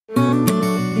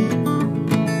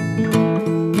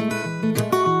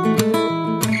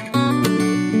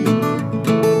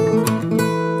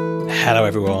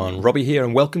everyone, Robbie here,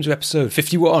 and welcome to episode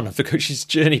 51 of the Coach's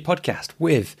Journey podcast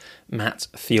with Matt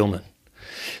Thieleman.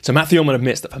 So Matt Thieleman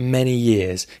admits that for many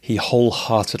years he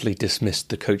wholeheartedly dismissed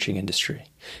the coaching industry.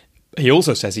 He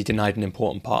also says he denied an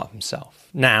important part of himself.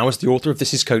 Now, as the author of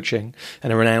This Is Coaching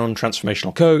and a renowned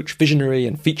transformational coach, visionary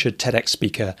and featured TEDx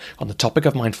speaker on the topic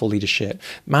of mindful leadership,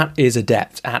 Matt is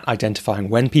adept at identifying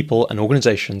when people and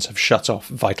organizations have shut off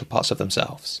vital parts of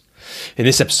themselves. In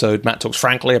this episode, Matt talks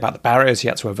frankly about the barriers he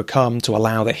had to overcome to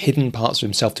allow the hidden parts of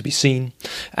himself to be seen,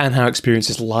 and how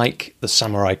experiences like the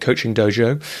Samurai Coaching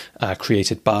Dojo,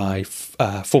 created by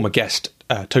former guest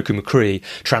Toku McCree,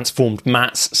 transformed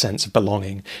Matt's sense of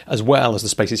belonging, as well as the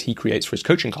spaces he creates for his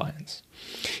coaching clients.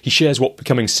 He shares what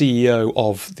becoming CEO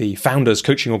of the founders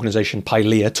coaching organization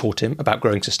Pylea taught him about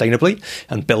growing sustainably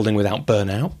and building without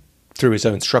burnout. Through his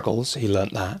own struggles, he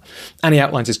learnt that. And he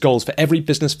outlines his goals for every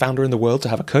business founder in the world to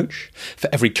have a coach, for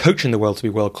every coach in the world to be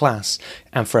world-class,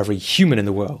 and for every human in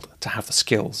the world to have the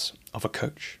skills of a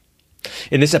coach.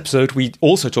 In this episode, we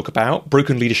also talk about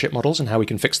broken leadership models and how we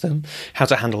can fix them, how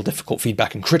to handle difficult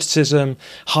feedback and criticism,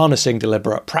 harnessing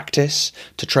deliberate practice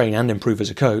to train and improve as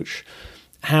a coach,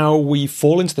 how we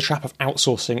fall into the trap of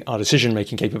outsourcing our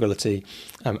decision-making capability,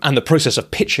 and the process of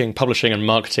pitching, publishing, and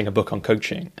marketing a book on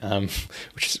coaching,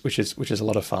 which is a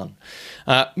lot of fun.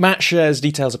 Matt shares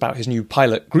details about his new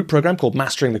pilot group program called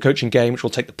Mastering the Coaching Game, which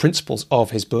will take the principles of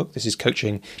his book, This Is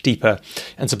Coaching, deeper,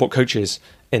 and support coaches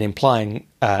in applying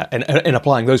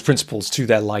those principles to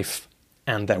their life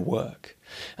and their work.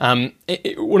 One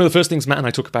of the first things Matt and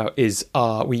I talk about is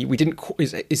how we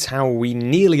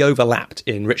nearly overlapped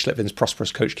in Rich Litvin's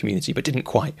Prosperous Coach community, but didn't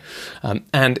quite.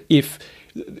 And if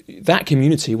that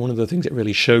community, one of the things it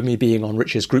really showed me being on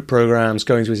Rich's group programs,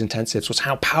 going to his intensives, was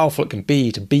how powerful it can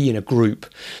be to be in a group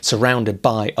surrounded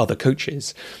by other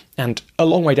coaches. And a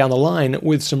long way down the line,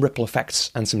 with some ripple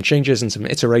effects and some changes and some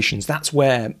iterations, that's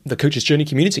where the Coach's Journey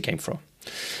community came from.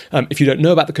 If you don't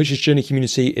know about the Coach's Journey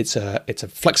community, it's a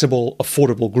flexible,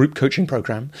 affordable group coaching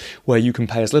program where you can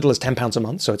pay as little as £10 a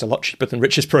month, so it's a lot cheaper than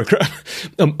Rich's program,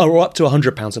 or up to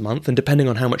 £100 a month. And depending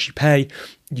on how much you pay,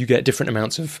 you get different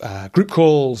amounts of group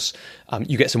calls,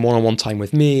 you get some one-on-one time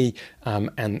with me,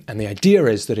 and the idea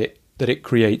is that it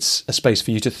creates a space for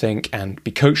you to think and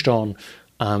be coached on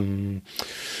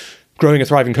growing a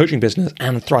thriving coaching business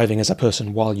and thriving as a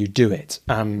person while you do it.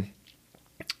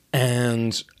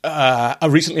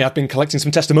 Recently I've been collecting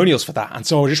some testimonials for that. And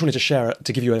so I just wanted to share it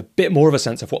to give you a bit more of a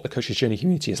sense of what the Coach's Journey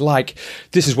community is like.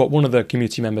 This is what one of the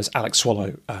community members, Alex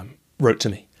Swallow, wrote to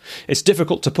me. It's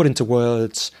difficult to put into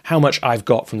words how much I've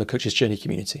got from the Coach's Journey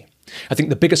community. I think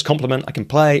the biggest compliment I can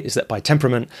pay is that by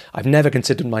temperament, I've never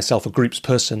considered myself a groups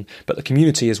person, but the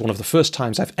community is one of the first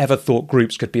times I've ever thought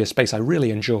groups could be a space I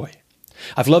really enjoy.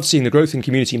 I've loved seeing the growth in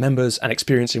community members and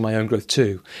experiencing my own growth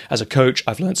too. As a coach,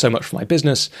 I've learned so much from my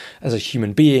business. As a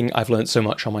human being, I've learned so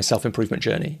much on my self-improvement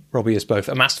journey. Robbie is both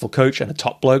a masterful coach and a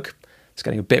top bloke. It's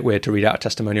getting a bit weird to read out a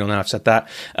testimonial now I've said that.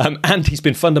 And he's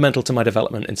been fundamental to my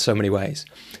development in so many ways.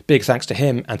 Big thanks to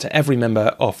him and to every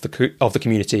member of the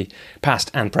community, past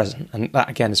and present. And that,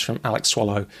 again, is from Alex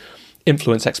Swallow,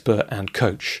 influence expert and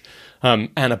coach.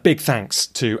 And a big thanks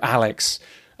to Alex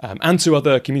and to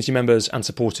other community members and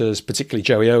supporters, particularly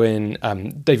Joey Owen,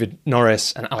 David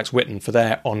Norris, and Alex Whitten for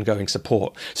their ongoing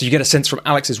support. So you get a sense from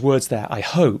Alex's words there, I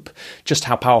hope, just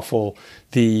how powerful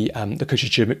the Coach's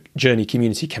Journey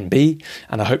community can be.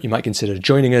 And I hope you might consider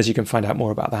joining us. You can find out more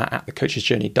about that at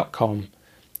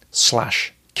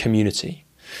thecoachesjourney.com/community.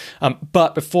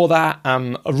 But before that,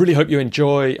 I really hope you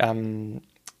enjoy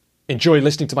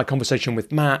listening to my conversation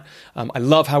with Matt. I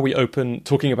love how we open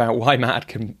talking about why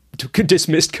Matt had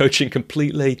dismissed coaching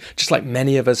completely, just like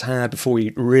many of us had before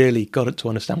we really got it to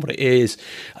understand what it is.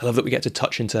 I love that we get to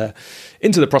touch into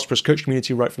the Prosperous Coach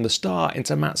community right from the start,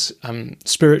 into Matt's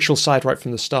spiritual side right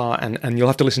from the start, and you'll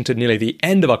have to listen to nearly the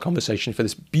end of our conversation for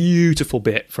this beautiful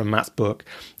bit from Matt's book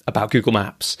about Google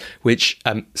Maps, which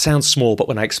sounds small, but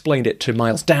when I explained it to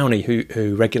Miles Downey,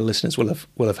 who regular listeners will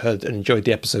have heard and enjoyed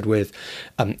the episode with,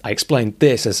 I explained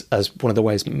this as one of the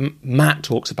ways Matt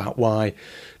talks about why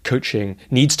coaching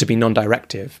needs to be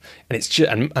non-directive. And it's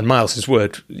just, and Miles's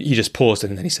word, he just paused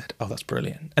and then he said, "Oh, that's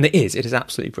brilliant." And it is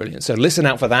absolutely brilliant. So listen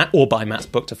out for that, or buy Matt's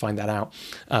book to find that out.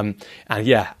 And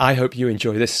yeah, I hope you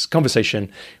enjoy this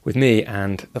conversation with me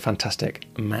and the fantastic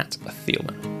Matt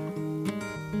Thieleman.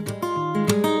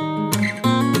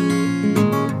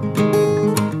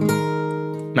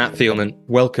 Matt Thieleman,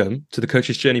 welcome to the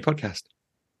Coach's Journey podcast.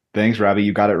 Thanks, Robbie.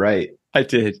 You got it right. I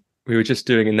did. We were just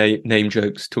doing a name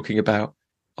jokes, talking about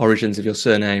origins of your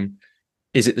surname.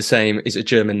 Is it the same? Is it a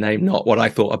German name? Not what I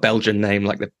thought, a Belgian name,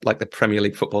 like the Premier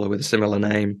League footballer with a similar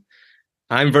name.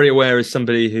 I'm very aware as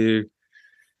somebody who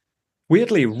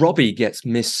Weirdly, Robbie gets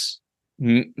messed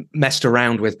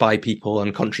around with by people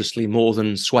unconsciously more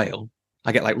than Swale.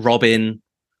 I get like Robin,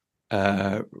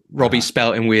 Robbie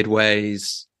spelt in weird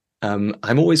ways.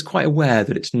 I'm always quite aware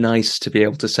that it's nice to be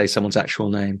able to say someone's actual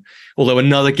name. Although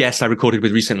another guest I recorded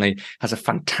with recently has a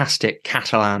fantastic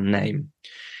Catalan name,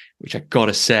 which I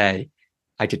gotta say,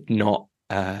 I did not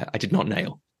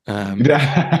nail.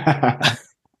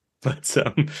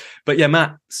 But yeah,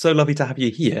 Matt, so lovely to have you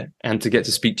here and to get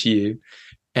to speak to you.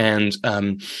 And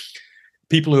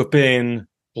people who have been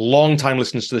long-time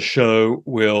listeners to the show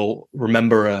will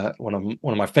remember one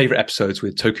of my favorite episodes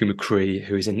with Toku McCree,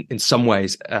 who is in some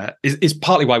ways is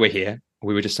partly why we're here.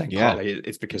 We were just saying partly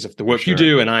it's because of the work you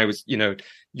do, and I was,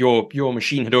 your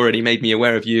machine had already made me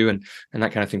aware of you and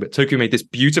that kind of thing. But Toku made this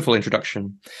beautiful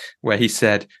introduction where he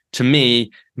said, to me,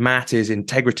 Matt is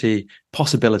integrity,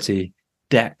 possibility,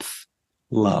 depth,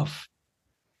 love.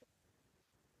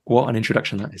 What an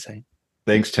introduction that is, eh?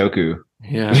 Thanks, Toku.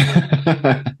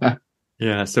 Yeah.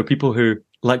 Yeah. So people who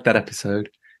like that episode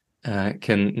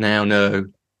can now know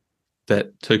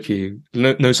that Toku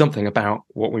knows something about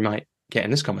what we might get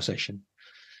in this conversation.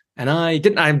 And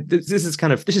this is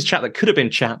chat that could have been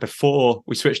chat before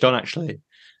we switched on, actually.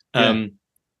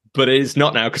 But it is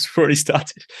not now because we've already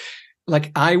started.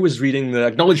 Like, I was reading the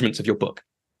acknowledgements of your book,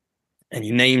 and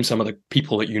you name some of the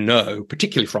people that you know,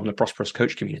 particularly from the Prosperous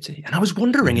Coach community. And I was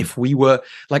wondering if we were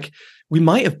we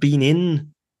might have been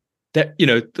in that,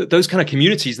 those kind of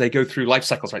communities. They go through life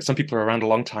cycles, right? Some people are around a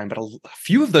long time, but a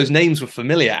few of those names were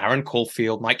familiar. Aaron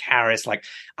Caulfield, Mike Harris. Like,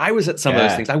 I was at some of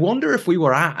those things. I wonder if we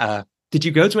were at, did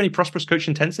you go to any Prosperous Coach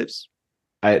intensives?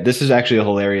 This is actually a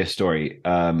hilarious story.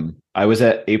 I was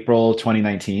at April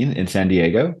 2019 in San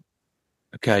Diego.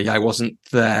 Okay. Yeah, I wasn't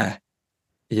there.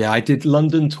 Yeah, I did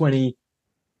London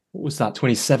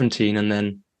 2017, and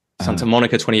then Santa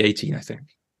Monica 2018, I think.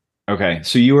 Okay.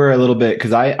 So you were a little bit,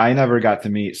 because I never got to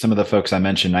meet some of the folks I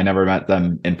mentioned. I never met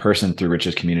them in person through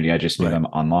Rich's community. I just knew them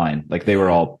online. Like, they were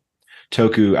all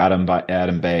Toku,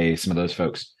 Adam Bay, some of those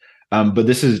folks. But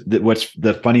this is what's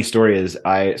the funny story is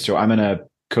I'm in a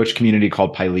coach community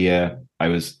called Pylea. I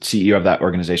was CEO of that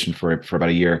organization for about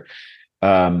a year.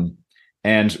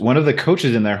 And one of the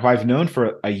coaches in there, who I've known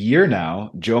for a year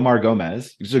now, Jomar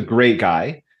Gomez, he's a great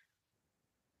guy.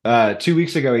 2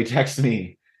 weeks ago, he texted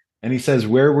me and he says,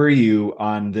 "Where were you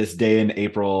on this day in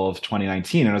April of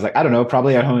 2019?" And I was like, "I don't know,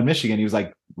 probably at home in Michigan." He was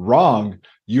like, "Wrong.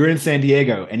 You're in San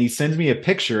Diego." And he sends me a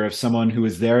picture of someone who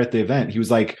was there at the event. He was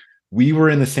like, "We were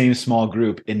in the same small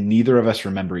group and neither of us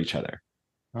remember each other."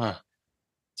 Huh.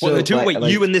 So,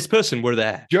 you and this person were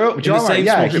there?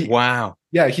 Jomar, wow.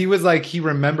 Yeah, he was like, he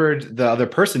remembered the other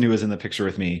person who was in the picture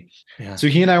with me. Yeah. So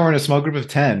he and I were in a small group of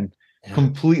 10,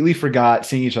 completely forgot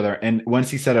seeing each other. And once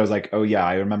he said, I was like, oh yeah,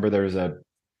 I remember there was a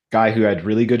guy who had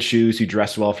really good shoes who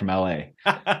dressed well from LA.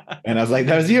 And I was like,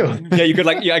 that was you. Yeah, you could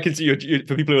I can see you,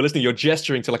 for people who are listening, you're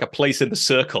gesturing to like a place in the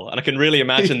circle. And I can really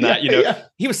imagine that,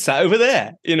 he was sat over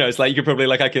there. It's like, you could probably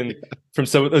from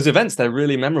some of those events, they're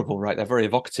really memorable, right? They're very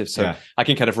evocative. So I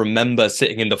can kind of remember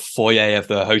sitting in the foyer of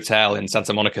the hotel in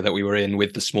Santa Monica that we were in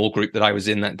with the small group that I was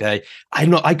in that day.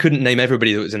 I couldn't name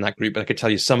everybody that was in that group, but I could tell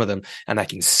you some of them. And I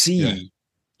can see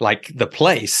like the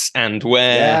place and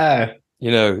where,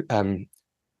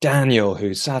 Daniel,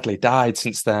 who sadly died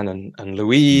since then, and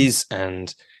Louise,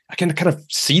 and I can kind of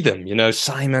see them,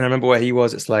 Simon, I remember where he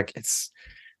was.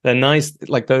 They're nice.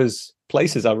 Like, those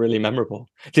places are really memorable.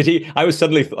 I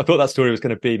thought that story was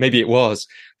going to be, maybe it was,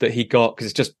 that he got,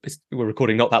 because we're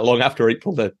recording not that long after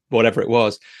April, whatever it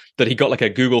was, that he got like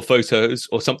a Google Photos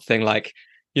or something like,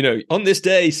 on this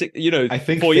day, I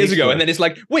think 4 years ago. And then it's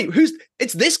like, wait,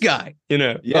 it's this guy, on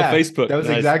Facebook. That was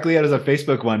exactly it as a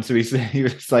Facebook one. So he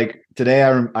was like, today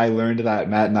I learned that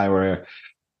Matt and I were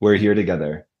here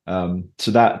together.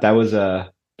 So that was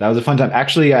a fun time.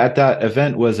 Actually, at that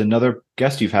event was another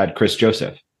guest you've had, Chris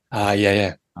Joseph.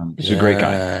 Yeah. He's a great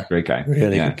guy.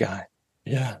 Really good guy.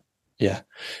 Yeah.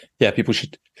 People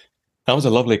should. That was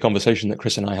a lovely conversation that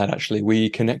Chris and I had, actually. We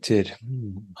connected.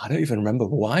 I don't even remember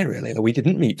why, really. We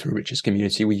didn't meet through Rich's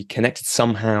community. We connected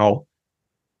somehow.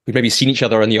 We'd maybe seen each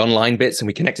other on the online bits, and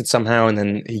we connected somehow, and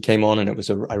then he came on, and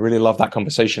I really loved that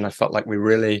conversation. I felt like we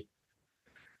really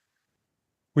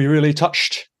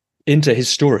touched into his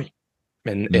story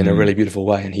in a really beautiful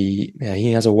way. And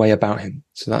he has a way about him.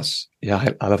 So that's,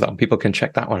 I love that one. People can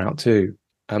check that one out too.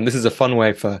 This is a fun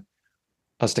way for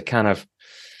us to kind of,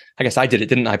 I guess I did it,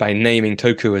 didn't I, by naming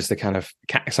Toku as the kind of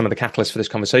some of the catalysts for this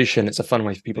conversation. It's a fun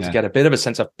way for people to get a bit of a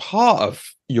sense of part of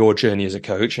your journey as a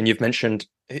coach. And you've mentioned,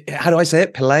 how do I say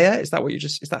it? Pylea? Is that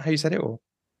how you said it? Or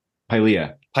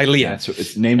Pylea. Pylea. Yeah, so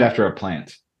it's named after a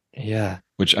plant. Yeah.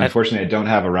 Which unfortunately I don't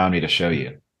have around me to show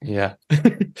you. Yeah.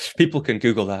 People can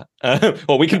Google that.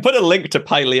 Well, we can put a link to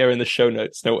Pylea in the show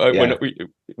notes. No, Yeah.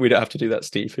 we don't have to do that,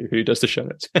 Steve, who does the show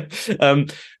notes.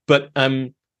 But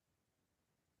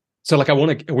so like I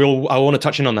want to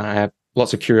touch in on that. I have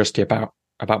lots of curiosity about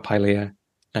Pylea,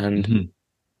 and Mm-hmm.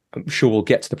 I'm sure we'll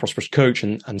get to the prosperous coach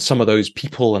and some of those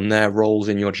people and their roles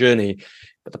in your journey.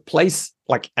 But the place,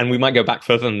 like, and we might go back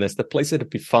further than this, the place that'd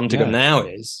be fun to go now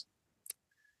is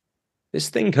this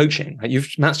thing, coaching.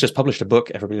 Matt's just published a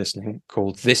book, everybody listening,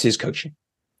 called This Is Coaching.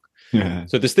 Yeah.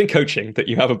 So this thing, coaching, that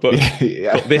you have a book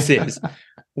called This Is.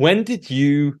 When did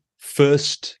you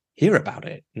first hear about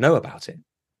it, know about it?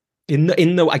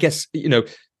 I guess, it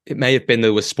may have been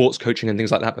there was sports coaching and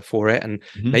things like that before it, and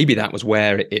maybe that was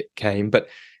where it came. But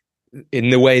in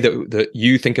the way that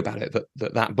you think about it,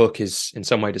 that book is in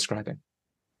some way describing.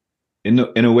 In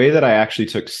a way that I actually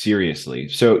took seriously.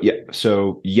 So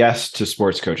yes to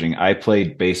sports coaching. I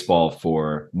played baseball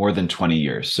for more than 20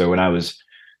 years. So when I was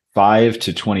 5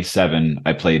 to 27,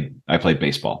 I played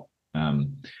baseball,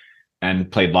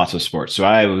 and played lots of sports. So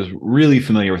I was really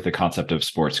familiar with the concept of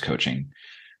sports coaching.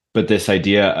 But this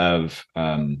idea of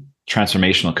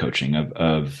transformational coaching,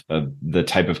 of the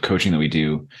type of coaching that we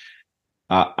do,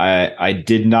 I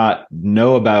did not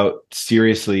know about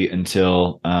seriously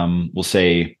until we'll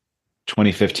say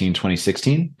 2015,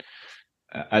 2016.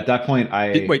 At that point,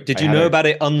 did you know about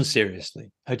it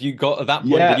unseriously? Had you got at that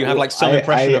point? Did you have like some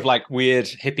impression of like weird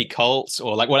hippie cults,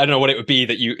 or like, well, I don't know what it would be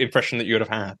that you would have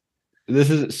had.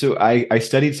 I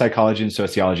studied psychology and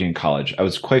sociology in college. I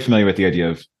was quite familiar with the idea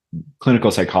of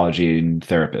clinical psychology and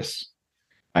therapists.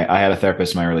 I had a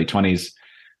therapist in my early 20s,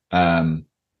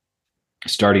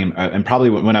 starting and probably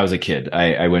when I was a kid.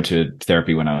 I went to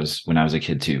therapy when I was a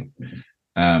kid too.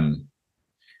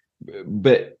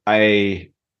 But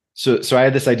so I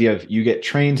had this idea of, you get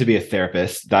trained to be a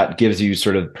therapist. That gives you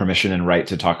sort of permission and right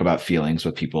to talk about feelings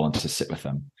with people and to sit with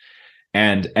them.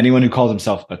 And anyone who calls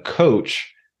himself a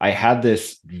coach, I had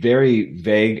this very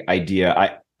vague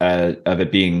idea of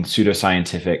it being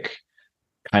pseudoscientific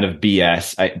kind of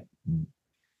BS.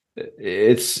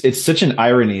 It's such an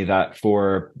irony that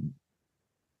for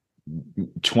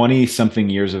 20 something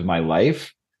years of my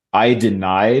life, I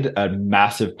denied a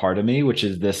massive part of me, which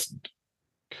is this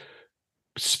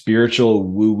spiritual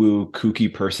woo-woo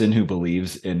kooky person who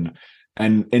believes in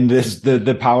this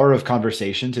the power of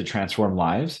conversation to transform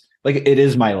lives. Like, it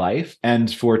is my life.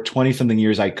 And for 20 something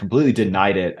years, I completely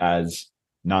denied it as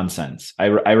nonsense. I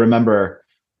remember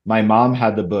my mom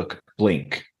had the book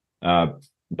Blink by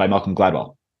Malcolm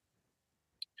Gladwell,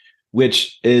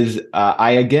 which is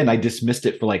I dismissed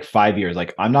it for like 5 years.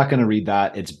 Like, I'm not going to read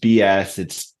that. It's BS.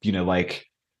 It's, like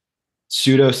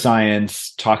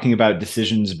pseudoscience talking about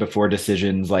decisions before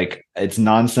decisions. Like, it's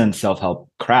nonsense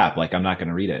self-help crap. Like, I'm not going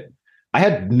to read it. I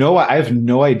have no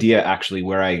idea actually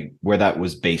where that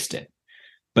was based in,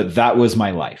 but that was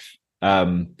my life.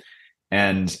 And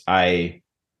I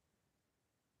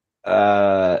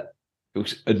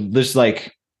just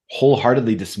like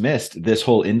wholeheartedly dismissed this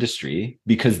whole industry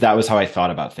because that was how I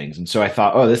thought about things. And so I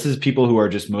thought, oh, this is people who are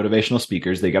just motivational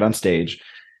speakers. They get on stage,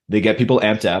 they get people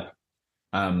amped up,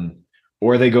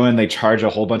 or they go in, they charge a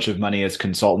whole bunch of money as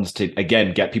consultants to,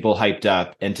 again, get people hyped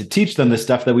up and to teach them the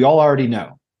stuff that we all already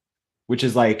know, which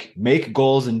is like, make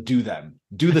goals and do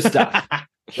the stuff.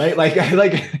 Right? Like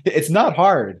it's not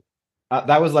hard.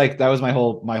 That was my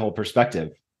whole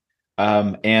perspective.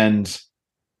 And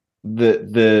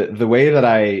the way that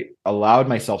I allowed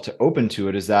myself to open to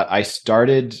it is that I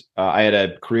started, I had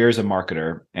a career as a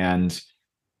marketer, and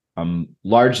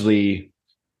largely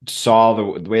saw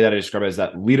the way that I describe it is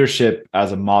that leadership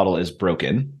as a model is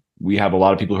broken. We have a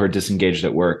lot of people who are disengaged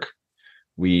at work.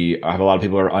 We have a lot of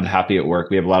people who are unhappy at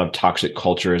work. We have a lot of toxic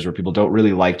cultures where people don't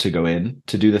really like to go in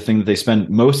to do the thing that they spend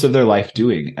most of their life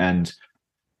doing. And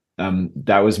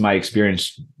that was my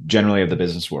experience generally of the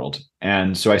business world.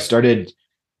 And so I started,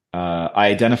 I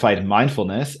identified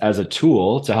mindfulness as a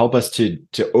tool to help us to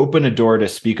open a door to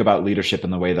speak about leadership in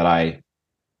the way that I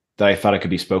thought it could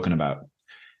be spoken about.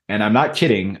 And I'm not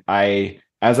kidding.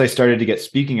 As I started to get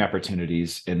speaking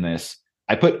opportunities in this,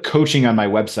 I put coaching on my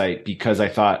website because I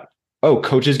thought, oh,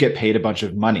 coaches get paid a bunch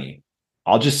of money.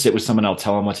 I'll just sit with someone, I'll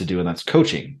tell them what to do, and that's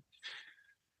coaching.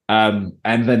 And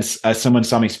then someone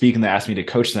saw me speak and they asked me to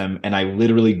coach them. And I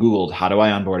literally Googled, how do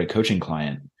I onboard a coaching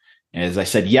client? And as I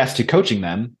said yes to coaching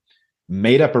them,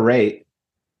 made up a rate,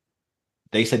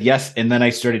 they said yes. And then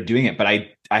I started doing it, but I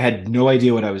had no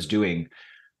idea what I was doing.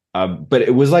 But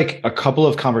it was like a couple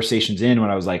of conversations in when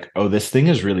I was like, oh, this thing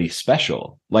is really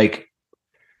special. Like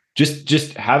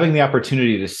just having the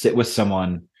opportunity to sit with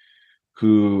someone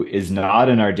who is not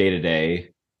in our day-to-day,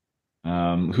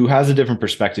 who has a different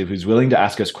perspective, who's willing to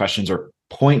ask us questions or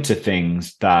point to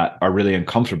things that are really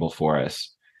uncomfortable for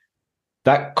us,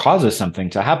 that causes something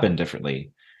to happen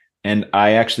differently. And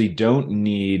I actually don't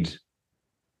need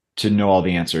to know all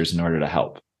the answers in order to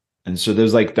help. And so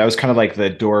there's like, that was kind of like the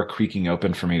door creaking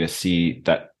open for me to see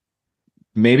that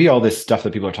maybe all this stuff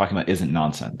that people are talking about isn't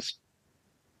nonsense.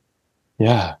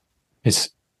 Yeah.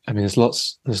 There's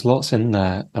lots in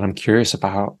there that I'm curious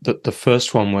about. The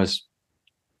first one was,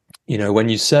 when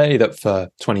you say that for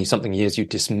 20 something years, you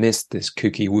dismissed this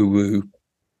kooky woo woo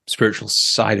spiritual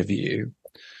side of you,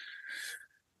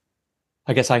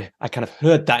 I guess I kind of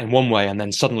heard that in one way and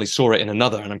then suddenly saw it in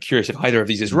another. And I'm curious if either of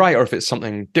these is right or if it's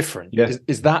something different. Yeah.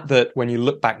 Is that when you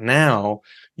look back now,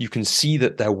 you can see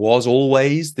that there was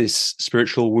always this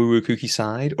spiritual woo-woo kooky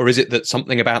side? Or is it that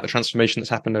something about the transformation that's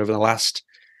happened over the last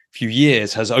few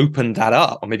years has opened that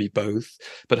up, or maybe both,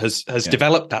 but has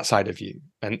developed that side of you?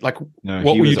 And like, no,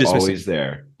 what were you dismissing? Always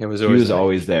there. He was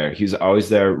always there. He was always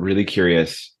there, really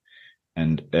curious.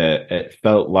 And it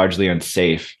felt largely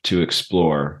unsafe to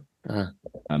explore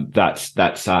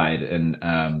that side. And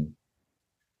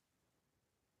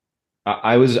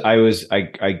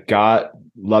I got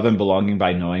love and belonging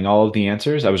by knowing all of the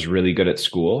answers. I was really good at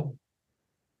school.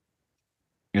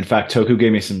 In fact, Toku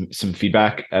gave me some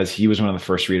feedback, as he was one of the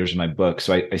first readers of my book.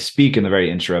 So I speak in the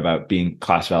very intro about being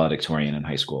class valedictorian in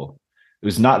high school. It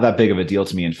was not that big of a deal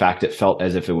to me. In fact, it felt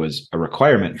as if it was a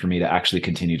requirement for me to actually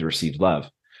continue to receive love.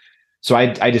 So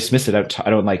I dismiss it. I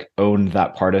don't like own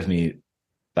that part of me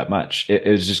that much. It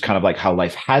was just kind of like how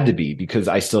life had to be, because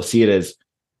I still see it as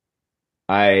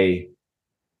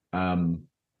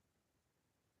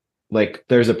like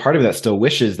there's a part of me that still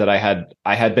wishes that I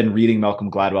had been reading Malcolm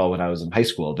Gladwell when I was in high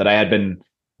school, that I had been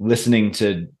listening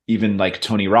to even like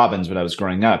Tony Robbins when I was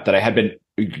growing up, that I had been,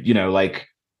 like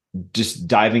just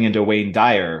diving into Wayne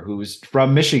Dyer, who's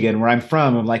from Michigan, where I'm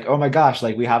from. I'm like, oh my gosh,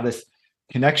 like we have this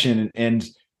connection, and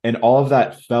all of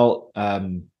that felt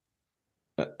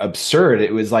absurd.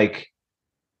 It was like,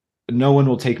 no one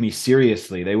will take me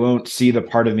seriously. They won't see the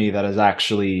part of me that is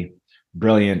actually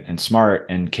brilliant and smart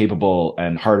and capable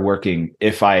and hardworking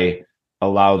if I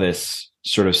allow this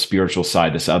sort of spiritual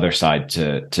side, this other side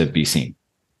to be seen.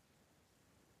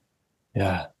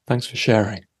 Yeah. Thanks for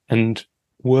sharing. And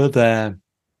are there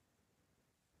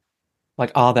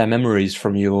memories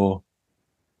from your,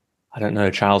 I don't know,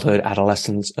 childhood,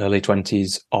 adolescence, early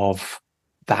 20s of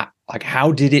that? Like,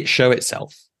 how did it show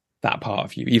itself, that part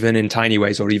of you, even in tiny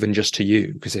ways or even just to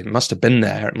you? Because it must have been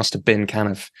there. It must have been kind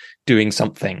of doing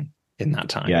something in that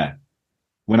time. Yeah.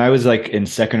 When I was like in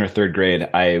second or third grade,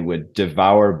 I would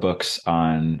devour books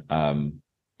on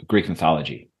Greek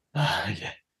mythology.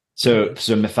 Yeah. So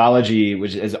mythology,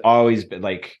 which has always been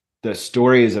like the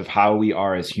stories of how we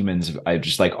are as humans, I've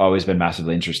just like always been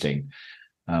massively interesting.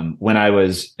 When I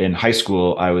was in high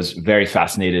school, I was very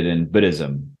fascinated in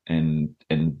Buddhism and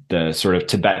the sort of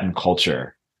Tibetan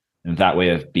culture and that way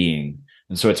of being.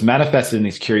 And so it's manifested in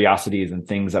these curiosities and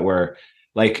things that were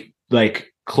like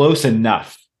close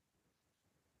enough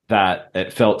that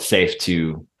it felt safe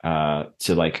to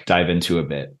like dive into a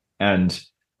bit. And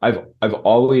I've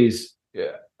always,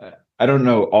 I don't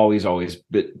know, always,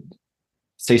 but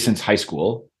say since high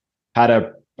school, had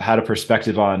a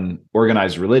perspective on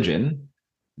organized religion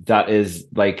that is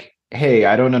like, hey,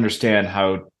 I don't understand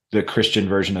how the Christian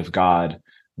version of God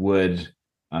would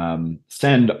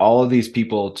send all of these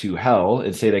people to hell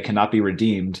and say they cannot be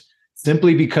redeemed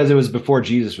simply because it was before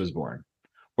Jesus was born,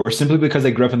 or simply because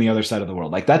they grew up on the other side of the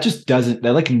world. Like that just doesn't,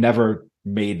 that like never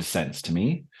made sense to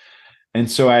me.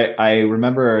 And so I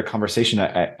remember a conversation,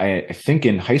 I think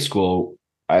in high school,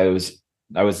 I was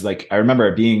like, I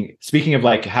remember speaking of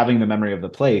like having the memory of the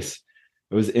place,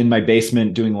 I was in my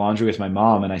basement doing laundry with my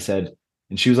mom, and I said,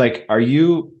 and she was like,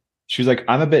 she was like,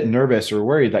 I'm a bit nervous or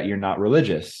worried that you're not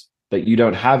religious, that you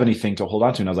don't have anything to hold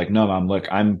on to. And I was like, no, Mom, look,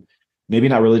 I'm maybe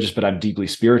not religious, but I'm deeply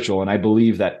spiritual. And I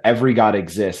believe that every God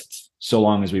exists so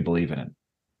long as we believe in it.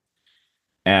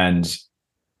 And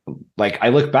like, I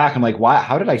look back, I'm like, why,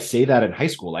 how did I say that in high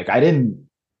school? Like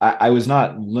I was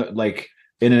not like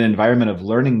in an environment of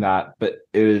learning that, but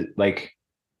it was like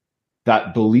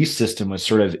that belief system was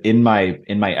sort of in my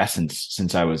essence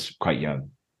since I was quite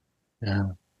young. Yeah.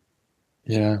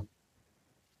 Yeah.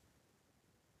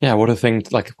 Yeah. What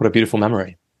a beautiful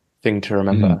memory thing to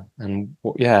remember. Mm-hmm. And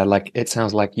yeah, like it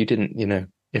sounds like you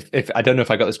didn't, if I don't know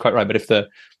if I got this quite right, but if the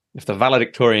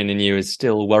valedictorian in you is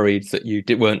still worried that you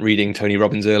weren't reading Tony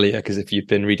Robbins earlier, because if you'd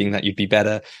been reading that, you'd be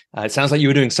better. It sounds like you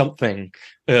were doing something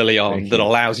early on that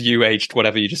allows you, aged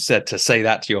whatever you just said, to say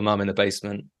that to your mum in the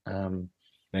basement.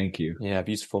 Thank you. Yeah,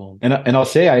 beautiful. And I'll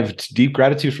say I have deep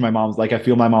gratitude for my mom's. Like I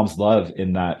feel my mom's love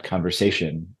in that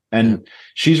conversation, Yeah. and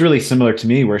she's really similar to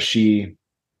me, where she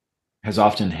has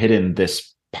often hidden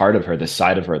this part of her, this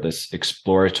side of her, this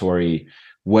exploratory,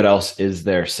 what else is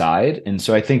there side. And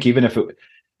so I think even if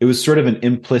it was sort of an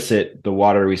implicit, the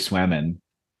water we swam in,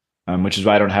 which is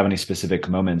why I don't have any specific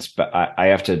moments, but I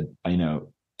have to,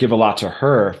 give a lot to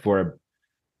her for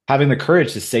having the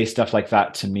courage to say stuff like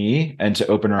that to me and to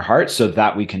open her heart so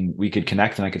that we could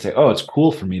connect and I could say, oh, it's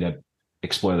cool for me to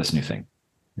explore this new thing.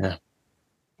 Yeah.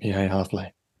 Yeah,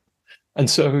 lovely. And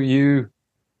so you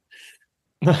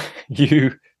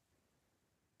you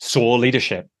saw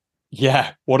leadership.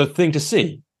 Yeah, what a thing to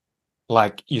see.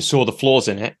 Like you saw the flaws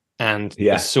in it and you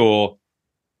Yeah. saw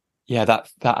that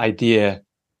idea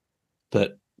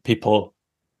that people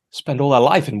spend all their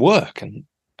life in work and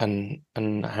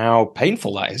how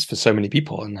painful that is for so many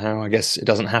people, and how I guess it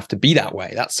doesn't have to be that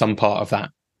way. That's some part of that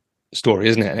story,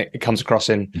 isn't it? And it comes across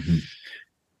in,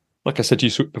 like I said to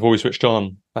you before we switched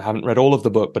on, I haven't read all of the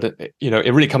book, but it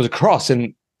really comes across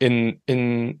in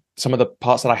some of the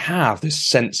parts that I have, this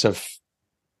sense of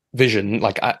vision.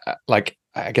 Like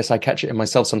I guess I catch it in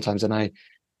myself sometimes, and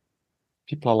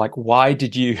people are like, why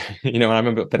did you, and I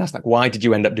remember being asked, like, why did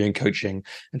you end up doing coaching?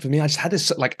 And for me, I just had this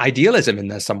like idealism in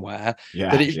there somewhere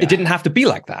that it didn't have to be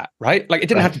like that, right? Like it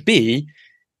didn't have to be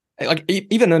like,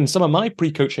 even in some of my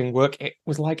pre-coaching work, it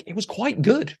was quite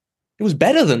good. It was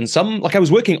better than some, like I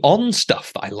was working on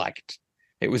stuff that I liked.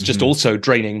 It was just also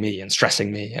draining me and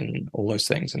stressing me and all those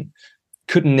things. And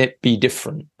couldn't it be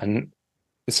different? And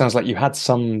it sounds like you had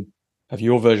some of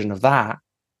your version of that.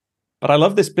 But I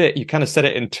love this bit. You kind of said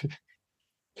it into,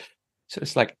 so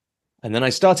it's like, and then I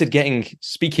started getting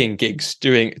speaking gigs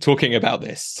talking about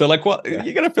this. So like, what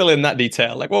you're going to fill in that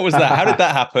detail? Like, what was that? How did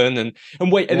that happen?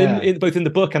 And wait, and in both in the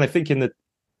book and I think in the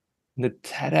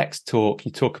TEDx talk,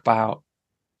 you talk about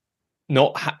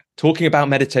not talking about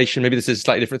meditation. Maybe this is a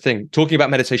slightly different thing. Talking about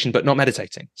meditation, but not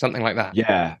meditating, something like that.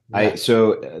 Yeah.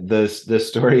 So the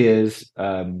story is,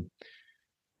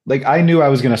 like I knew I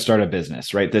was going to start a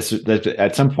business, right? This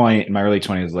at some point in my early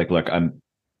 20s, like, look,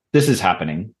 this is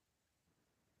happening.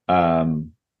 I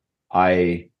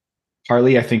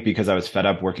think because I was fed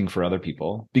up working for other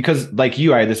people, because like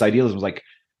you, I had this idealism, was like,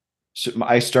 so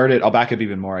I'll back up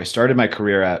even more. I started my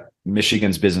career at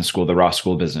Michigan's business school, the Ross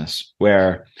School of Business,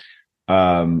 where,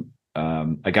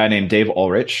 a guy named Dave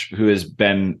Ulrich, who has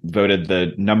been voted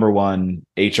the #1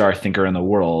 HR thinker in the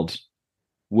world,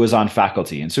 was on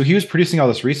faculty. And so he was producing all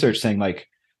this research saying like,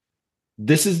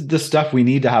 this is the stuff we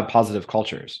need to have positive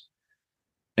cultures.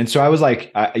 And so I was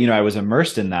like, I was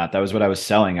immersed in that. That was what I was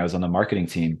selling. I was on the marketing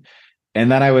team.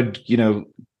 And then I would,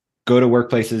 go to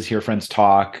workplaces, hear friends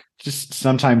talk, just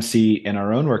sometimes see in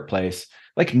our own workplace,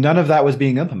 like none of that was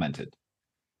being implemented.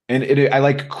 And I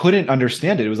like couldn't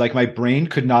understand it. It was like my brain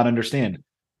could not understand.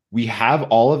 We have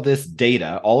all of this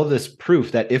data, all of this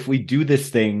proof that if we do this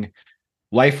thing,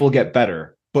 life will get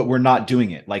better, but we're not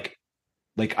doing it. Like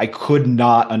I could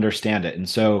not understand it. And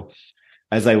so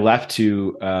as I left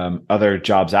to other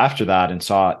jobs after that and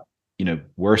saw,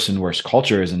 worse and worse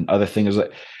cultures and other things,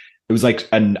 it was like,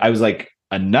 and I was like,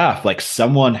 enough, like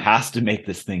someone has to make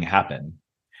this thing happen.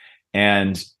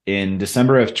 And in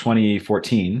December of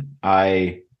 2014,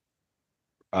 I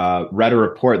read a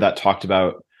report that talked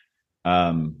about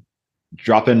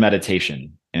drop-in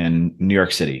meditation in New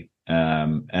York City,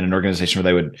 and an organization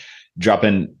where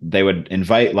they would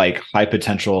invite like high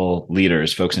potential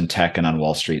leaders, folks in tech and on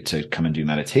Wall Street, to come and do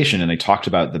meditation. And they talked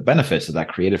about the benefits that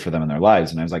created for them in their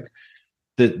lives. And I was like,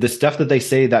 the stuff that they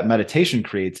say that meditation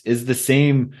creates is the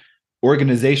same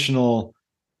organizational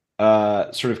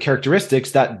sort of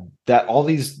characteristics that all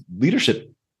these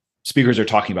leadership speakers are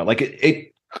talking about.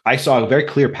 Like I saw a very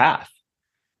clear path.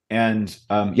 And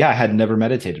I had never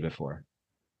meditated before.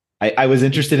 I was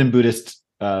interested in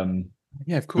Buddhism.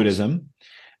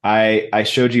 I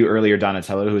showed you earlier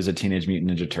Donatello, who is a Teenage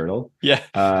Mutant Ninja Turtle. Yeah.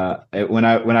 When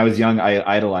I was young, I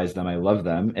idolized them. I loved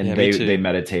them, and they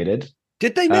meditated.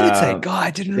 Did they meditate? God,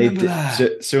 I didn't remember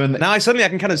that. So now I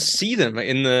can kind of see them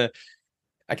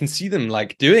I can see them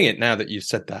like doing it now that you've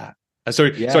said that.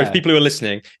 Sorry, for people who are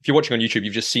listening, if you're watching on YouTube,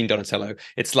 you've just seen Donatello.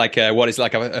 It's like what is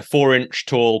like a 4-inch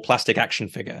tall plastic action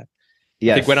figure.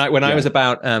 Yes. I think when I was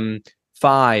about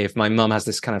 5, my mum has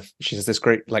this she has this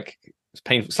great like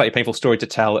slightly painful story to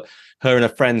tell. Her and her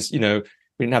friends, we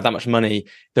didn't have that much money.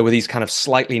 There were these kind of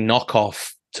slightly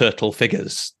knockoff turtle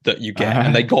figures that you get,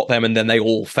 and they got them, and then they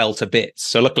all fell to bits.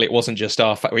 So luckily, it wasn't just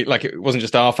our family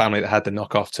that had the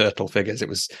knockoff turtle figures. It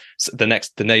was the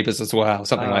neighbors as well,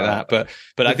 something like that.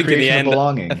 But I think in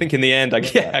the end, I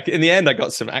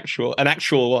got an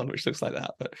actual one which looks like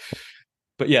that.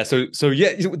 But yeah, so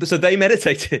they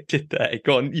meditated, did they?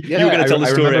 Go on. You Yeah, were going to tell the I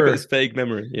story. I've got remember this vague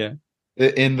memory. Yeah.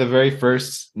 in the very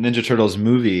first Ninja Turtles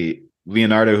movie,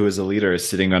 Leonardo, who is the leader, is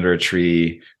sitting under a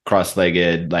tree,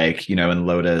 cross-legged, like, in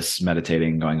lotus,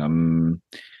 meditating, going,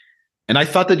 And I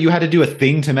thought that you had to do a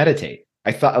thing to meditate.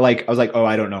 I was like, oh,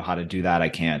 I don't know how to do that. I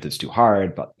can't. It's too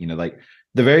hard. But like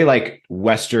the very like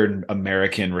Western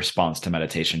American response to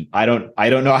meditation. I don't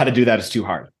know how to do that. It's too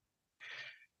hard.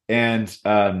 And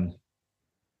so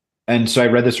I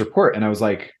read this report and I was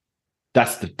like,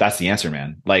 that's the answer,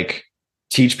 man. Like,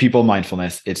 teach people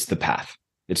mindfulness. It's the path.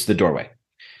 It's the doorway.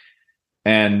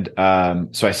 And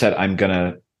so I said, I'm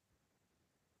gonna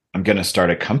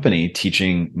start a company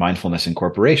teaching mindfulness in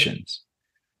corporations.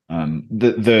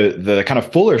 The kind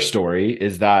of fuller story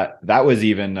is that was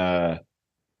even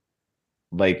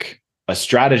like a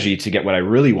strategy to get what I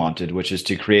really wanted, which is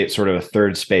to create sort of a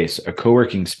third space, a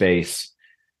co-working space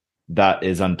that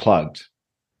is unplugged.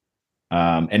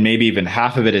 And maybe even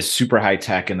half of it is super high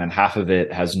tech, and then half of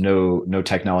it has no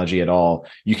technology at all.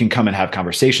 You can come and have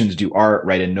conversations, do art,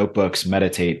 write in notebooks,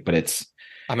 meditate, but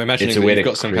I'm imagining that you've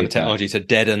got some kind of technology to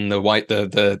deaden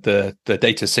the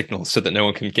data signals so that no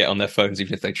one can get on their phones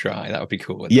even if they try. That would be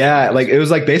cool. Yeah, like it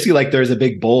was like basically like there's a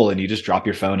big bowl and you just drop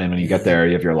your phone in when you get there.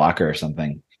 You have your locker or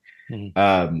something.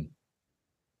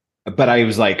 But I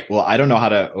was like, well, I don't know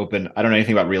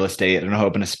anything about real estate. I don't know how to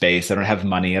open a space. I don't have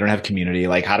money. I don't have community.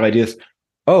 Like, how do I do this?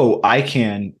 Oh, I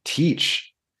can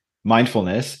teach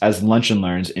mindfulness as lunch and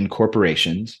learns in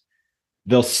corporations.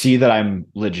 They'll see that I'm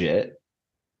legit.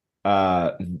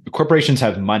 Corporations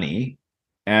have money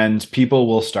and people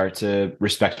will start to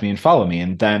respect me and follow me.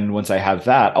 And then once I have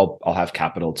that, I'll have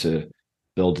capital to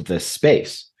build this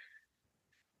space.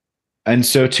 And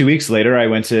so 2 weeks later, I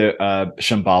went to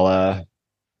Shambhala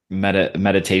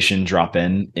meditation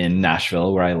drop-in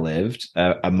Nashville, where I lived.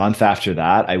 A month after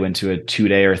that, I went to a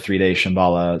 2-day or 3-day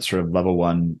Shambhala sort of level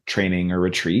 1 training or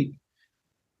retreat.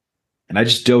 And I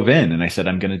just dove in and I said,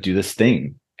 I'm going to do this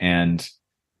thing. And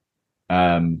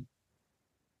at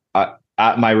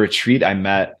my retreat, I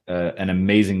met an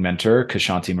amazing mentor,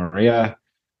 Kashanti Maria,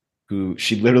 who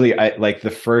she literally, like the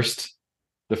first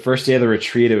day of the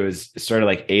retreat, it started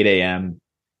like 8 a.m.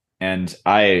 And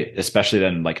I, especially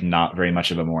then, like not very much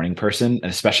of a morning person,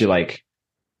 and especially like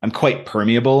I'm quite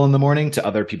permeable in the morning to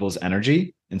other people's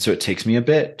energy. And so it takes me a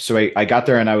bit. So I got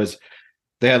there and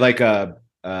they had like a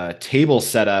table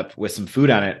set up with some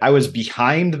food on it. I was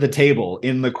behind the table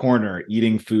in the corner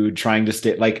eating food, trying to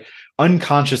stay, like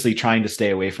unconsciously trying to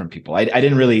stay away from people. I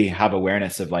didn't really have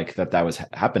awareness of like that was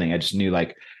happening. I just knew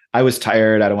like I was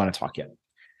tired. I don't want to talk yet.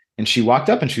 And she walked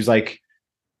up and she was like,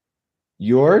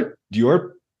 you're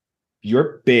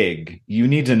big. You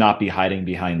need to not be hiding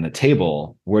behind the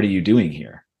table. What are you doing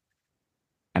here?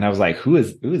 And I was like, who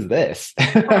is this?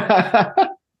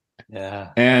 Yeah.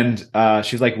 And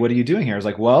she's like, what are you doing here? I was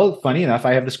like, well, funny enough,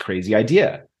 I have this crazy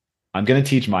idea. I'm going to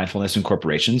teach mindfulness in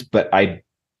corporations, but I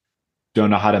don't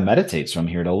know how to meditate. So I'm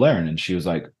here to learn. And she was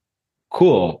like,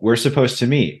 cool. We're supposed to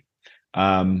meet.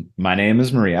 My name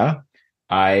is Maria.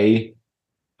 I'm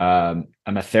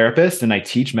a therapist and I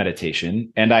teach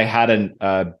meditation, and I had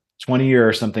a 20-year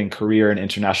or something career in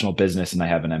international business, and I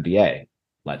have an MBA.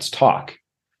 Let's talk.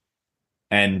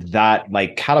 And that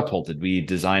like catapulted. We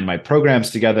designed my programs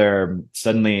together.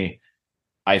 Suddenly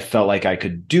I felt like I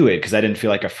could do it because I didn't feel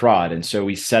like a fraud. And so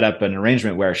we set up an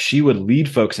arrangement where she would lead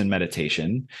folks in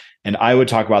meditation and I would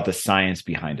talk about the science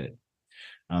behind it.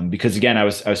 Because again, I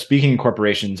was speaking in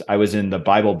corporations. I was in the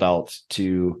Bible Belt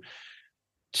to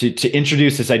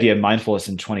introduce this idea of mindfulness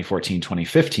in 2014,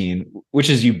 2015, which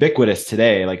is ubiquitous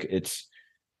today. Like it's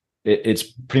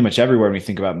pretty much everywhere when we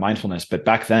think about mindfulness. But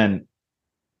back then,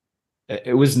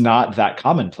 it was not that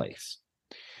commonplace.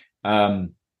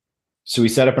 So we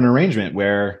set up an arrangement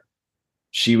where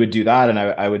she would do that, and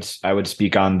I would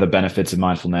speak on the benefits of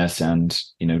mindfulness and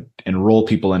enroll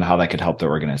people in how that could help their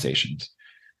organizations.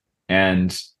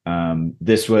 And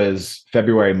this was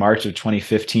February, March of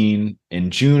 2015.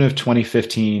 In June of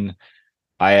 2015,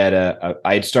 I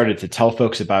had started to tell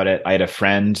folks about it. I had a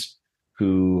friend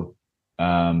who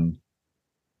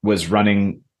was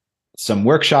running some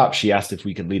workshop. She asked if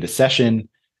we could lead a session.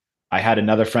 I had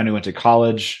another friend who went to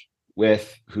college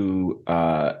with who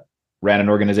ran an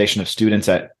organization of students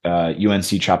at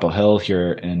UNC Chapel Hill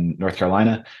here in North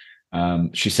Carolina.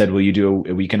 She said, will you do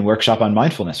a weekend workshop on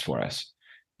mindfulness for us?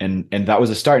 And that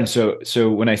was a start. And so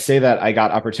when I say that I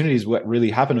got opportunities, what really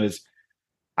happened was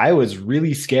I was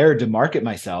really scared to market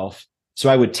myself. So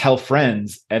I would tell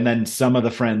friends, and then some of the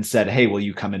friends said, hey, will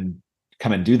you come and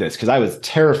do this? Because I was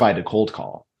terrified to cold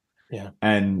call. Yeah.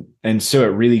 And so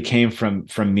it really came from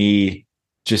me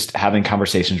just having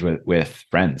conversations with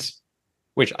friends.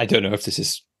 Which I don't know if this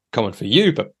is common for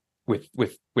you, but with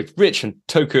Rich and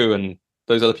Toku and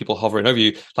those other people hovering over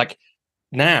you, like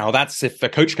now that's if a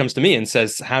coach comes to me and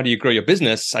says, how do you grow your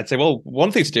business? I'd say, well,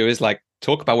 one thing to do is like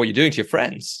talk about what you're doing to your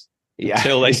friends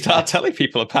until they start telling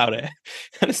people about it.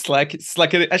 And it's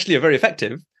actually a very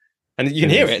effective, and you can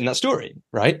hear it in that story,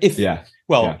 right?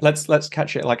 Let's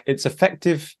catch it. Like it's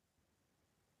effective.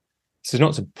 This is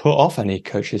not to put off any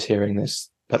coaches hearing this,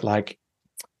 but like,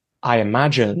 I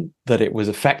imagine that it was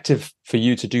effective for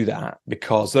you to do that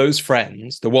because those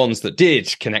friends, the ones that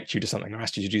did connect you to something or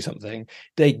asked you to do something,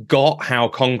 they got how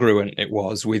congruent it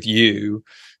was with you,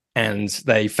 and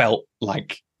they felt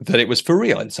like that it was for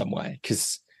real in some way.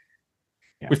 Because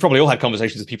we've probably all had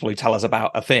conversations with people who tell us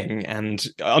about a thing, and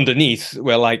underneath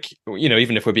we're like,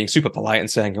 even if we're being super polite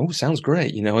and saying, "Oh, sounds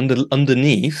great,"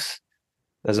 underneath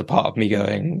there's a part of me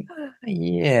going,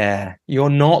 yeah, you're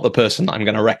not the person I'm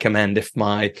going to recommend if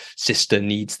my sister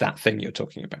needs that thing you're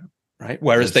talking about, right?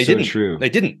 Whereas they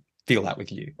didn't feel that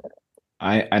with you.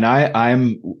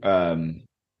 I'm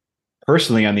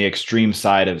personally on the extreme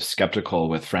side of skeptical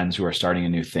with friends who are starting a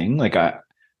new thing. Like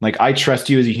I trust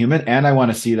you as a human, and I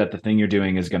want to see that the thing you're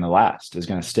doing is going to last, is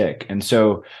going to stick. And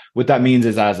so what that means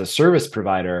is, as a service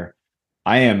provider,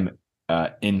 I am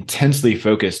intensely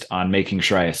focused on making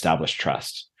sure I establish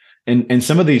trust. And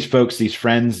some of these folks, these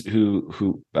friends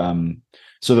who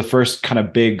so the first kind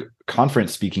of big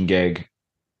conference speaking gig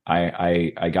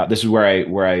I got, this is where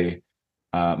I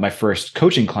my first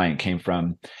coaching client came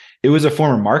from. It was a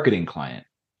former marketing client.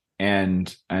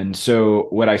 And so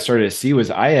what I started to see was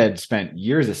I had spent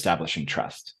years establishing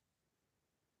trust,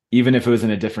 even if it was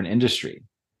in a different industry.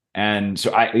 And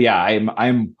so I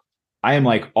am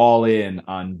like all in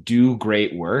on do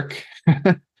great work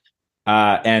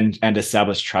and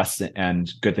establish trust,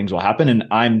 and good things will happen. And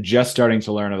I'm just starting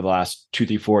to learn over the last 2,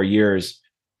 3, 4 years.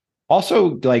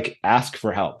 Also, like, ask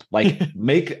for help. Like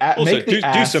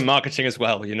do some marketing as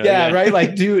well. Yeah, right.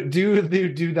 Like do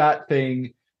that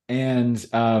thing, and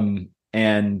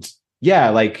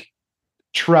like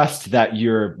trust that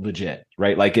you're legit,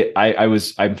 right? Like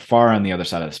I'm far on the other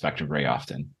side of the spectrum very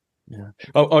often. Yeah.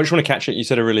 Oh, I just want to catch it. You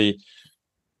said a really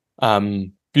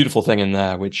beautiful thing in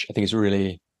there, which I think is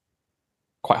really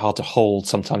quite hard to hold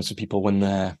sometimes for people when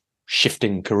they're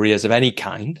shifting careers of any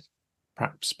kind,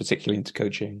 perhaps particularly into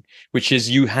coaching, which is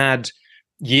you had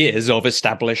years of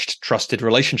established, trusted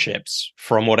relationships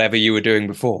from whatever you were doing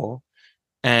before.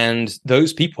 And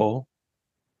those people,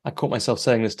 I caught myself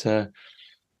saying this to a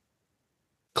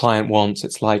client once,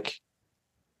 it's like,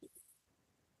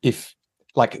 if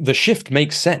like the shift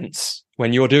makes sense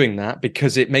when you're doing that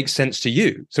because it makes sense to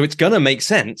you. So it's going to make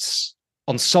sense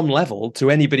on some level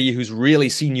to anybody who's really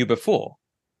seen you before.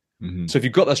 Mm-hmm. So if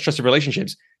you've got those trusted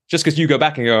relationships, just because you go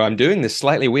back and go, I'm doing this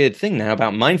slightly weird thing now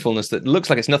about mindfulness that looks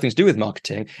like it's nothing to do with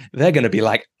marketing, they're going to be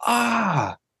like,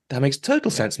 that makes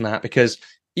total sense, Matt, because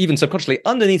even subconsciously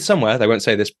underneath somewhere, they won't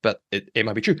say this, but it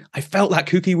might be true. I felt that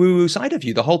kooky woo-woo side of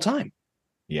you the whole time.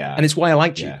 Yeah. And it's why I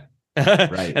liked you.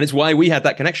 Right. And it's why we had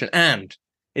that connection. And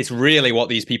it's really what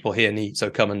these people here need. So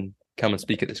come and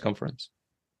speak at this conference.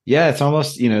 Yeah, it's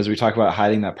almost, as we talk about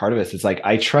hiding that part of us, it's like,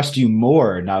 I trust you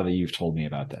more now that you've told me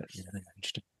about this. Yeah,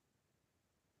 interesting.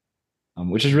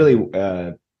 Which is really,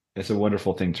 it's a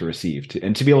wonderful thing to receive,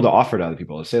 and to be able to offer to other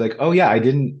people, to say like, oh yeah, I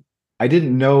didn't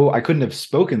know, I couldn't have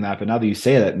spoken that, but now that you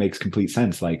say that, it makes complete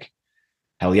sense. Like,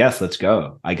 hell yes, let's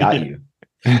go. I got you.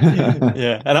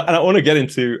 Yeah. And I want to get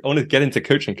into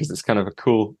coaching because it's kind of a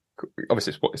cool,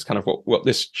 obviously it's kind of what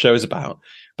this show is about,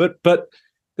 but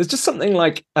there's just something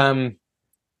like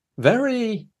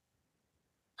very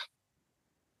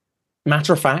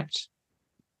matter of fact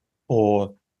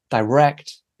or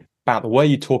direct about the way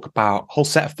you talk about a whole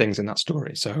set of things in that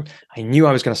story. So I knew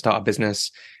I was going to start a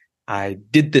business. I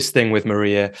did this thing with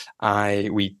Maria.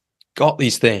 We got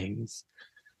these things.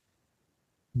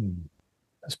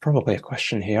 There's probably a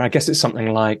question here. I guess it's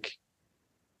something like,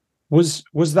 was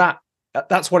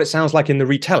that's what it sounds like in the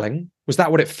retelling. Was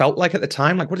that what it felt like at the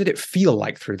time? Like, what did it feel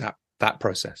like through that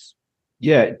process?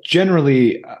 Yeah,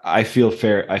 generally I feel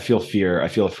fear. I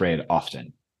feel afraid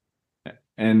often.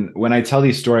 And when I tell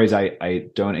these stories, I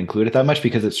don't include it that much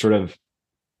because it's sort of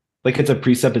like, it's a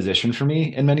presupposition for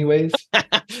me in many ways.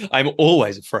 I'm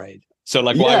always afraid. So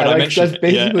like, why would I mention that's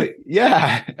basically,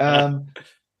 yeah.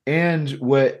 And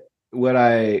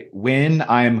when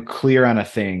I'm clear on a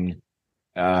thing,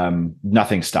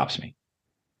 nothing stops me.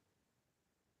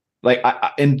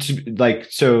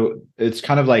 So it's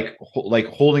kind of like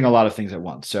holding a lot of things at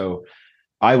once. So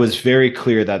I was very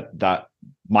clear that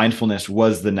mindfulness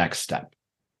was the next step.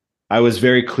 I was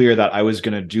very clear that I was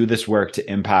going to do this work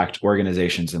to impact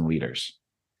organizations and leaders.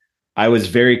 I was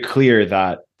very clear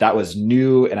that that was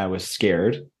new and I was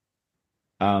scared.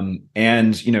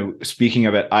 And, you know, speaking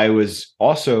of it, I was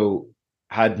also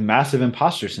had massive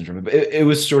imposter syndrome. It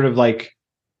was sort of like,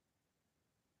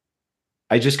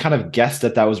 I just kind of guessed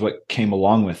that that was what came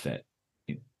along with it.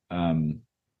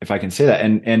 If I can say that.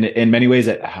 And in many ways,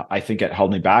 I think it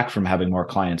held me back from having more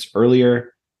clients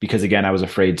earlier, because again, I was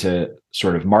afraid to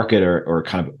sort of market or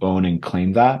kind of own and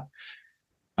claim that.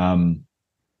 And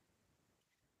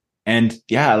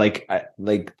yeah,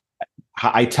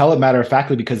 I tell it matter of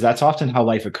factly because that's often how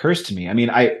life occurs to me. I mean,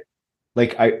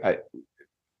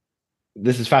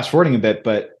 this is fast forwarding a bit,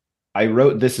 but I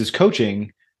wrote This Is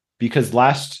Coaching because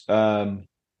last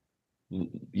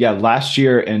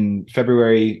year in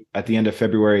February, at the end of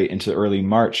February into early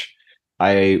March,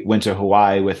 I went to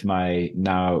Hawaii with my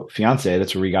now fiance.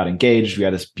 That's where we got engaged. We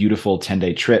had this beautiful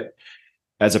 10-day trip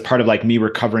as a part of like me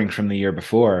recovering from the year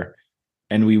before.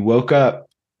 And we woke up,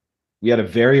 we had a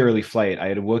very early flight. I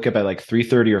had woke up at like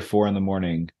 3:30 or 4 in the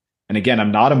morning. And again,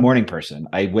 I'm not a morning person.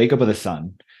 I wake up with the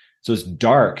sun. So it's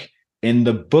dark and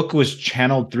the book was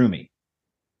channeled through me.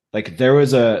 Like there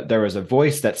was a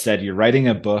voice that said, "You're writing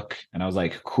a book." And I was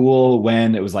like, cool.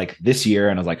 When? It was like this year.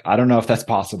 And I was like, I don't know if that's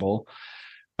possible.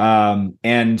 And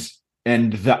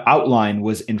the outline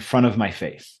was in front of my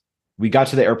face. We got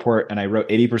to the airport and I wrote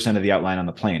 80% of the outline on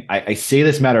the plane. I say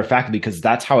this matter of fact because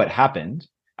that's how it happened.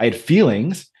 I had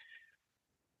feelings,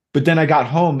 but then I got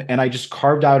home and I just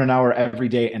carved out an hour every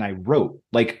day and I wrote.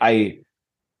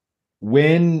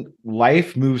 When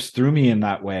life moves through me in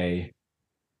that way,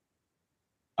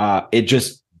 it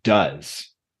just does.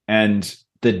 And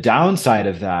the downside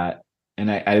of that,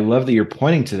 and I love that you're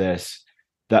pointing to this,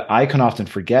 that I can often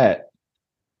forget,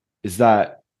 is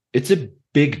that it's a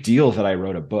big deal that I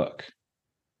wrote a book.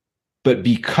 But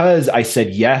because I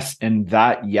said yes, and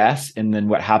that yes, and then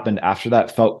what happened after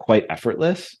that felt quite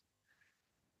effortless,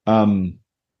 I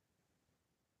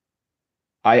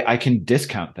can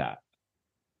discount that.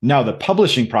 Now, the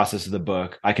publishing process of the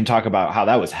book, I can talk about how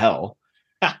that was hell.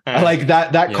 Like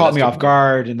that caught me off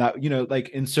guard, and that, you know,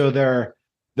 like, and so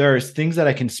there's things that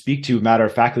I can speak to matter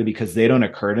of factly because they don't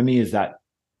occur to me is that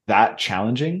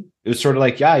challenging. It was sort of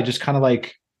like, yeah, I just kind of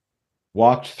like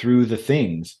walked through the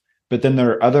things, but then there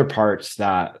are other parts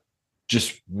that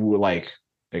just were like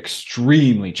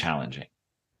extremely challenging.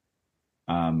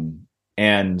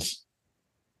 And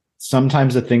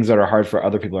sometimes the things that are hard for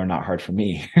other people are not hard for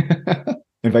me,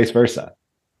 and vice versa.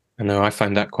 I know I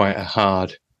find that quite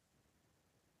hard.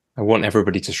 I want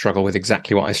everybody to struggle with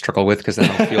exactly what I struggle with, because then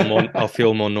I'll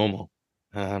feel more normal.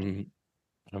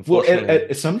 Unfortunately,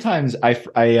 well, sometimes I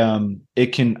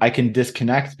can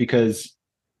disconnect because,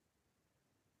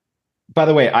 by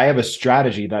the way, I have a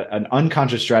strategy, that an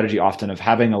unconscious strategy often, of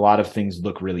having a lot of things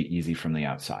look really easy from the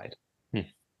outside.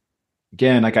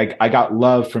 Again, like I got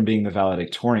love from being the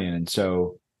valedictorian, and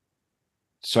so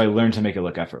I learned to make it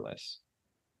look effortless.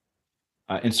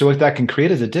 And so what that can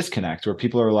create is a disconnect where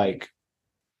people are like,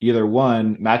 either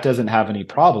one, Matt doesn't have any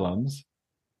problems,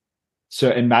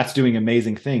 and Matt's doing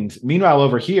amazing things. Meanwhile,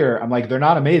 over here, I'm like, they're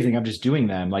not amazing, I'm just doing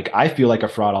them. Like, I feel like a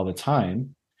fraud all the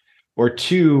time. Or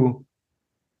two,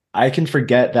 I can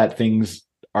forget that things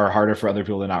are harder for other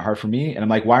people than not hard for me. And I'm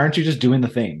like, why aren't you just doing the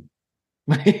thing?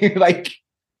 Like,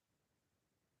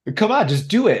 come on, just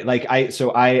do it. Like,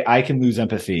 I can lose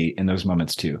empathy in those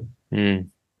moments too.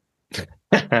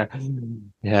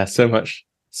 Yeah, so much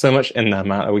in that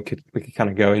matter we could kind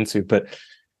of go into, but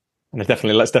let's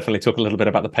definitely talk a little bit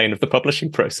about the pain of the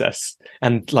publishing process,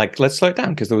 and like, let's slow it down,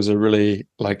 because there was a really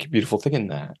like beautiful thing in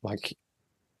there. Like,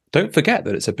 don't forget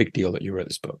that it's a big deal that you wrote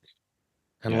this book,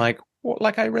 and I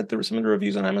read some of the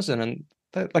reviews on Amazon, and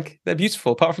they're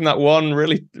beautiful, apart from that one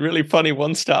really, really funny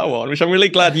 1-star one, which I'm really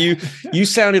glad you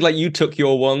sounded like you took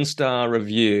your 1-star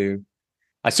review.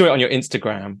 I saw it on your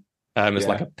Instagram. As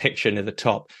like a picture near the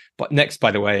top. But next,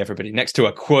 by the way, everybody, next to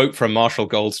a quote from Marshall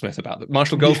Goldsmith about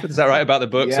Marshall Goldsmith, is that right, about the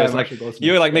book? So it's like,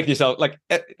 you were like making yourself, like,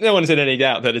 no one's in any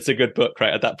doubt that it's a good book,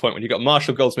 right? At that point, when you got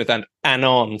Marshall Goldsmith and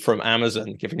Anon from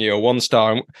Amazon giving you a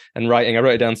 1-star and writing, I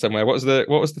wrote it down somewhere. What was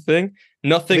the thing?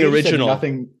 Nothing original.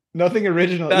 Nothing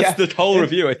original. That's the whole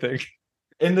review, I think.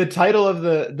 In the title of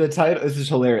the title, this is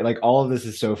hilarious. Like, all of this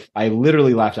is I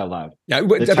literally laughed out loud. Yeah,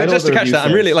 but just to catch that,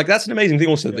 I'm really like, that's an amazing thing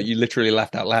also, that you literally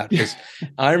laughed out loud, because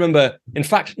I remember, in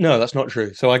fact, no, that's not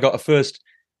true. So I got a first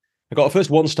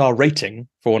 1-star rating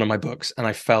for one of my books, and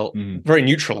I felt very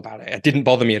neutral about it. It didn't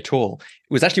bother me at all.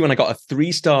 It was actually when I got a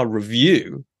 3-star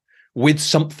review with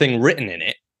something written in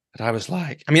it that I was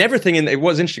like, I mean, everything in it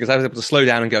was interesting, because I was able to slow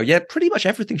down and go, yeah, pretty much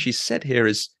everything she said here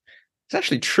is it's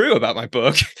actually true about my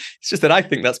book. It's just that I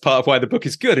think that's part of why the book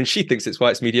is good, and she thinks it's why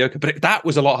it's mediocre. But that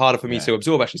was a lot harder for me to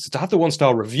absorb, actually. So to have the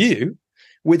 1-star review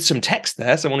with some text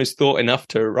there, someone who's thought enough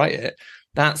to write it,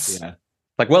 that's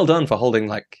like, well done for holding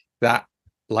like that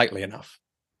lightly enough.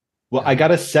 Well, I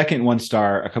got a second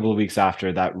 1-star a couple of weeks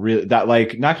after that. That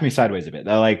like knocked me sideways a bit.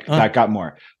 That got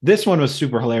more. This one was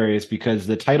super hilarious because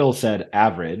the title said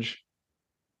average.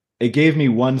 It gave me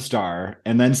 1 star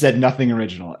and then said nothing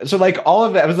original. So like all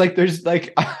of that, I was like, there's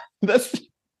like that's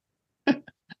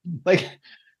like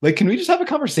can we just have a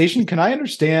conversation? Can I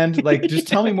understand? Like, just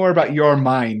tell me more about your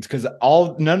mind, because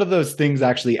none of those things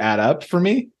actually add up for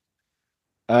me.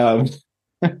 Well,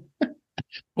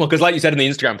 because like you said in the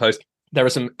Instagram post, there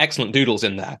are some excellent doodles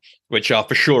in there, which are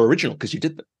for sure original because you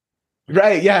did them.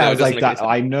 Right. Yeah. I was like that.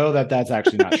 I know that that's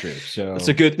actually not true. So it's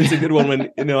a good one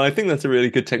when, I think that's a really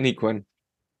good technique when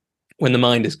the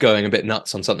mind is going a bit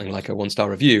nuts on something like a 1-star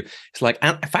review. It's like,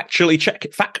 factually check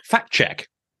it, fact check.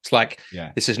 It's like,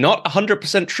 this is not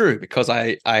 100% true because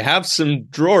I have some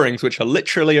drawings which are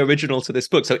literally original to this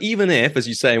book. So even if, as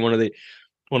you say, one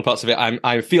parts of it,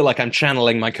 I feel like I'm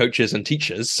channeling my coaches and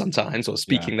teachers sometimes, or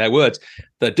speaking their words.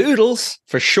 The doodles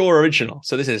for sure original.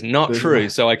 So this is not true.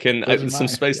 So I can open some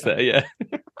space there. Yeah.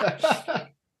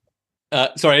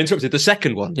 Sorry, I interrupted. The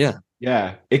second one. Yeah.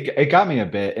 Yeah. It got me a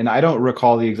bit, and I don't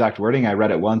recall the exact wording. I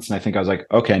read it once, and I think I was like,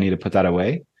 okay, I need to put that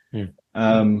away. Maybe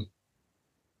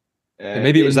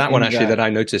it was that one actually that I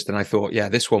noticed, and I thought,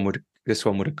 this one would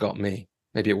have got me.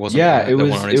 Maybe it wasn't. Yeah, it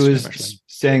was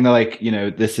saying that, like,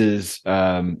 this is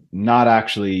not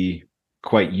actually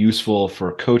quite useful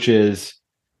for coaches.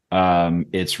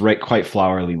 It's quite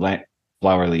flowery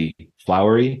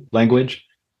language.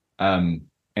 I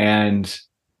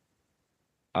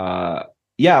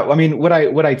mean,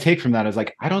 what I take from that is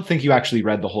like, I don't think you actually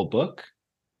read the whole book.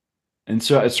 And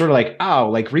so it's sort of like,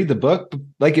 read the book.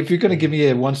 Like, if you're going to give me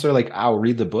a 1-star, like,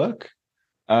 read the book.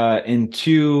 And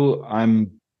 2,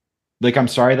 I'm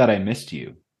sorry that I missed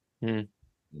you,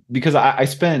 because I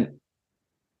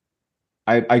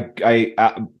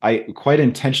quite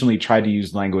intentionally tried to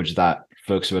use language that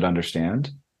folks would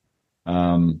understand.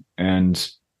 And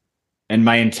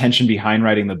my intention behind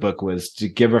writing the book was to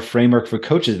give a framework for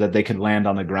coaches that they could land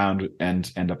on the ground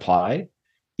and apply,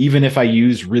 even if I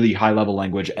use really high level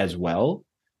language as well.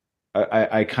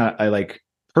 I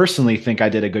personally think I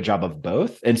did a good job of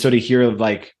both. And so to hear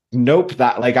like, nope,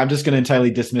 that like, I'm just going to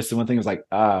entirely dismiss the one thing. It was like,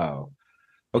 oh,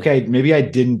 okay, maybe I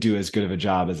didn't do as good of a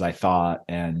job as I thought.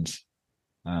 And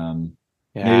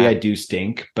maybe I do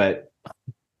stink, but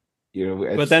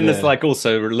but then there's like,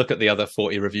 also look at the other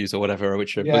 40 reviews or whatever,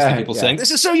 which are mostly people saying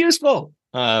this is so useful.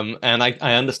 And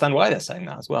I understand why they're saying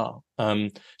that as well.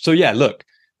 So yeah, look,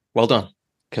 well done.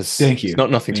 Because it's not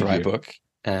nothing to write a book,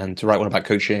 and to write one about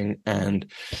coaching, and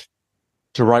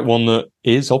to write one that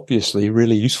is obviously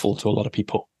really useful to a lot of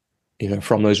people.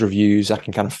 From those reviews, I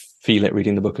can kind of feel it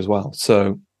reading the book as well.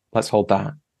 So let's hold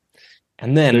that.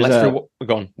 And then go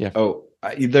on. Yeah. Oh,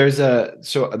 there's a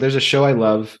show I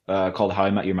love called How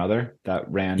I Met Your Mother that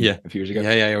ran a few years ago.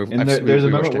 Yeah. And there's a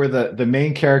moment where the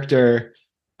main character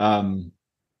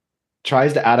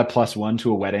tries to add a +1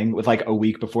 to a wedding with like a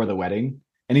week before the wedding.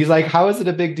 And he's like, how is it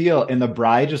a big deal? And the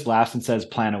bride just laughs and says,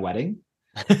 plan a wedding.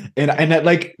 and that,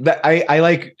 like that,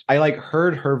 I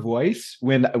heard her voice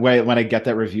when I get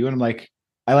that review, and I'm like,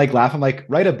 I like laugh. I'm like,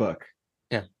 write a book.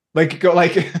 Yeah. Like go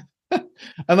like, and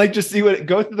like just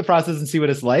go through the process and see what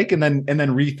it's like, and then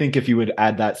rethink if you would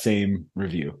add that same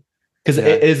review, because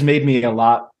it has made me a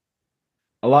lot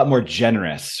more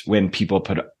generous when people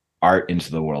put art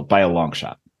into the world by a long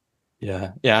shot.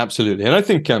 Yeah, absolutely. And I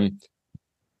think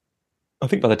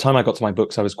by the time I got to my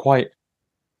books, I'm quite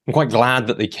glad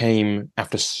that they came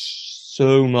after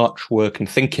so much work and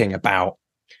thinking about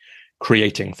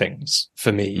creating things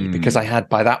for me, because I had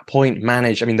by that point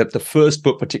managed. I mean, the first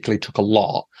book particularly took a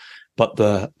lot, but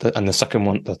the second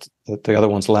one, the other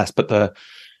one's less. But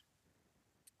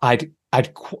I'd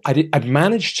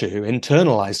managed to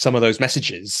internalize some of those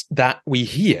messages that we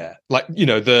hear, like,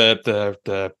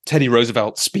 the Teddy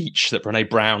Roosevelt speech that Brene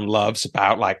Brown loves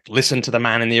about, like, listen to the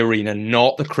man in the arena,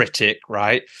 not the critic,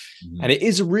 right? Mm-hmm. And it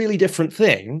is a really different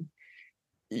thing.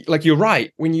 Like, you're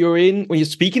right. When you're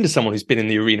speaking to someone who's been in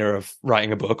the arena of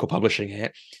writing a book or publishing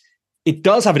it, it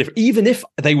does have a different, even if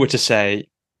they were to say,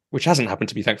 which hasn't happened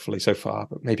to me, thankfully, so far,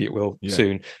 but maybe it will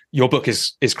soon, your book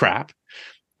is crap.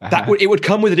 It would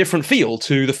come with a different feel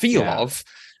to the feel of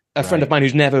a friend of mine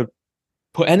who's never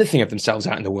put anything of themselves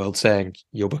out in the world saying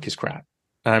your book is crap.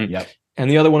 And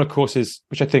the other one, of course, is,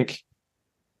 which I think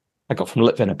I got from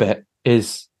Litvin a bit,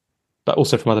 but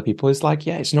also from other people, is like,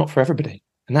 it's not for everybody,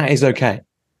 and that is okay.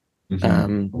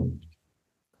 Mm-hmm.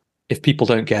 if people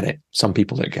don't get it, some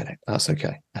people don't get it. That's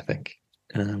okay, I think.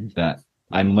 That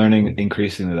I'm learning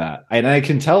increasingly that. And I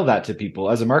can tell that to people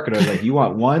as a marketer, like you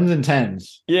want ones and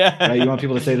tens. Yeah. Right? You want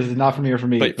people to say this is not for me or for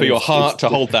me. But for your heart to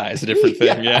hold that is a different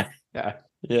thing. Yeah. Yeah.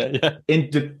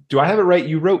 And do I have it right?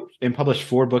 You wrote and published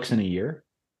 4 books in a year?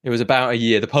 It was about a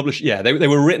year. They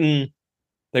were written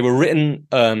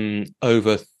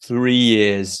over 3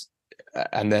 years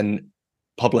and then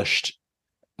published.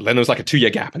 Then there was like a 2-year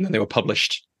gap, and then they were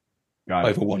published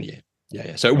over 1 year.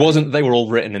 Yeah. So it wasn't, they were all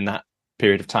written in that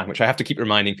period of time, which I have to keep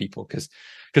reminding people because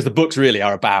the books really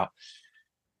are about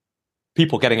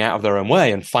people getting out of their own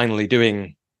way and finally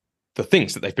doing the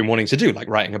things that they've been wanting to do, like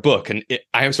writing a book. And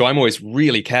so I'm always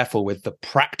really careful with the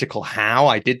practical how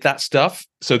I did that stuff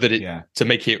so that to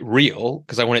make it real,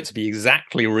 because I want it to be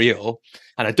exactly real.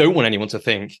 And I don't want anyone to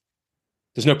think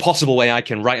there's no possible way I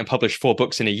can write and publish 4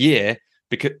 books in a year,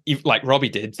 because like Robbie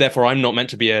did, therefore I'm not meant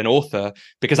to be an author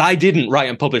because I didn't write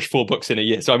and publish 4 books in a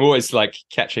year. So I'm always like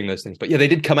catching those things. But yeah, they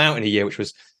did come out in a year, which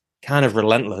was kind of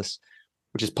relentless,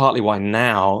 which is partly why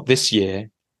now this year,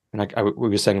 and we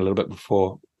were saying a little bit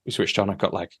before we switched on, I've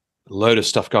got like a load of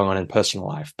stuff going on in personal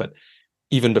life. But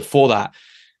even before that,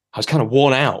 I was kind of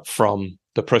worn out from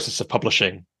the process of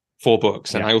publishing 4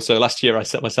 books. And I also, last year, I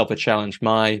set myself a challenge.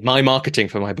 My marketing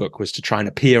for my book was to try and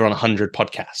appear on 100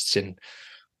 podcasts in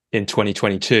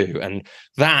 2022. And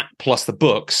that plus the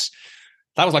books,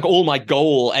 that was like all my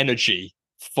goal energy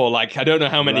for like, I don't know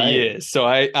how many years. So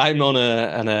I'm on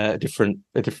a different,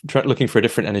 looking for a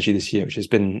different energy this year, which has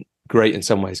been great in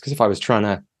some ways. Because if I was trying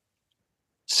to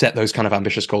set those kind of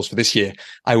ambitious goals for this year,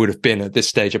 I would have been at this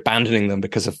stage abandoning them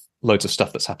because of loads of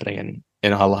stuff that's happening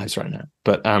in our lives right now.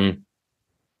 But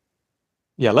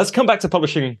let's come back to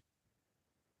publishing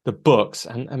the books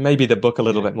and maybe the book a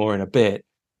little bit more in a bit.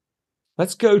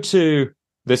 Let's go to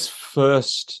this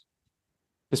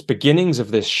beginnings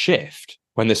of this shift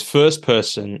when this first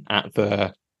person I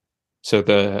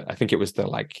think it was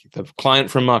the client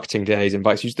from Marketing Days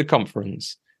invites you to the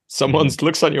conference. Someone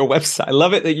looks on your website. I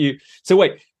love it that so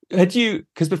wait,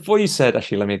 because before you said,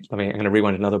 actually, I'm going to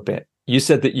rewind another bit. You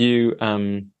said that you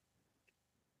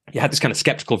had this kind of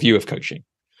skeptical view of coaching.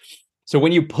 So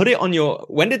when you put it on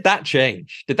when did that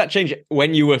change? Did that change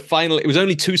when you were it was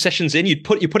only 2 sessions in, you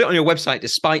put it on your website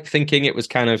despite thinking it was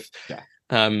kind of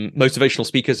motivational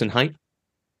speakers and hype?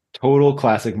 Total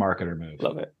classic marketer move.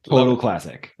 Love it. Total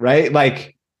classic, right?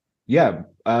 Like, yeah.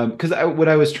 Because what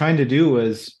I was trying to do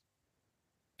was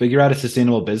figure out a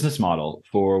sustainable business model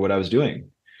for what I was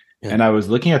doing. Yeah. And I was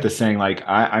looking at this saying, like,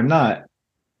 I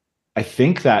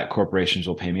think that corporations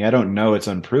will pay me. I don't know, it's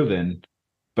unproven,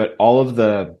 but all of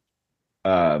the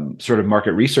sort of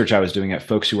market research I was doing at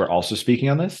folks who were also speaking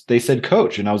on this, they said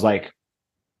coach. And I was like,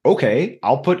 okay,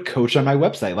 I'll put coach on my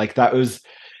website. Like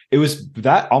it was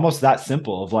that almost that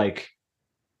simple of like,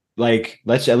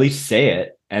 let's at least say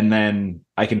it. And then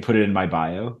I can put it in my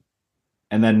bio.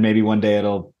 And then maybe one day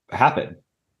it'll happen.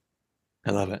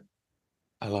 I love it.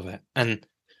 And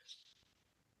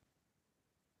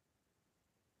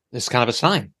it's kind of a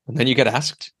sign. And then you get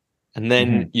asked, and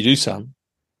then you do some,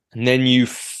 and then you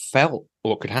felt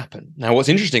what could happen. Now, what's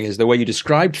interesting is the way you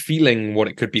described feeling what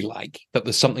it could be like, that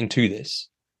there's something to this.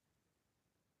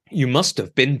 You must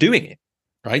have been doing it,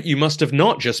 right? You must have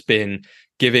not just been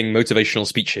giving motivational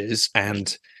speeches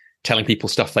and telling people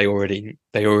stuff they already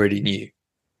knew.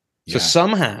 Yeah. So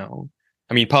somehow,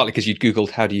 I mean, partly because you'd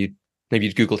Googled how do you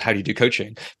do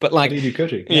coaching, but like, how do you do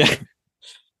coaching? Yeah.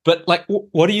 But like,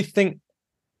 what do you think?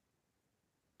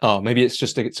 Oh, maybe it's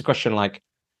a question like,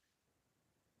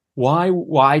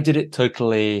 why did it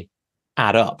totally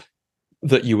add up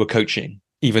that you were coaching,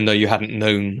 even though you hadn't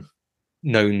known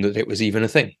that it was even a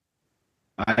thing?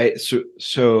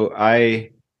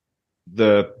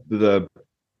 The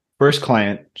first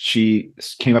client, she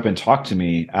came up and talked to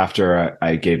me after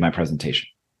I gave my presentation,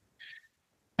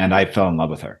 and I fell in love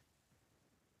with her.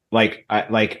 I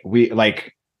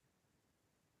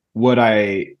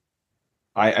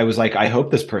was like, I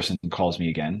hope this person calls me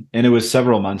again. And it was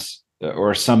several months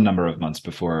or some number of months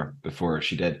before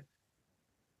she did.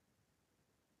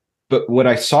 But what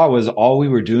I saw was all we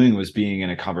were doing was being in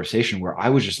a conversation where I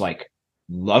was just like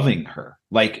loving her.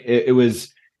 Like it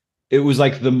was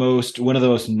like one of the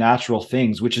most natural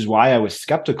things, which is why I was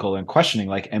skeptical and questioning,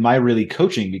 like, am I really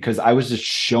coaching? Because I was just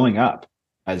showing up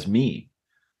as me.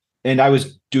 And I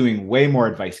was doing way more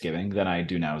advice giving than I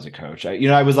do now as a coach.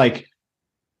 I was like,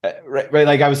 right,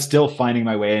 like I was still finding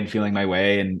my way and feeling my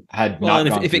way, and had not.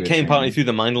 And if it came partly through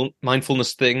the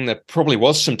mindfulness thing, there probably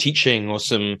was some teaching or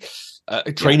some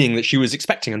training that she was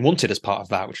expecting and wanted as part of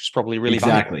that, which was probably really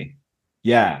valuable.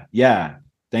 Yeah.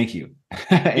 Thank you.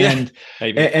 Yeah.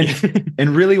 and,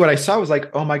 and really what I saw was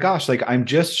like, oh my gosh, like I'm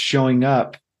just showing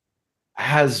up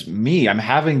as me. I'm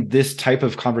having this type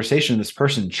of conversation. This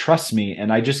person trusts me,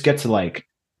 and I just get to like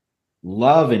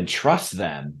love and trust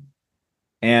them.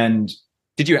 And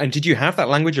did you have that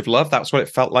language of love? That's what it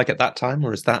felt like at that time,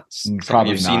 or is that something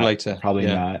probably you've seen not, later? probably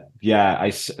Yeah. not. Yeah.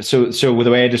 So the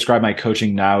way I describe my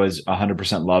coaching now is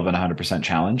 100% love and 100%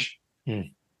 challenge. Hmm.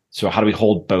 So how do we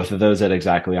hold both of those at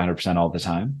exactly 100% all the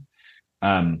time?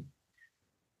 Um,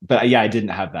 but yeah, I didn't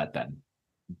have that then.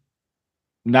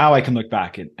 Now I can look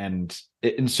back and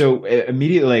so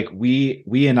immediately, like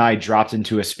we and I dropped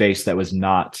into a space that was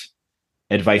not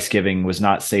advice giving, was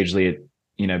not sagely,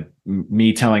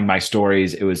 me telling my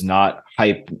stories. It was not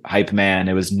hype man.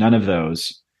 It was none of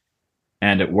those,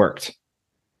 and it worked.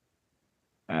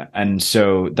 And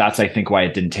so that's, I think, why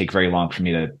it didn't take very long for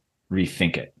me to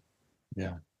rethink it.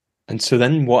 Yeah. And so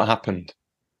then what happened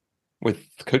with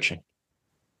coaching?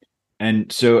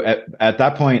 And so at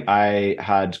that point, I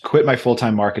had quit my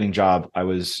full-time marketing job. I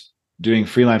was doing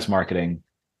freelance marketing.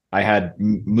 I had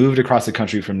moved across the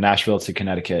country from Nashville to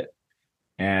Connecticut.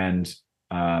 And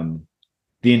the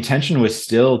intention was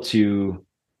still to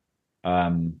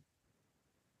grow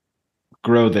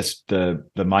the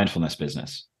mindfulness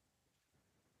business.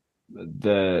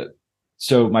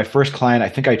 So my first client, I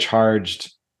think I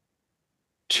charged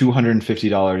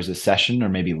 $250 a session, or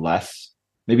maybe less,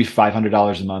 maybe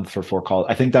 $500 a month for 4 calls.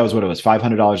 I think that was what it was,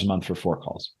 $500 a month for 4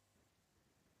 calls.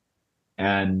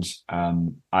 And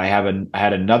I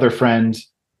had another friend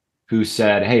who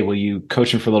said, "Hey, will you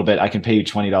coach him for a little bit? I can pay you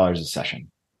 $20 a session."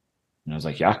 And I was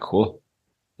like, "Yeah, cool.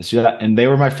 Let's do that." And they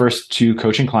were my first 2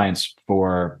 coaching clients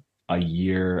for a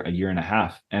year and a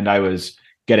half. And I was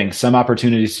getting some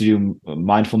opportunities to do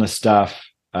mindfulness stuff.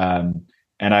 And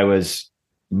I was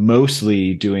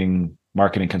mostly doing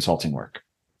marketing consulting work.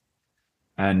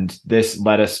 And this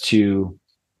led us to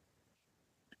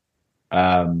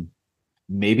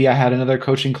maybe I had another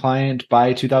coaching client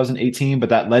by 2018, but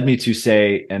that led me to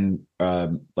say in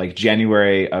like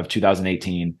January of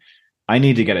 2018, I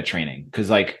need to get a training, because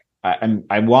like I'm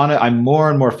more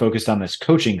and more focused on this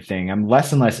coaching thing. I'm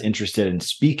less and less interested in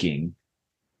speaking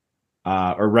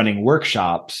or running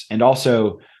workshops. And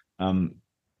also I'm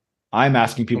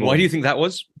asking people. And why do you think that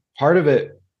was? Part of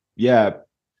it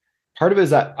is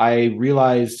that I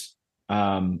realized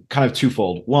kind of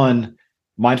twofold. One,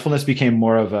 mindfulness became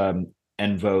more of an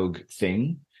en vogue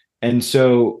thing. And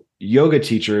so yoga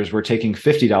teachers were taking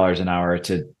 $50 an hour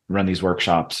to run these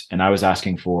workshops. And I was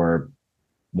asking for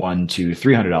 $100 to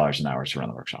 $300 an hour to run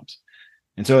the workshops.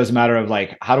 And so it's a matter of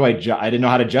like, how do I didn't know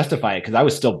how to justify it, because I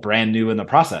was still brand new in the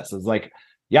process. It's like,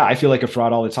 yeah, I feel like a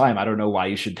fraud all the time. I don't know why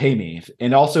you should pay me.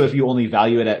 And also, if you only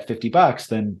value it at $50,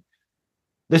 then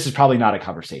this is probably not a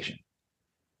conversation.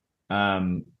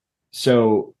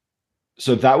 So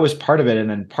that was part of it. And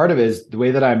then part of it is the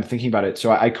way that I'm thinking about it.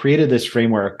 So I created this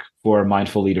framework for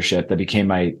mindful leadership that became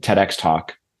my TEDx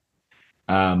talk.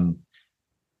 And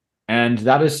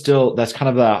that's kind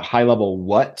of the high level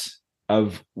what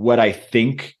of what I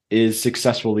think is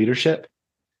successful leadership.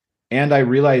 And I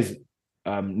realized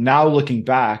now, looking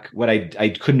back, what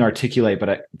I couldn't articulate, but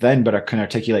I can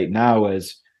articulate now,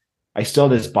 is I still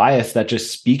have this bias that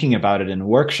just speaking about it in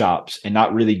workshops and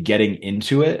not really getting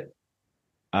into it,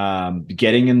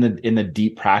 getting in the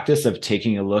deep practice of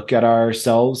taking a look at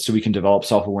ourselves so we can develop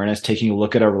self-awareness, taking a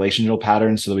look at our relational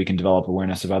patterns so that we can develop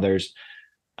awareness of others,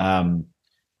 having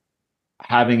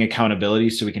accountability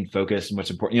so we can focus on what's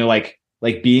important,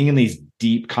 like being in these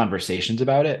deep conversations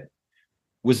about it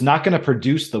was not going to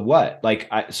produce the what.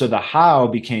 So the how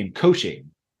became coaching.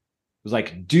 It was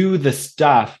like, do the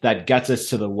stuff that gets us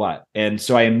to the what. And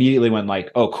so I immediately went like,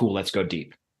 oh, cool, let's go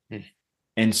deep.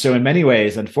 And so in many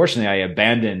ways, unfortunately, I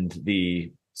abandoned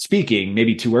the speaking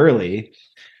maybe too early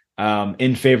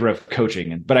in favor of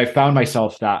coaching. But I found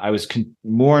myself that I was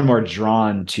more and more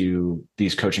drawn to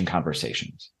these coaching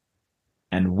conversations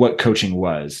and what coaching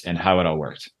was and how it all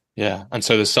worked. Yeah. And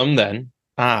so there's some then,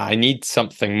 I need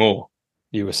something more,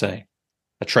 you were saying,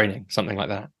 a training, something like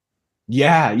that.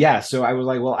 Yeah. So I was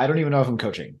like, well, I don't even know if I'm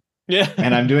coaching. Yeah.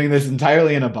 And I'm doing this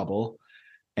entirely in a bubble.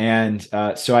 And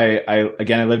so I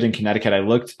lived in Connecticut. I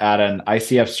looked at an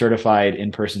ICF certified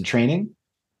in-person training.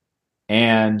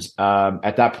 And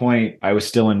at that point, I was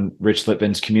still in Rich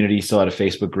Lippman's community, still at a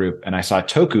Facebook group. And I saw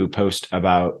Toku post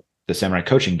about the Samurai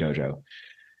Coaching Dojo.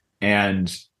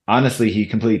 And honestly, he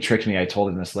completely tricked me. I told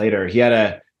him this later.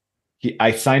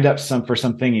 I signed up for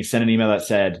something. He sent an email that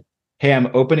said, "Hey,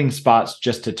 I'm opening spots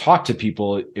just to talk to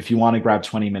people. If you want to grab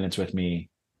 20 minutes with me,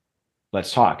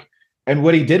 let's talk." And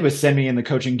what he did was send me in the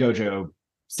Coaching Dojo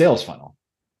sales funnel.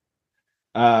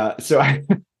 So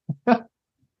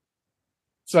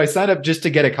So I signed up just to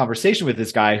get a conversation with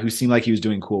this guy who seemed like he was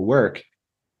doing cool work.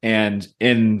 And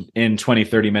in 20,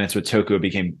 30 minutes with Toku, it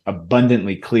became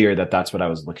abundantly clear that that's what I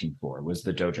was looking for, was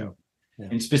the dojo. Yeah.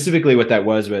 And specifically what that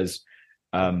was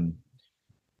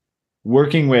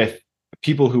working with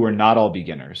people who were not all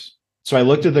beginners. So I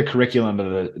looked at the curriculum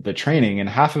of the training, and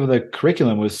half of the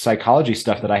curriculum was psychology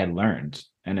stuff that I had learned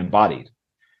and embodied.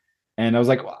 And I was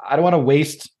like, well, I don't want to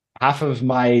waste half of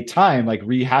my time like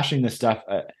rehashing this stuff.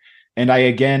 And I,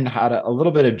 again, had a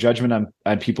little bit of judgment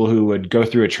on people who would go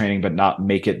through a training but not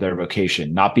make it their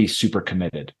vocation, not be super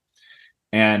committed.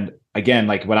 And again,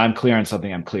 like when I'm clear on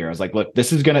something, I'm clear. I was like, look,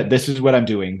 this is what I'm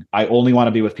doing. I only want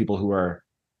to be with people who are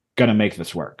going to make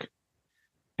this work.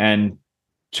 And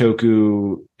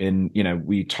Toku,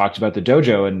 we talked about the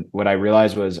dojo, and what I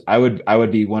realized was I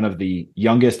would be one of the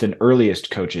youngest and earliest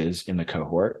coaches in the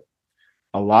cohort.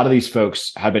 A lot of these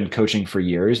folks had been coaching for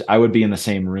years. I would be in the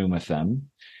same room with them.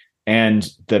 And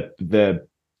the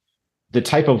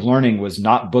type of learning was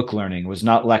not book learning, was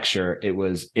not lecture. It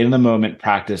was in the moment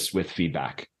practice with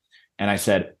feedback. And I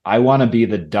said, I want to be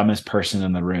the dumbest person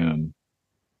in the room,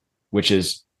 which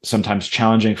is sometimes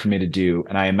challenging for me to do.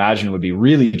 And I imagine it would be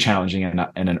really challenging in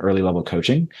an early level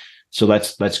coaching. So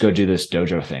let's go do this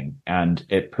dojo thing. And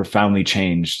it profoundly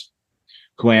changed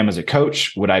who I am as a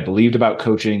coach, what I believed about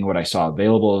coaching, what I saw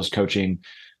available as coaching.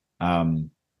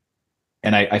 And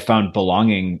I found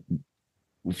belonging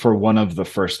for one of the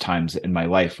first times in my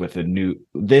life with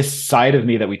this side of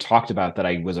me that we talked about that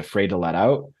I was afraid to let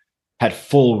out had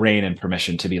full reign and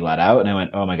permission to be let out. And I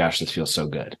went, oh my gosh, this feels so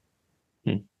good.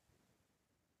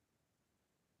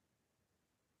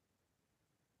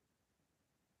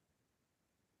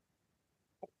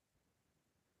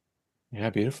 Yeah,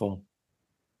 beautiful.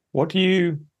 What do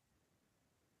you...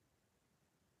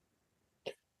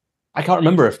 I can't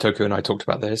remember if Toku and I talked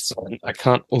about this. I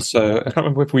can't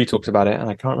remember if we talked about it, and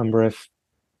I can't remember if,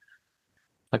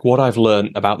 like, what I've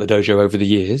learned about the dojo over the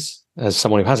years as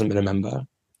someone who hasn't been a member.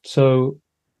 So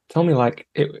tell me, like,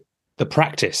 the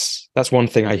practice, that's one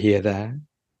thing I hear there.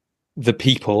 The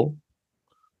people,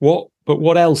 but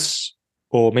what else?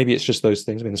 Or maybe it's just those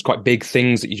things. I mean, there's quite big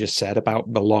things that you just said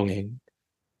about belonging.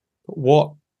 But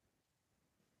what,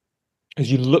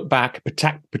 as you look back,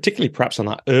 particularly perhaps on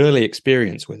that early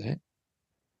experience with it,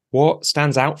 what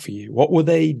stands out for you? What were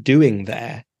they doing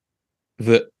there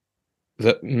that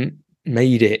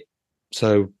made it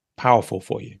so powerful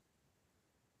for you?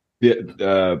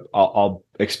 Yeah, I'll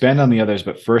expand on the others,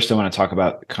 but first I want to talk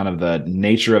about kind of the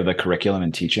nature of the curriculum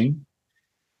and teaching.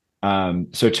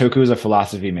 So Toku is a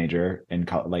philosophy major, and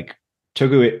like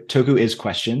Toku is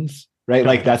questions, right?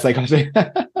 Like that's like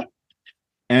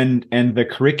and the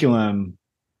curriculum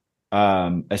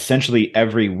essentially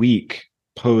every week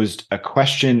posed a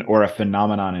question or a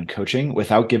phenomenon in coaching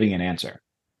without giving an answer.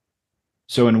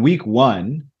 So in week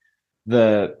 1,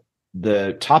 the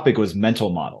topic was mental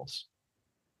models.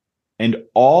 And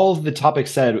all the topic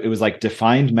said, it was like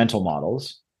defined mental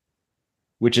models,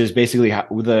 which is basically how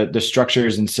the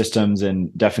structures and systems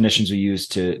and definitions we use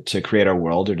to create our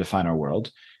world or define our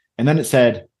world. And then it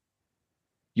said,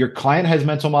 your client has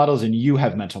mental models and you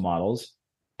have mental models.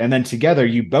 And then together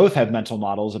you both have mental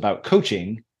models about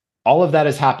coaching. All of that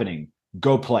is happening.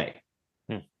 Go play.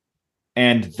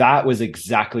 And that was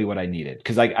exactly what I needed.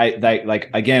 Because I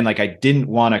didn't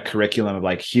want a curriculum of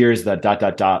like, here's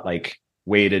the ... like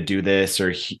way to do this,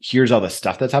 or here's all the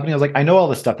stuff that's happening. I was like, I know all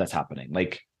the stuff that's happening.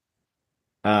 Like,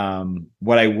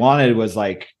 what I wanted was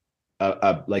like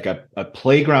a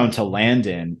playground to land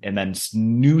in, and then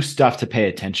new stuff to pay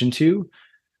attention to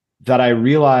that I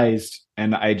realized,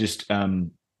 and I just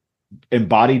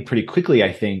embodied pretty quickly,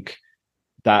 I think,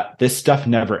 that this stuff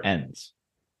never ends.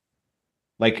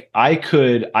 Like I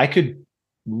could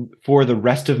for the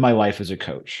rest of my life as a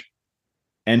coach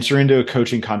enter into a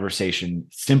coaching conversation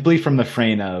simply from the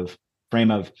frame of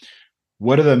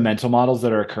what are the mental models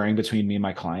that are occurring between me and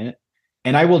my client,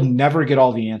 and I will never get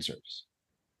all the answers.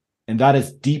 And that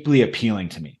is deeply appealing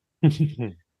to me.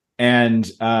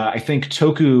 And I think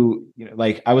Toku,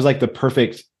 like I was like the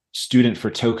perfect student for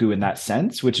Toku in that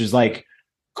sense, which is like,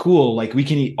 cool, like we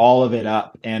can eat all of it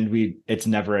up and it's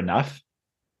never enough.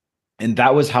 And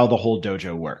that was how the whole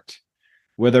dojo worked,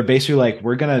 where they're basically like,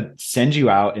 we're going to send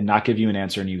you out and not give you an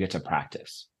answer and you get to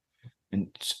practice. And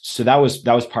so that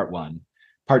was part 1.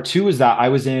 Part 2 is that I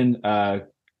was in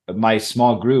my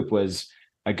small group was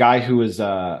a guy who was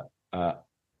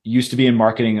used to be in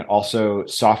marketing and also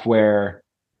software,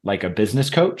 like a business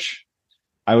coach.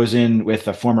 I was in with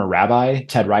a former rabbi,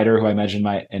 Ted Ryder, who I mentioned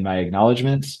in my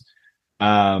acknowledgments.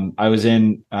 I was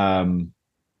in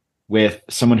with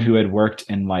someone who had worked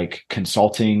in like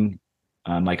consulting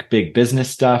like big business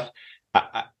stuff.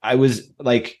 I was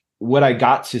like, what I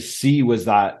got to see was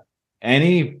that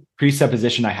any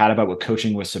presupposition I had about what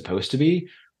coaching was supposed to be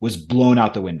was blown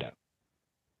out the window.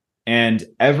 And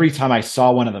every time I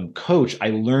saw one of them coach, I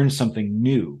learned something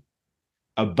new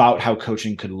about how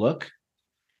coaching could look.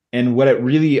 And what it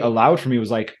really allowed for me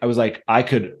was like, I was like, I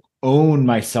could own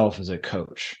myself as a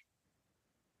coach.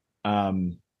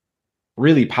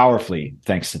 Really powerfully,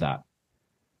 thanks to that.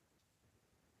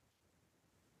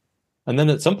 And then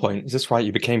at some point, is this right?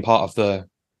 You became part of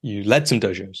you led some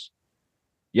dojos.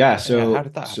 Yeah. So how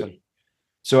did that happen?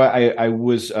 So I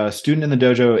was a student in the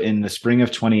dojo in the spring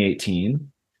of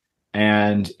 2018,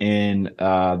 and in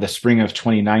the spring of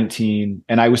 2019,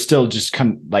 and I was still just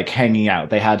like hanging out.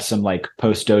 They had some like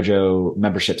post dojo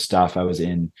membership stuff. I was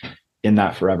in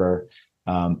that forever,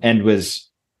 and was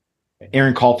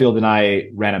Aaron Caulfield and I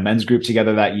ran a men's group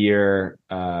together that year.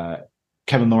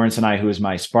 Kevin Lawrence and I, who was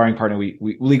my sparring partner,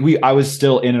 I was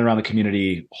still in and around the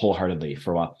community wholeheartedly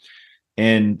for a while.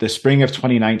 In the spring of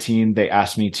 2019, they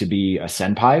asked me to be a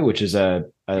senpai, which is a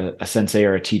sensei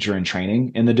or a teacher in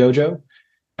training in the dojo.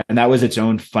 And that was its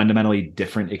own fundamentally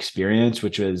different experience,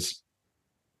 which was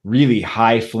really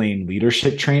high flame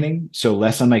leadership training. So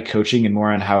less on my coaching and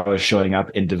more on how I was showing up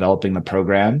in developing the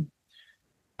program.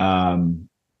 I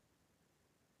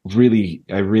really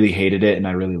hated it and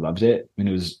I really loved it. And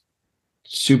it was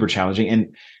super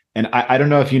challenging. And I don't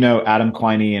know if you know Adam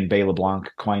Quiney and Bay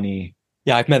LeBlanc Quiney.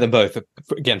 Yeah, I've met them both.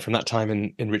 Again, from that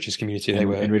time in Rich's community, they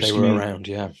were around.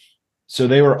 Yeah. So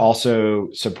they were also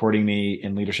supporting me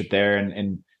in leadership there.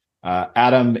 And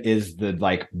Adam is the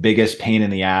like biggest pain in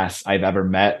the ass I've ever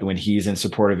met when he's in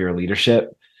support of your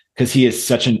leadership, because he is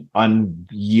such an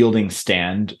unyielding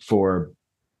stand for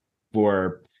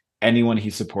anyone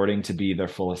he's supporting to be their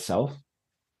fullest self.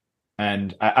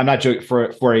 And I'm not joking.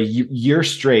 For a year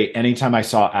straight, anytime I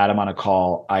saw Adam on a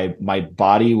call, my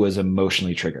body was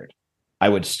emotionally triggered. I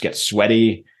would get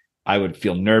sweaty. I would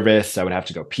feel nervous. I would have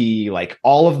to go pee. Like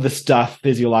all of the stuff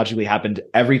physiologically happened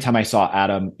every time I saw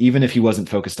Adam, even if he wasn't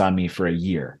focused on me for a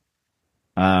year.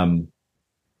 I'm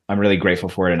really grateful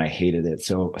for it, and I hated it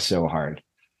so hard.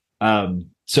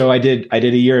 So I did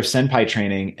a year of senpai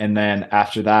training, and then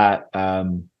after that,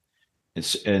 and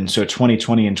so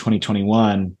 2020 and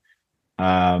 2021,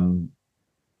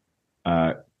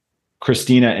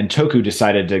 Christina and Toku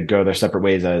decided to go their separate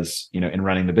ways as, in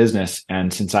running the business.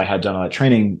 And since I had done all that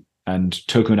training and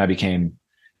Toku and I became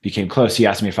close, he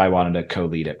asked me if I wanted to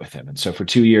co-lead it with him. And so for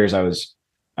 2 years, I was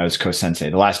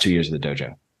co-sensei, the last 2 years of the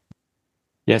dojo.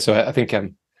 Yeah. So I think that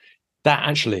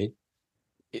actually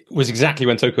was exactly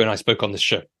when Toku and I spoke on this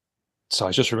show. So I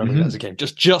was just remembering that as a game,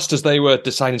 just as they were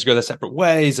deciding to go their separate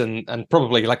ways, and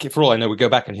probably, like, for all I know, we go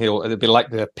back and it'll be like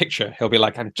the picture. He'll be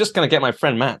like, "I'm just going to get my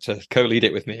friend Matt to co-lead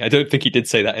it with me." I don't think he did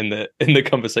say that in the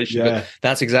conversation, but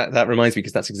that reminds me,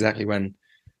 because that's exactly when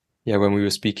we were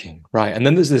speaking, right? And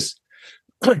then there's this.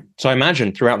 So I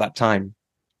imagine throughout that time,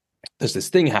 there's this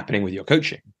thing happening with your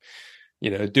coaching,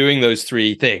 doing those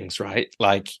three things, right?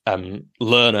 Like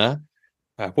learner.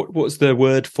 What's the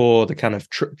word for the kind of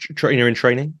trainer in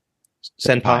training?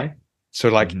 Senpai. So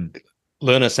like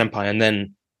learner, senpai, and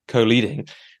then co-leading.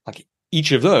 Like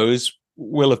each of those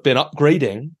will have been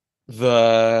upgrading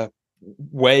the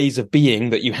ways of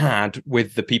being that you had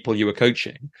with the people you were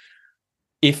coaching,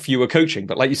 if you were coaching.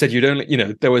 But like you said,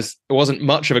 it wasn't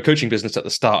much of a coaching business at the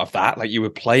start of that. Like you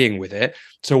were playing with it.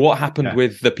 So what happened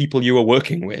with the people you were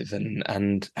working with,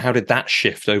 and how did that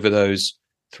shift over those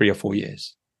 3 or 4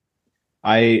 years?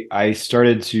 I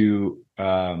started to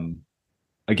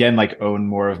again, like, own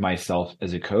more of myself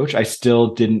as a coach. I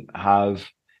still didn't have,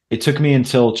 it took me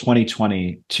until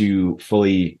 2020 to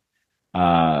fully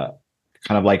kind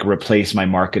of like replace my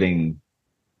marketing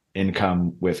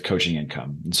income with coaching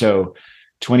income. And so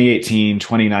 2018,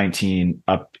 2019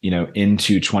 up,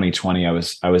 into 2020, I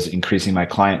was increasing my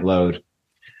client load.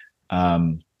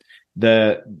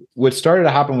 What started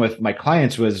to happen with my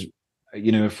clients was,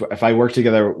 if I worked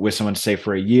together with someone, say,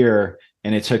 for a year,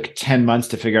 and it took 10 months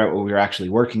to figure out what we were actually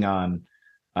working on,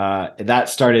 that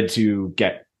started to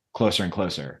get closer and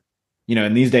closer.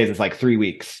 And these days it's like 3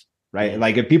 weeks, right?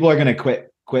 Like if people are going to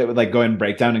quit with like go and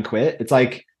break down and quit, it's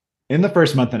like in the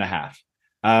first month and a half.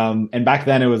 And back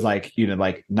then it was like,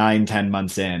 like 9-10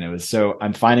 months in. It was, so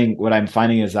what I'm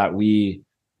finding is that we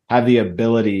have the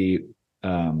ability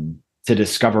to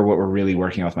discover what we're really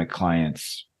working on with my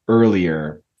clients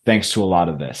earlier, thanks to a lot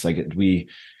of this. Like we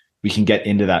can get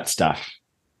into that stuff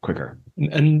quicker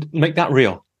and make that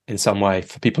real in some way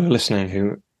for people who are listening,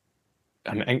 who,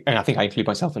 and I think I include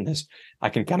myself in this. I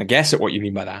can kind of guess at what you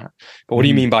mean by that, but what do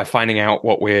you mean by finding out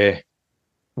what we're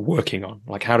working on?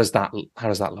 Like, how does that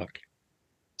look?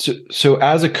 So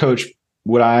as a coach,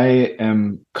 what I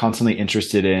am constantly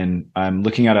interested in, I'm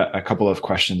looking at a couple of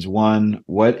questions. One,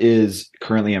 what is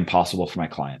currently impossible for my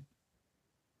client?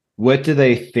 What do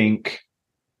they think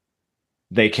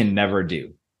they can never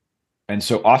do? And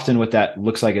so often what that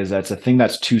looks like is that's a thing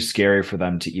that's too scary for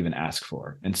them to even ask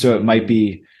for. And so it might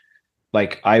be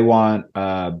like, I want,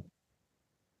 I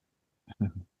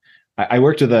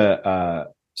worked with a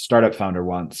startup founder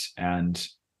once, and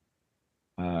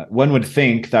one would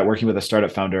think that working with a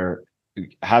startup founder,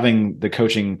 having the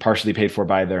coaching partially paid for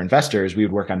by their investors, we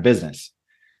would work on business.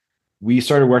 We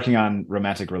started working on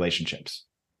romantic relationships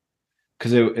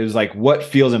because it was like, what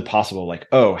feels impossible? Like,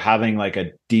 oh, having like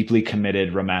a deeply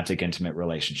committed romantic, intimate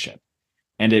relationship.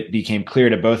 And it became clear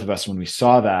to both of us when we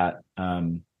saw that,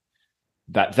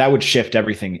 that would shift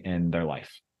everything in their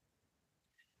life.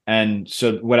 And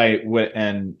so what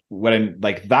I'm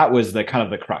like, that was the kind of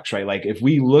the crux, right? Like, if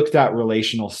we looked at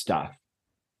relational stuff,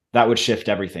 that would shift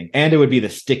everything. And it would be the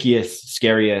stickiest,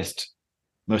 scariest,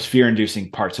 most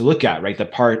fear-inducing part to look at, right? The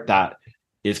part that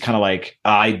is kind of like,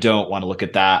 I don't want to look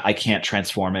at that. I can't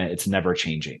transform it. It's never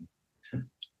changing.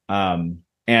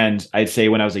 And I'd say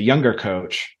when I was a younger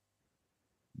coach,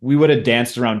 we would have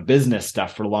danced around business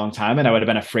stuff for a long time. And I would have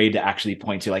been afraid to actually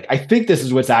point to, like, I think this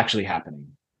is what's actually happening.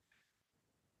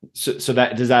 So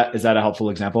that is that a helpful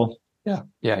example?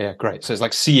 Yeah. Great. So it's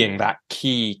like seeing that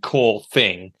key core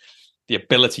thing, the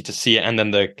ability to see it, and then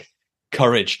the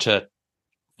courage to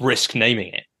risk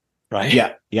naming it, right?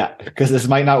 Yeah. Because this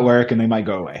might not work and they might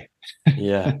go away.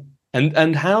 Yeah.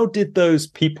 And how did those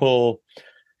people,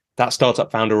 that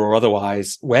startup founder or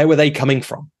otherwise, where were they coming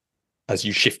from as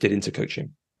you shifted into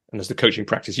coaching and as the coaching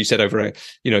practice? You said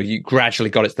you gradually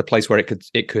got it to the place where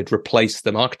it could replace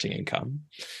the marketing income.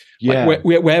 Yeah. Like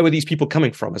where were these people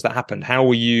coming from as that happened? How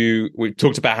were you? We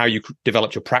talked about how you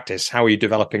developed your practice. How are you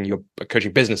developing your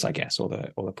coaching business, I guess, or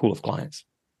the pool of clients?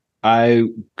 I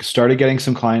started getting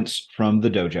some clients from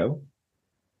the dojo,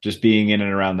 just being in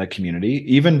and around the community,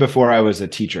 even before I was a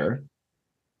teacher.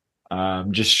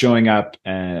 Just showing up,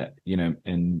 and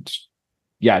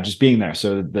just being there.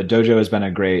 So the dojo has been a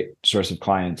great source of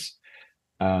clients.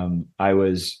 I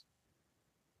was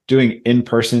doing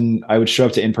I would show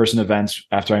up to in-person events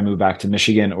after I moved back to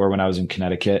Michigan or when I was in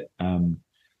Connecticut.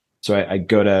 So I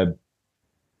go to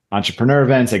entrepreneur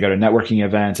events, I go to networking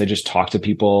events, I just talk to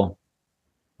people.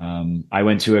 I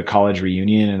went to a college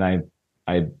reunion, and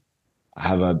I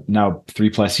have a now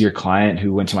 3+ year client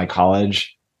who went to my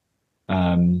college,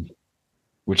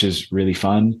 which is really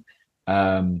fun.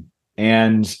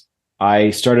 And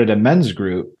I started a men's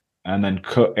group, and then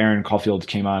Aaron Caulfield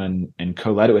came on and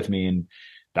co-led it with me. And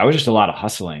that was just a lot of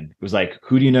hustling. It was like,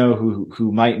 who do you know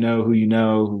who might know who you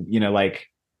know, like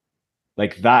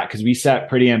that. Cause we set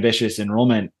pretty ambitious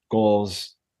enrollment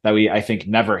goals that I think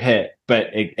never hit, but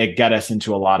it got us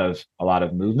into a lot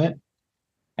of movement.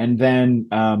 And then,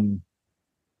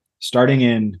 starting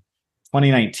in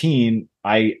 2019,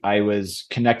 I was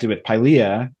connected with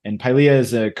Pylea, and Pylea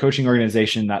is a coaching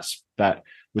organization that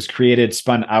was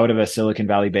spun out of a Silicon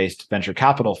Valley based venture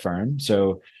capital firm.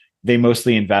 So they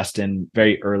mostly invest in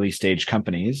very early stage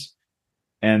companies.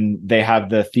 And they have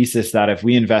the thesis that if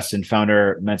we invest in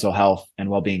founder mental health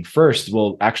and well-being first,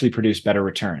 we'll actually produce better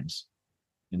returns.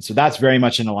 And so that's very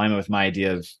much in alignment with my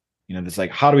idea of, this,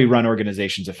 like, how do we run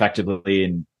organizations effectively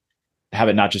and have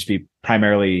it not just be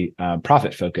primarily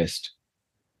profit focused.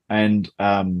 And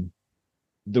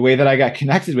the way that I got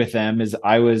connected with them is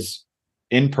I was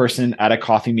in person at a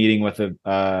coffee meeting with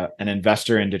an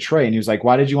investor in Detroit. And he was like,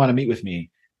 why did you want to meet with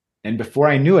me? And before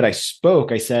I knew it, I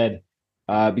said,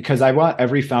 because I want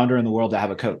every founder in the world to have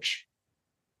a coach.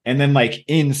 And then, like,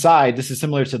 inside, this is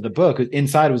similar to the book,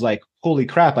 inside was like, holy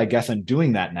crap, I guess I'm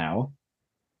doing that now.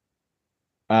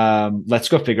 Let's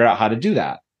go figure out how to do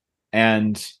that.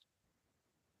 And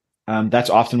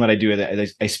that's often what I do.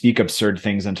 I speak absurd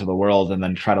things into the world and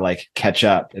then try to, like, catch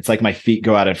up. It's like my feet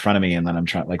go out in front of me, and then I'm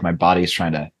trying, like, my body's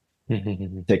trying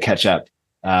to catch up.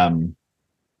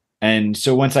 And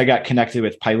so once I got connected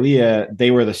with Pylea, they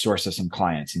were the source of some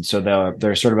clients. And so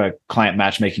they're sort of a client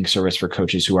matchmaking service for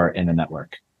coaches who are in the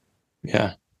network.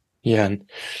 Yeah. And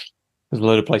there's a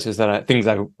load of places things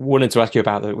I wanted to ask you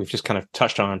about that we've just kind of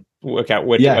touched on, work out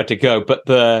where to go. But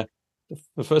the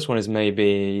first one is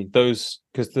maybe those,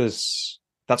 because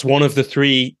that's one of the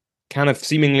three kind of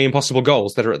seemingly impossible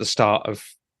goals that are at the start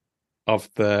of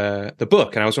the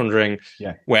book. And I was wondering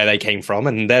where they came from.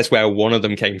 And there's where one of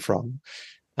them came from.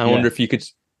 I wonder if you could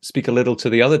speak a little to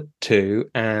the other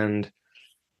two, and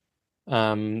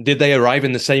did they arrive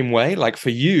in the same way? Like,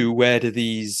 for you,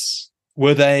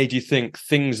 were they, do you think,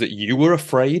 things that you were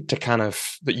afraid to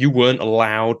that you weren't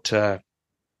allowed to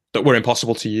that were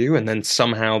impossible to you, and then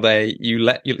somehow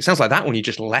it sounds like that one you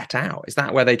just let out. Is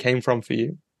that where they came from for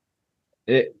you?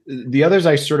 The others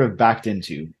I sort of backed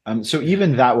into. So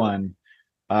even that one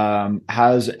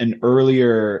has an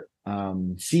earlier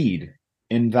seed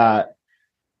in that.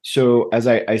 So as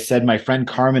I said, my friend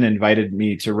Carmen invited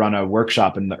me to run a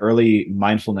workshop in the early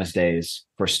mindfulness days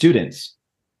for students.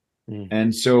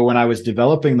 And so when I was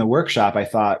developing the workshop, I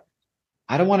thought,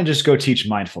 I don't want to just go teach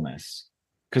mindfulness,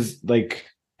 because like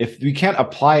if we can't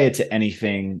apply it to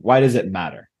anything, why does it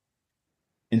matter?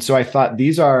 And so I thought,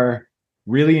 these are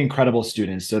really incredible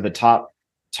students. So the top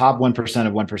 1%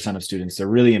 of 1% of students, they're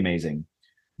really amazing.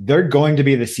 They're going to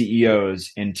be the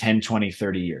CEOs in 10, 20,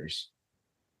 30 years.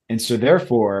 And so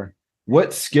therefore,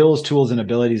 what skills, tools, and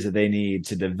abilities that they need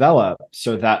to develop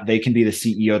so that they can be the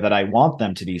CEO that I want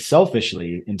them to be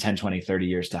selfishly in 10, 20, 30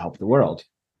 years to help the world.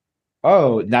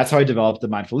 Oh, that's how I developed the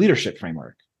mindful leadership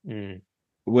framework.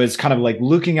 Was kind of like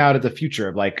looking out at the future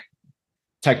of like,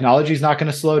 technology is not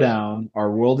going to slow down.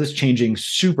 Our world is changing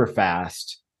super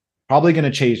fast, probably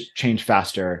going to change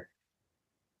faster.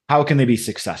 How can they be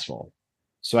successful?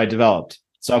 So I developed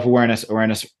self-awareness,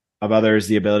 awareness of others,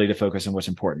 the ability to focus on what's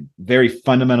important, very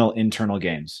fundamental internal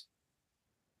games.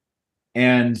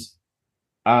 And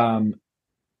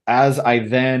as I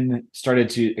then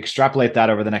started to extrapolate that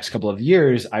over the next couple of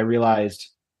years, I realized,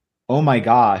 oh my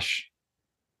gosh,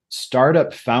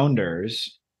 startup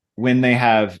founders, when they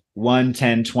have 1,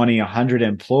 10, 20, 100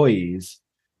 employees,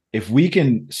 if we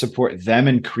can support them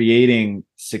in creating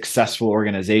successful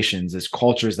organizations as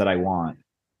cultures that I want,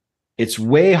 it's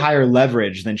way higher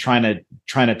leverage than trying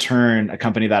to turn a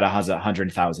company that has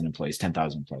 100,000 employees,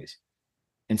 10,000 employees.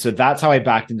 And so that's how I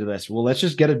backed into this. Well, let's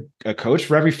just get a coach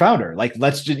for every founder. Like,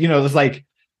 let's just, let's like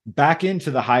back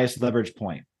into the highest leverage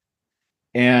point.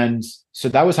 And so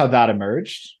that was how that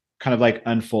emerged, kind of like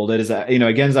unfolded as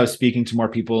again, as I was speaking to more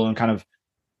people and kind of,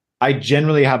 I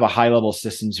generally have a high level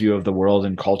systems view of the world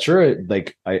and culture.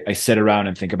 Like I sit around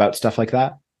and think about stuff like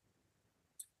that.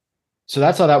 So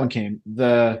that's how that one came.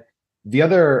 The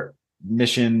other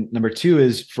mission, number 2,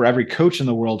 is for every coach in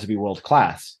the world to be world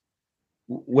class.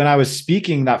 When I was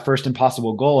speaking that first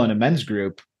impossible goal in a men's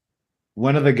group,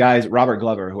 one of the guys, Robert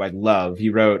Glover, who I love, he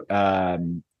wrote No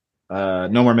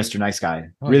More Mr. Nice Guy.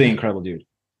 Really incredible dude.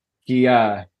 He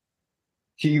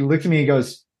looked at me and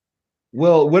goes,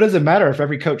 well, what does it matter if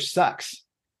every coach sucks?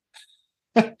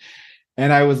 And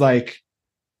I was like,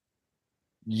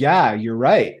 yeah, you're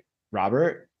right,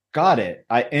 Robert. Got it.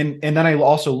 And then I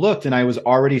also looked, and I was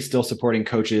already still supporting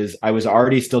coaches. I was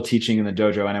already still teaching in the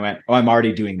dojo, and I went, oh, I'm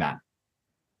already doing that.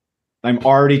 I'm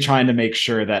already trying to make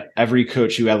sure that every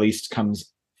coach who at least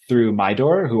comes through my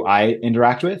door, who I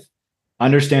interact with,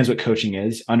 understands what coaching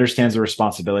is, understands the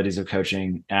responsibilities of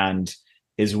coaching, and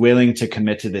is willing to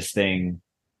commit to this thing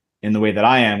in the way that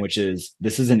I am, which is,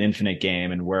 this is an infinite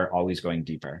game and we're always going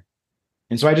deeper.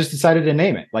 And so I just decided to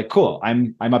name it. Like, cool,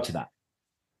 I'm up to that.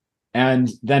 And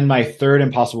then my third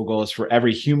impossible goal is for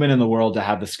every human in the world to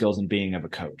have the skills and being of a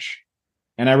coach.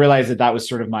 And I realized that was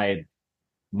sort of my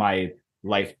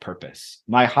life purpose.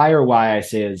 My higher why, I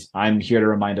say, is I'm here to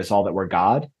remind us all that we're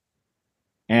God.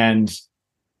 And,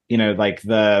 like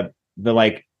the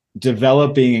like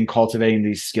developing and cultivating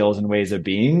these skills and ways of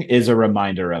being is a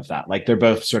reminder of that. Like, they're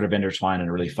both sort of intertwined in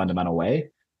a really fundamental way.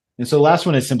 And so the last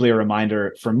one is simply a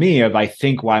reminder for me of, I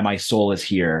think, why my soul is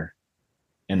here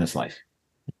in this life.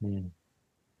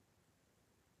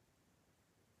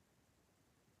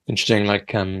 Interesting.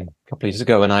 Like a couple of years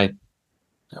ago, and I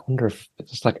wonder if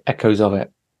it's just like echoes of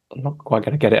it. I'm not quite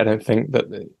going to get it, I don't think,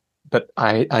 but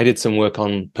I did some work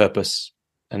on purpose,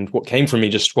 and what came from me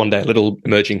just one day, a little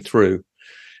emerging through,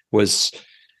 was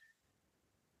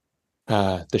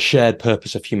the shared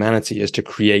purpose of humanity is to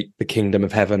create the kingdom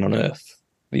of heaven on earth.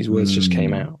 These words just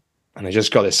came out, and I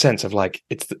just got this sense of like,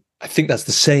 I think that's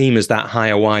the same as that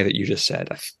higher why that you just said.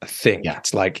 I think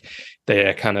it's like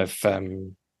they're kind of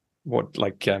one.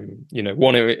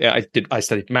 I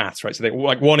studied maths, right? So they,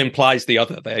 like, one implies the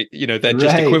other. They're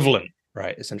just equivalent,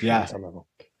 right? Essentially, on some level.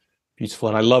 Beautiful,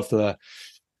 and I love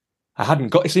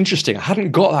it's interesting. I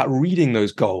hadn't got that reading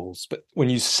those goals, but when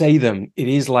you say them, it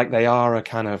is like they are a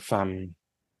kind of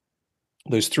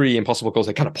those 3 impossible goals.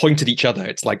 They kind of point at each other.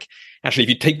 It's like, actually, if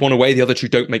you take one away, the other 2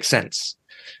 don't make sense.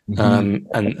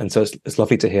 And so it's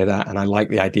lovely to hear that. And I like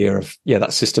the idea of,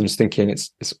 that systems thinking.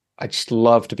 I just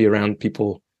love to be around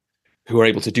people who are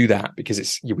able to do that,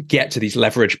 because you would get to these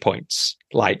leverage points.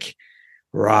 Like,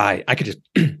 right, I could just,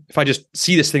 if I just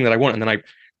see this thing that I want, and then I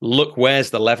look,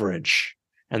 where's the leverage?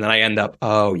 And then I end up,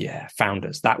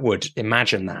 founders. That would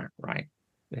imagine that, right?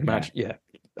 Imagine,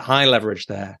 high leverage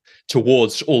there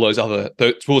towards all those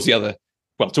towards the other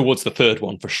towards the third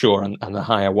one for sure, and the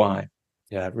higher why.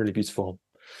 Yeah, really beautiful.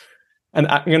 And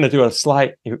I'm going to do a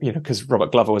slight, because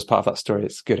Robert Glover was part of that story.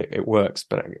 It's good, it works.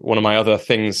 But one of my other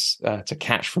things to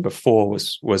catch from before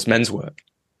was men's work.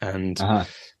 And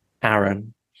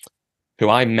Aaron, who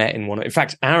I met in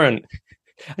fact, Aaron,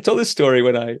 I told this story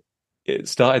when I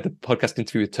started the podcast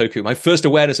interview with Toku. My first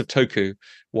awareness of Toku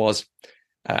was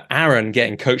Aaron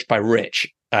getting coached by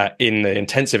Rich in the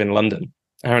intensive in London.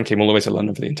 Aaron came all the way to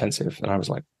London for the intensive, and I was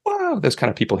like, wow, those kind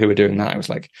of people who were doing that. I was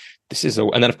like, this is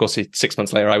and then of course 6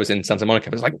 months later I was in Santa Monica. I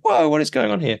was like, whoa, what is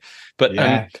going on here? But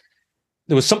there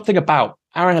was something about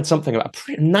Aaron had something about,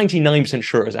 99%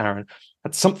 sure it was Aaron,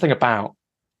 had something about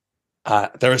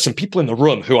there are some people in the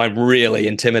room who I'm really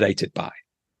intimidated by.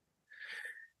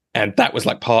 And that was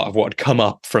like part of what had come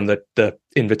up from the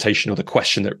invitation or the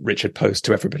question that Rich had posed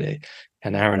to everybody.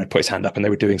 And Aaron had put his hand up and they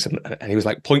were doing something. And he was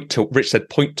like, Rich said,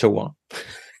 point to one.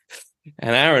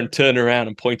 And Aaron turned around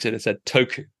and pointed and said,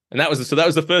 Toku. And that was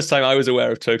the first time I was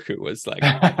aware of Toku, was like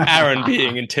Aaron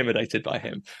being intimidated by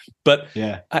him. But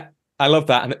yeah, I love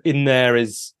that. And in there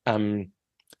is,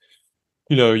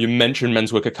 you mentioned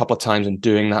men's work a couple of times and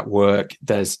doing that work.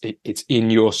 It's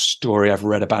in your story. I've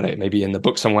read about it, maybe in the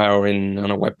book somewhere or on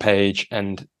a web page.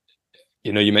 And,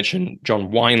 you mentioned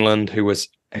John Wineland, who was,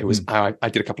 I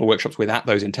did a couple of workshops with at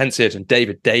those intensives, and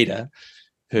David Data,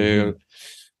 whose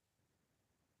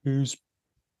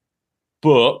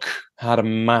book had a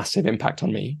massive impact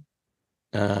on me.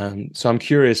 So I'm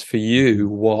curious for you,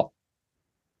 what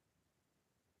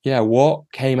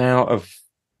came out of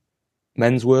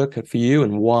men's work for you,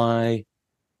 and why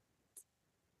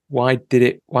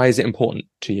is it important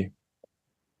to you?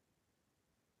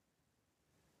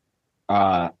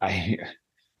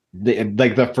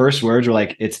 The first words were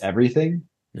like, it's everything.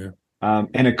 Yeah.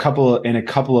 In a couple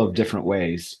of different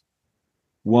ways.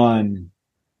 One,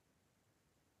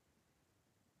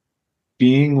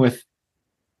 being with,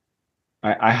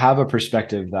 I have a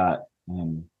perspective that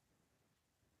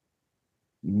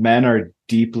men are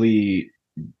deeply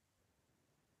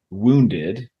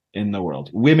wounded in the world.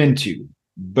 Women too,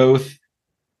 both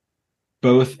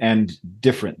and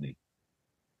differently.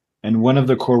 And one of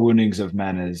the core woundings of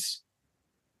men is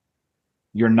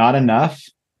you're not enough,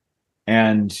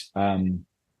 and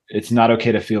it's not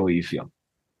okay to feel what you feel.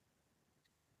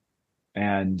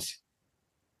 And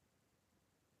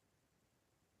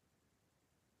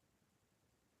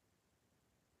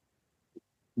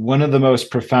one of the most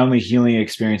profoundly healing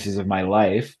experiences of my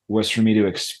life was for me to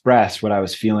express what I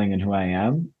was feeling and who I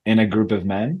am in a group of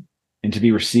men, and to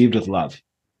be received with love.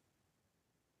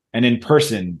 And in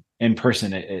person,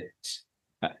 it's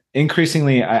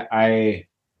increasingly, I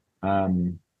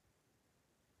am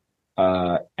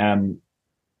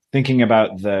thinking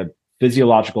about the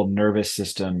physiological nervous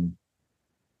system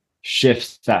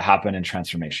shifts that happen in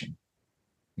transformation.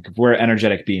 Like, if we're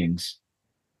energetic beings,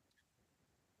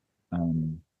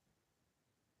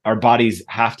 our bodies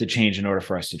have to change in order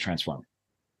for us to transform.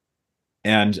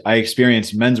 And I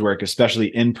experience men's work,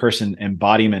 especially in-person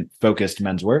embodiment focused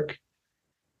men's work,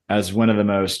 as one of the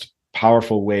most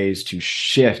powerful ways to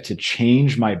shift, to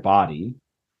change my body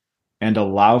and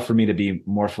allow for me to be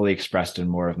more fully expressed and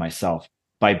more of myself,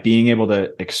 by being able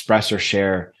to express or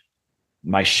share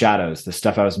my shadows, the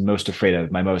stuff I was most afraid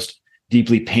of, my most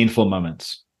deeply painful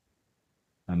moments.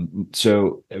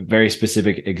 So a very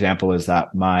specific example is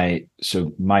that my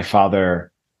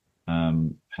father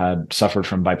had suffered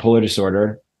from bipolar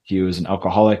disorder. He was an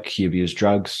alcoholic. He abused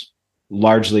drugs,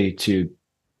 largely to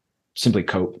simply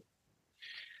cope.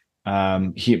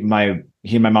 He and my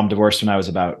mom divorced when I was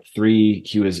about 3.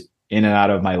 He was in and out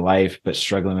of my life, but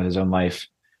struggling with his own life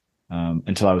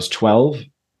until I was 12.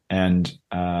 And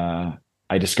I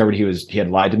discovered he had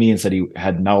lied to me and said he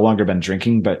had no longer been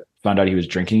drinking, but found out he was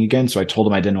drinking again. So I told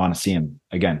him I didn't want to see him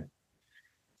again.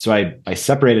 So I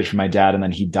separated from my dad, and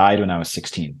then he died when I was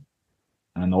 16.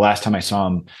 And the first time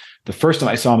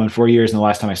I saw him in 4 years, and the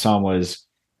last time I saw him was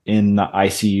in the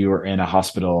ICU or in a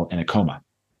hospital in a coma.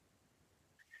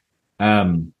 So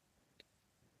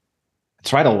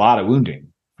I had a lot of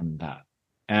wounding from that.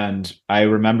 And I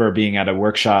remember being at a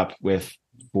workshop with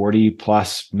 40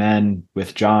 plus men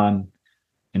with John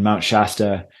in Mount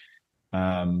Shasta,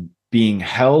 being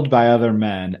held by other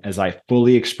men as I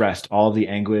fully expressed all of the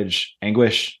anguish,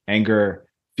 anger,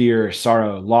 fear,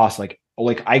 sorrow, loss. Like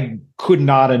I could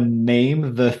not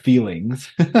name the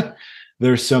feelings.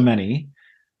 There's so many.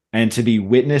 And to be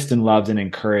witnessed and loved and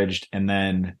encouraged. And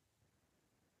then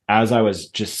as I was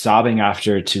just sobbing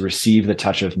after, to receive the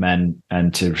touch of men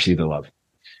and to receive the love.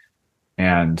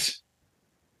 And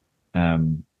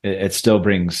it still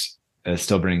brings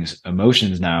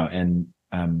emotions now. And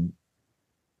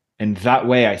And that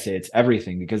way I say it's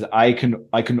everything, because I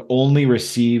can only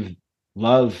receive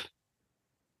love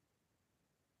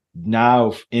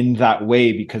now in that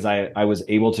way because I was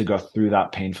able to go through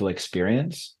that painful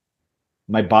experience.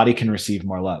 My body can receive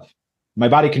more love. My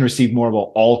body can receive more of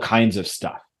all kinds of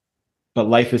stuff. But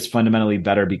life is fundamentally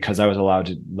better because I was allowed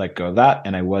to let go of that,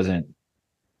 and I wasn't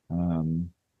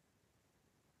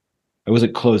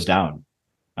closed down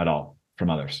at all from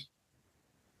others.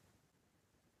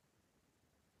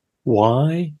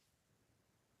 Why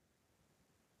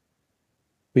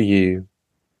for you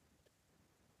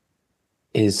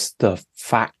is the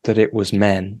fact that it was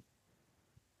men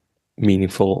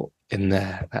meaningful in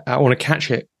there? I want to catch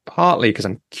it partly because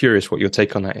I'm curious what your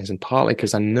take on that is, and partly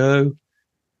because I know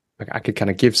I could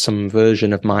kind of give some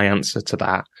version of my answer to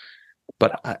that,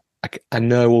 but I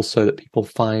know also that people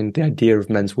find the idea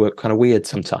of men's work kind of weird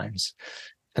sometimes,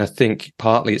 and I think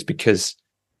partly it's because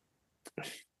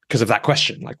of that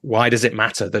question, like, why does it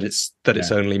matter that it's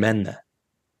only men there?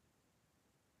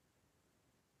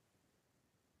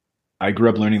 I grew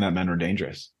up learning that men were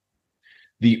dangerous.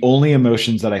 The only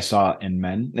emotions that I saw in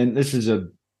men, and this is a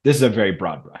very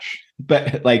broad brush,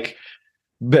 but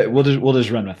we'll just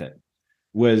run with it,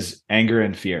 was anger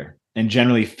and fear, and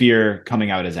generally fear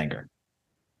coming out as anger.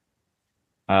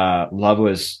 Love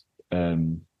was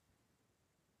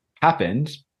happened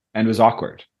and was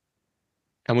awkward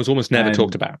and was almost never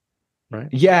talked about, right?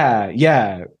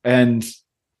 Yeah, and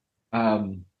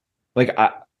like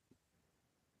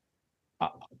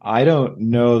I don't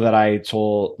know that I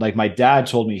told, like, my dad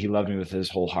told me he loved me with his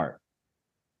whole heart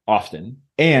often,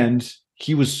 and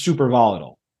he was super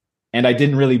volatile, and I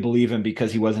didn't really believe him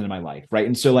because he wasn't in my life, right?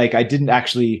 And so like I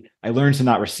learned to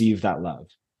not receive that love.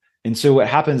 And so what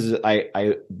happens is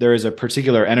there is a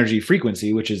particular energy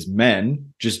frequency, which is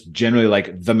men, just generally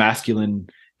like the masculine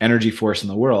energy force in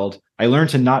the world. I learned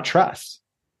to not trust.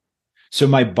 So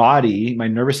my body, my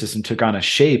nervous system took on a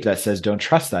shape that says, don't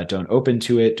trust that, don't open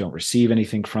to it, don't receive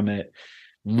anything from it.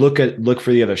 Look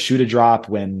for the other shoe to drop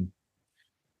when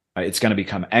it's going to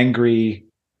become angry,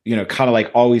 kind of like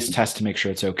always test to make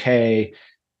sure it's okay.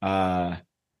 I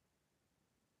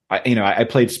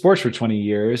played sports for 20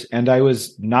 years and I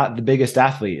was not the biggest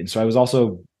athlete. And so I was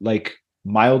also like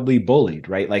mildly bullied,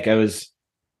 right? Like I was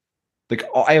like,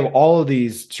 I have all of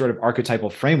these sort of archetypal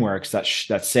frameworks that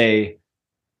say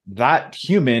that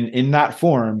human in that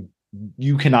form,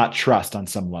 you cannot trust on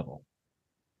some level.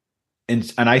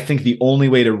 And I think the only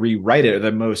way to rewrite it, or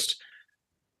the most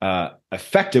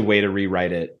effective way to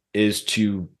rewrite it, is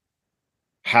to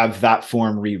have that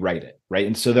form rewrite it, right?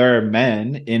 And so there are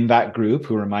men in that group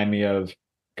who remind me of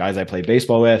guys I played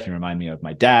baseball with, who remind me of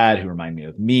my dad, who remind me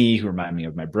of me, who remind me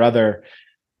of my brother.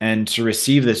 And to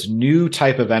receive this new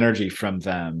type of energy from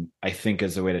them, I think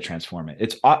is the way to transform it.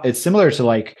 It's similar to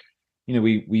like,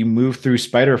 we move through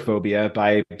spider phobia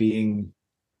by being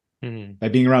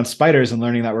around spiders and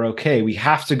learning that we're okay. We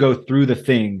have to go through the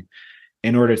thing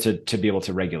in order to be able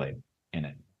to regulate in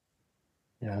it.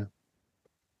 Yeah.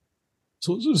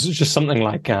 So this is just something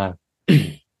like, I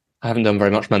haven't done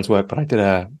very much men's work, but I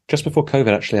did just before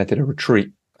COVID, actually, I did a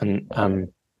retreat, and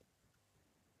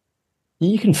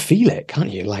you can feel it,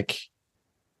 can't you? Like,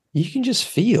 you can just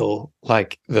feel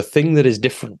like the thing that is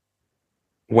different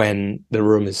when the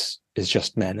room is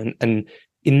just men, and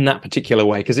in that particular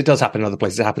way, because it does happen in other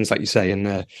places. It happens, like you say, in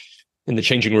the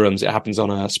changing rooms. It happens on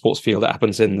a sports field. It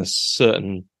happens in the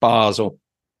certain bars or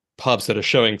pubs that are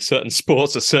showing certain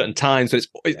sports at certain times. So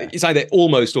it's either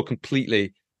almost or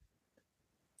completely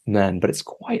men, but it's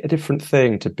quite a different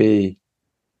thing to be,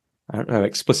 I don't know,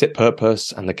 explicit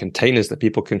purpose and the containers that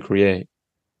people can create.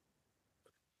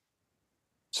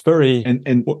 It's very,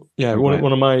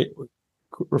 one of my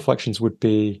reflections would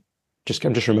be,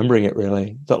 I'm just remembering it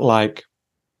really, that like,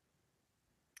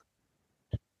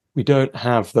 we don't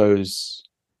have those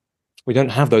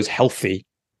healthy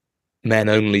men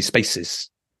only spaces.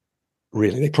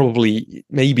 Really,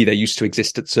 maybe they used to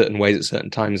exist at certain ways at certain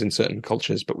times in certain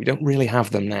cultures, but we don't really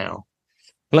have them now,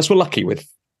 unless we're lucky with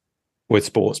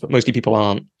sports. But mostly people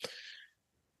aren't.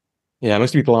 Yeah,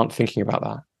 most people aren't thinking about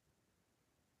that.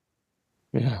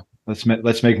 Yeah, let's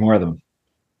make more of them.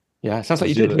 Yeah, it sounds like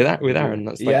you did with Aaron.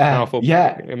 That's like powerful,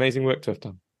 amazing work to have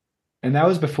done. And that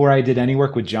was before I did any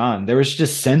work with John. There was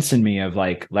just sense in me of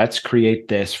like, let's create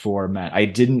this for men. I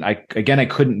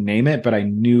couldn't name it, but I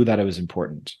knew that it was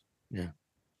important. Yeah.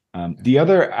 The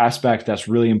other aspect that's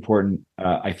really important,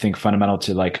 I think fundamental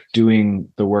to like doing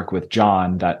the work with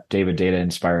John that David Data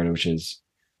inspired, which is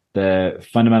the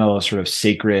fundamental sort of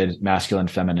sacred masculine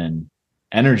feminine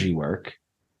energy work,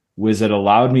 was it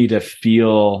allowed me to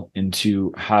feel and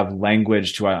to have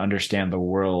language to understand the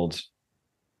world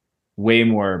way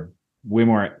more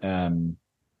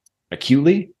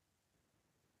acutely,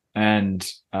 and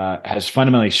has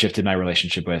fundamentally shifted my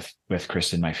relationship with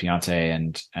Kristen, my fiance,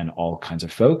 and all kinds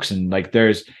of folks. And like,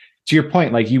 there's, to your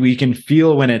point, like we can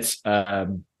feel when it's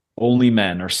only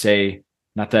men, or say,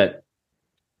 not that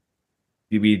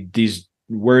these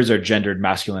words are gendered,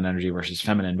 masculine energy versus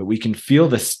feminine, but we can feel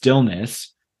the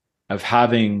stillness of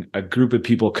having a group of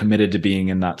people committed to being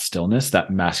in that stillness, that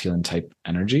masculine type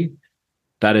energy,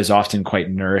 that is often quite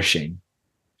nourishing.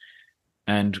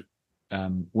 And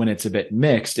when it's a bit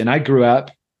mixed, and I grew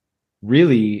up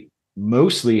really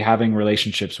mostly having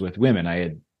relationships with women.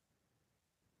 I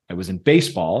was in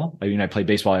baseball. I mean, I played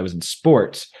baseball. I was in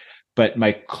sports, but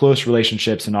my close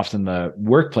relationships and often the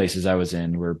workplaces I was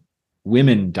in were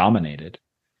women dominated.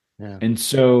 Yeah. And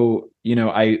so,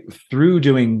 through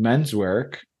doing men's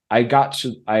work,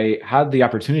 I had the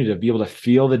opportunity to be able to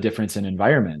feel the difference in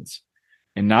environments.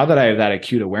 And now that I have that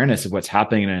acute awareness of what's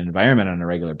happening in an environment on a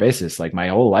regular basis, like, my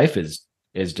whole life is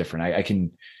different. I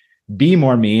can be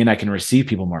more me, and I can receive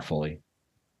people more fully.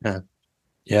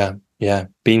 Yeah.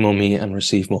 Be more me and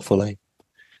receive more fully.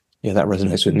 Yeah, that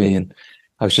resonates with me. And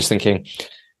I was just thinking,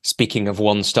 speaking of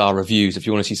 1-star reviews, if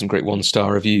you want to see some great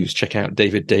 1-star reviews, check out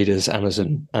David Data's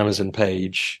Amazon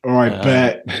page. Oh, I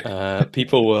bet.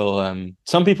 People will,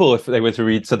 some people, if they were to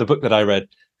read, so the book that I read,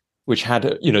 which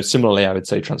had, similarly, I would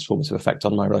say, transformative effect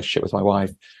on my relationship with my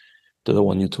wife, to the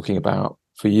one you're talking about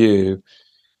for you,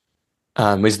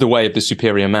 is The Way of the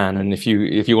Superior Man. And if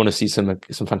you want to see some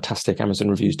fantastic Amazon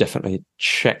reviews, definitely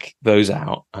check those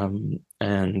out.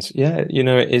 And yeah,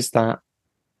 it is that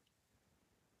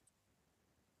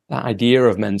idea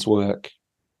of men's work.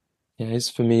 Yeah, is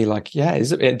for me, like, yeah,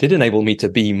 it did enable me to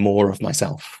be more of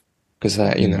myself, because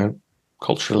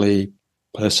culturally,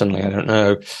 personally, I don't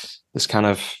know, this kind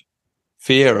of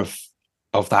fear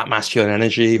of that masculine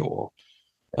energy or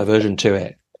aversion to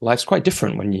it. Life's quite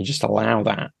different when you just allow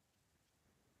that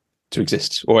to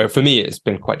exist. Or for me, it's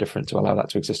been quite different to allow that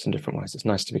to exist in different ways. It's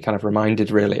nice to be kind of reminded,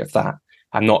 really, of that.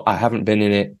 I haven't been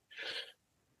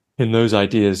in those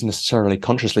ideas necessarily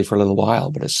consciously for a little while,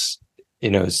 but as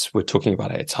we're talking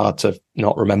about it, it's hard to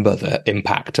not remember the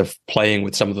impact of playing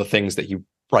with some of the things that you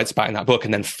writes about in that book,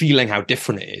 and then feeling how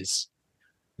different it is.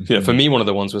 Mm-hmm. For me, one of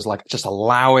the ones was like just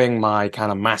allowing my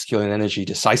kind of masculine energy,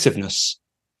 decisiveness,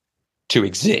 to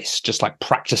exist, just like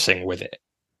practicing with it,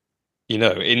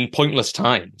 in pointless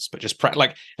times, but just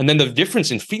and then the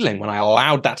difference in feeling when I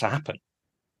allowed that to happen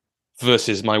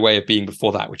versus my way of being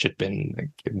before that, which had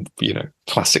been,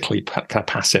 classically kind of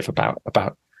passive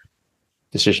about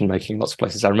decision making in lots of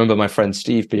places. I remember my friend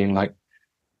Steve being like,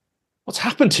 "What's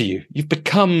happened to you? You've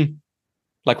become,"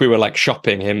 like, we were like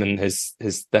shopping, him and his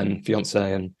then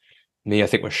fiance and me, I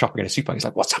think we're shopping in a supermarket. He's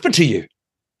like, "What's happened to you?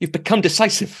 You've become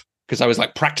decisive." Because I was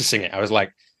like practicing it. I was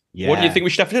like, yeah. "What do you think we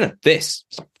should have for dinner?" This.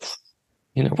 It's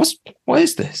like, what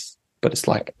is this? But it's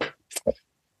like,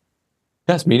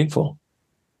 that's meaningful.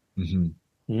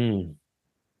 Mm-hmm.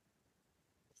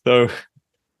 So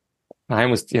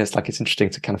it's interesting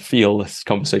to kind of feel this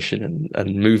conversation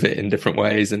and move it in different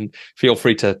ways, and feel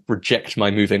free to reject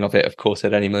my moving of it, of course,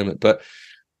 at any moment. But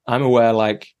I'm aware,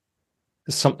 like,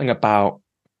 there's something about,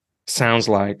 sounds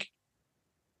like,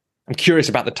 I'm curious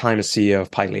about the time as CEO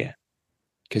of Pylea,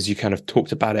 because you kind of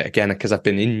talked about it again, because I've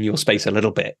been in your space a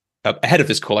little bit ahead of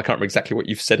this call. I can't remember exactly what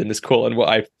you've said in this call and what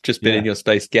I've just been in your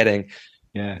space getting.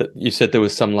 Yeah. You said there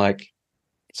was some, like,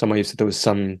 somewhere you said there was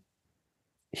some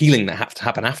healing that had to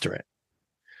happen after it.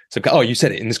 So, you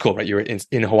said it in this call, right? You were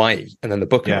in Hawaii, and then the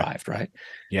book arrived, right?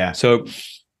 Yeah. So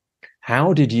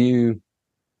how did you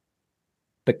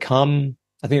become,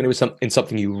 I think it was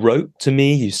something you wrote to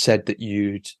me. You said that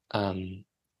you kind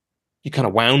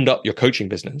of wound up your coaching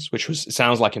business, which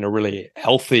sounds like in a really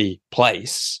healthy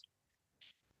place,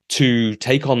 to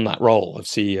take on that role of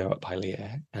CEO at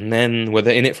Pylea, and then were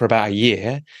in it for about a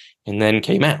year, and then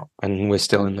came out, and we're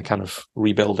still in the kind of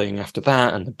rebuilding after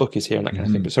that, and the book is here and that kind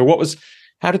of thing. But so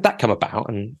how did that come about?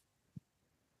 And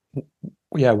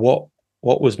what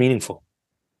was meaningful?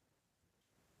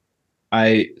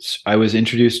 I was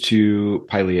introduced to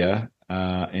Pylea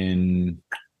in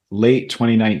late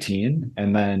 2019,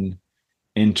 and then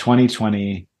in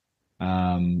 2020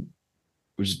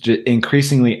 was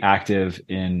increasingly active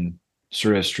in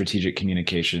sort of strategic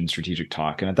communication, strategic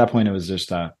talk. And at that point, it was just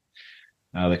the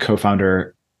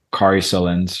co-founder, Kari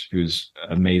Solins, who's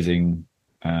amazing,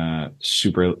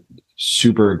 super,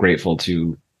 super grateful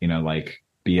to,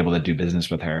 be able to do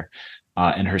business with her.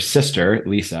 And her sister,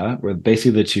 Lisa, were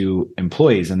basically the two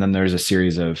employees. And then there's a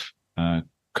series of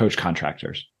coach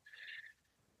contractors.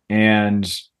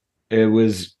 And it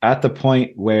was at the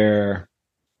point where,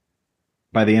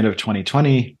 by the end of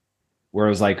 2020, where it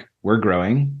was like, we're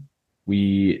growing.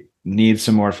 We need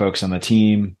some more folks on the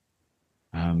team.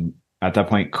 At that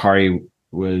point, Kari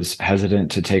was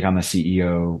hesitant to take on the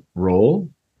CEO role.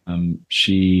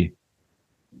 She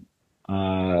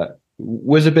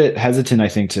was a bit hesitant, I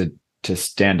think, to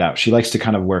stand out. She likes to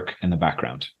kind of work in the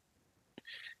background.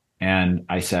 And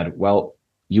I said, well,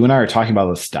 you and I are talking about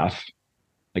this stuff.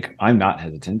 Like, I'm not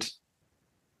hesitant.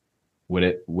 Would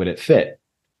it fit?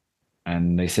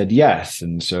 And they said yes.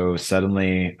 And so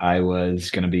suddenly I was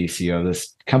going to be CEO of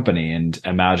this company and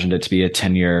imagined it to be a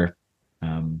 10-year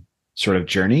sort of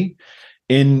journey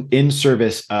in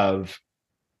service of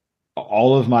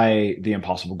all of the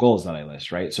impossible goals that I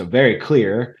list, right? So very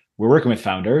clear, we're working with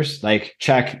founders, like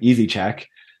check, easy check.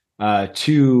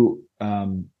 Two,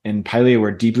 in Pylea,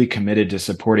 we're deeply committed to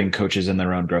supporting coaches in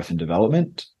their own growth and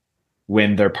development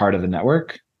when they're part of the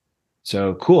network.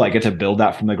 So cool, I get to build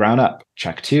that from the ground up.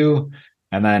 Check two.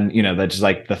 And then, that's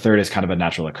like the third is kind of a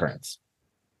natural occurrence.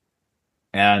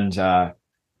 And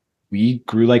we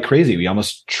grew like crazy. We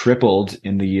almost tripled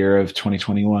in the year of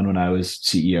 2021 when I was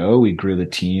CEO. We grew the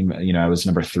team. I was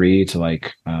number 3 to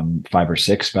like 5 or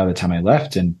 6 by the time I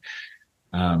left. And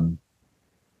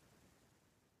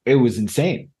it was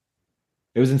insane.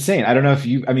 It was insane. I don't know if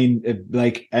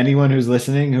like anyone who's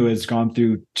listening who has gone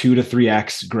through 2 to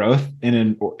 3x growth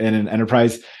in an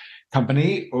enterprise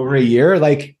company over a year,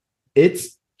 like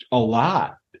it's a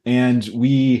lot. And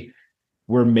we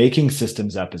were making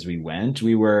systems up as we went.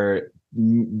 We were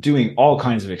doing all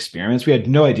kinds of experiments. We had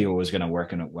no idea what was going to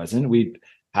work and it wasn't. We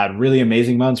had really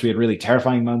amazing months. We had really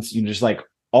terrifying months. Just like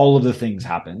all of the things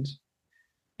happened.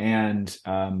 And,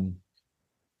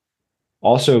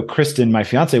 also, Kristen, my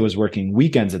fiance, was working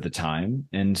weekends at the time.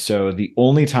 And so the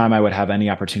only time I would have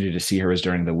any opportunity to see her was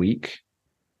during the week.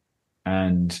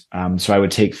 And so I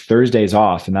would take Thursdays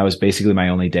off. And that was basically my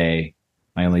only day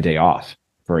off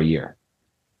for a year.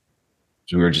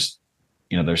 So we were just,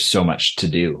 there's so much to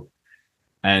do.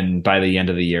 And by the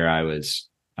end of the year, I was,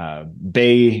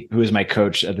 Bay, who was my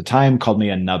coach at the time, called me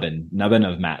a nubbin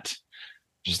of Matt,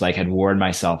 just like had worn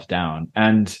myself down.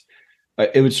 And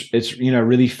it's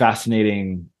really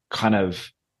fascinating kind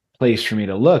of place for me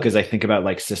to look as I think about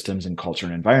like systems and culture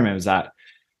and environment, is that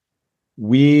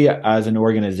we as an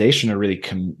organization are really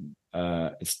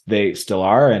they still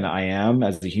are, and I am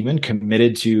as a human,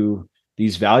 committed to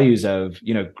these values of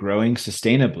growing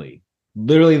sustainably.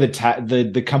 Literally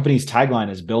the company's tagline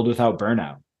is build without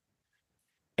burnout.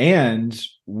 And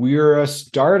we're a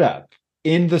startup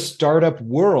in the startup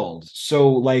world.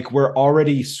 So like we're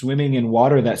already swimming in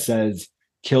water that says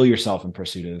kill yourself in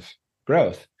pursuit of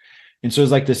growth. And so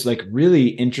it's like this like really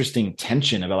interesting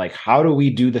tension about like, how do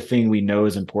we do the thing we know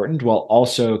is important while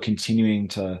also continuing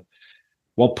to,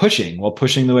 while pushing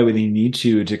the way we need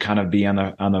to kind of be on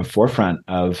the forefront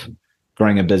of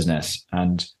growing a business.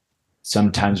 And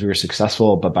sometimes we were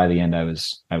successful, but by the end I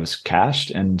was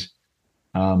cashed. And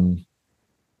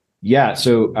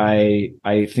so I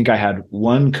think I had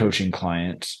one coaching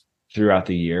client throughout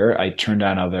the year. I turned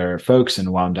down other folks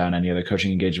and wound down any other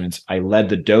coaching engagements. I led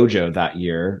the dojo that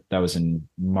year. That was in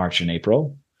March and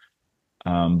April.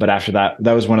 But after that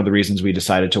was one of the reasons we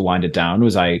decided to wind it down,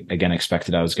 was I, again,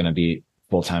 expected I was going to be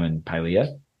full-time in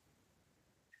Pylea.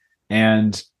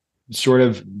 And sort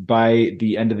of by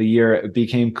the end of the year, it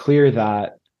became clear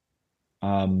that,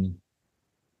 Kari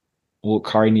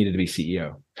needed to be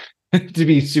CEO. To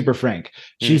be super frank,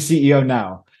 she's CEO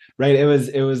now, right? It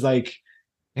was like,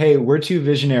 hey, we're two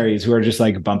visionaries who are just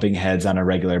like bumping heads on a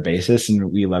regular basis, and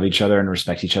we love each other and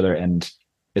respect each other, and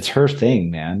it's her thing,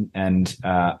 man. And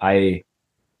I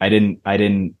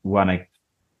didn't want to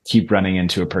keep running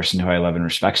into a person who I love and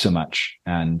respect so much,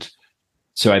 and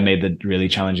so I made the really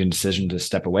challenging decision to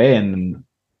step away, and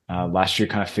last year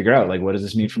kind of figure out like, what does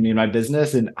this mean for me in my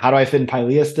business, and how do I fit in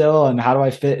Pylea still, and how do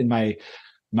I fit in my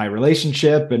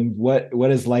relationship, and what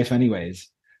is life anyways.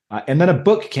 And then a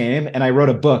book came, and I wrote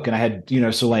a book, and I had,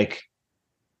 so like,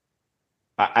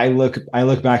 I look back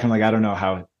and I'm like, I don't know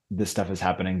how this stuff is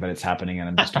happening, but it's happening, and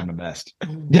I'm just doing my best.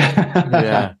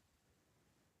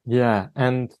 Yeah.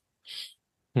 And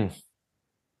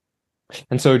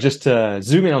so just to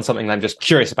zoom in on something that I'm just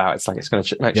curious about, it's like, it's going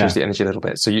to change the energy a little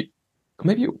bit. So it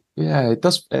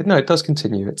does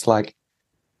continue. It's like,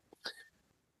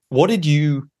 what did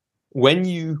you, when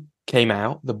you came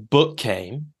out, the book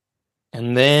came,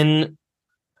 and then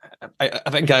I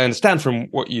think I understand from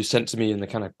what you sent to me and the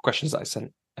kind of questions that I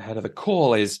sent ahead of the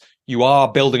call is you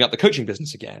are building up the coaching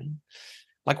business again.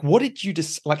 Like, what did you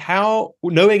how,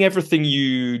 knowing everything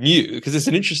you knew, because it's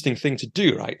an interesting thing to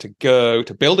do, right? To go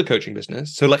to build a coaching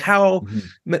business. So like how,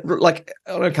 like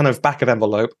on a kind of back of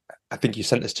envelope, I think you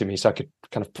sent this to me, so I could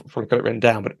kind of probably got it written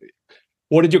down, but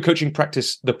What did your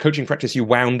the coaching practice you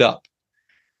wound up,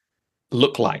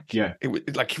 look like? Yeah.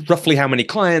 Like roughly how many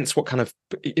clients, what kind of,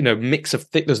 mix of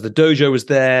there's the dojo was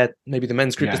there, maybe the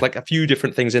men's group, there's like a few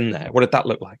different things in there. What did that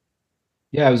look like?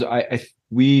 Yeah, it was,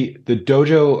 the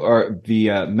dojo or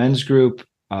the men's group,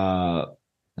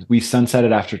 we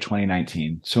sunsetted after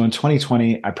 2019. So in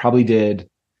 2020, I probably did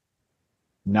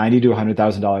 $90,000 to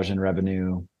 $100,000 in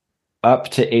revenue,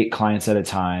 up to 8 clients at a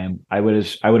time. I would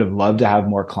have loved to have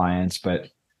more clients, but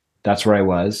that's where I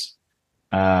was.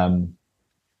 And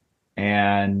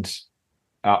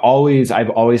I've always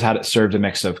had it served a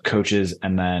mix of coaches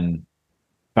and then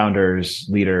founders,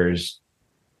 leaders,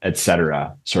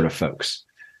 etc. sort of folks.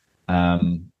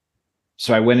 So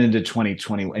I went into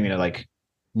 2020. Like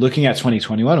looking at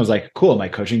 2021, I was like, cool, my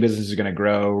coaching business is going to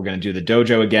grow. We're going to do the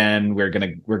dojo again. We're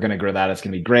going to grow that. It's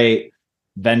going to be great.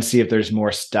 Then see if there's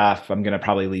more stuff. I'm going to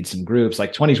probably lead some groups.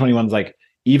 Like 2021 is like,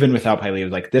 even without Piley, it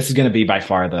was like, this is going to be by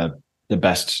far the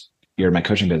best year of my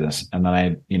coaching business. And then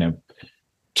I,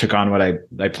 took on what I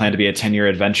planned to be a 10-year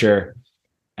adventure.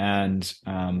 And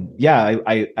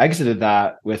I exited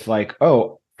that with like,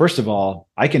 oh, first of all,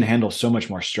 I can handle so much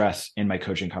more stress in my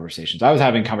coaching conversations. I was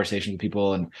having conversations with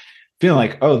people and feeling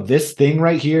like, oh, this thing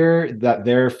right here that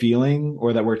they're feeling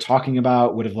or that we're talking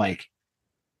about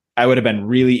I would have been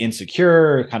really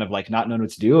insecure, kind of like not knowing what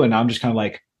to do. And now I'm just kind of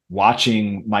like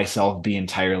watching myself be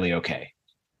entirely okay.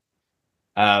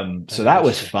 So that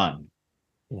was fun.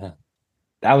 Yeah.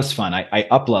 That was fun. I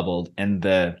up leveled, and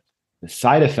the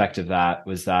side effect of that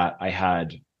was that I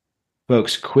had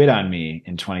folks quit on me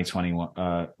in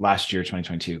 2021, last year,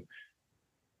 2022.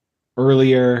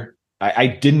 Earlier, I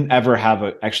didn't ever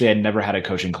have I'd never had a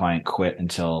coaching client quit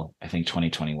until I think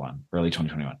 2021, early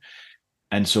 2021.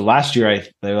 And so last year,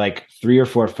 there were like 3 or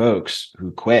 4 folks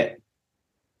who quit.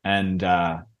 And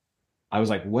I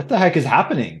was like, what the heck is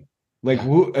happening? Like,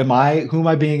 who am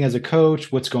I being as a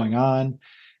coach? What's going on?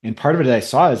 And part of it I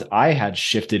saw is I had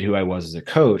shifted who I was as a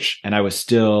coach, and I was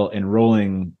still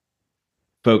enrolling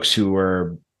folks who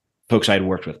were folks I'd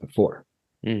worked with before.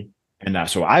 And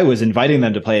so I was inviting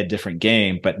them to play a different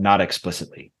game, but not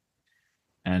explicitly.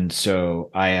 And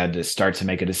so I had to start to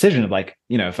make a decision of like,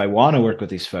 if I want to work with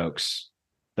these folks,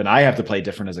 then I have to play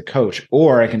different as a coach,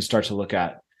 or I can start to look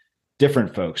at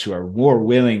different folks who are more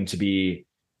willing to be,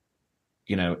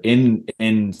 in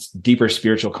deeper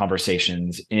spiritual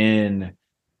conversations, in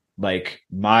like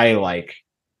my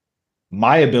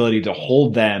ability to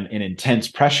hold them in intense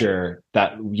pressure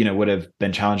that, would have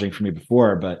been challenging for me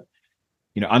before, but,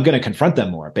 I'm going to confront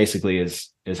them more, basically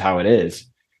is how it is.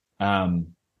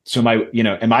 So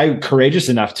am I courageous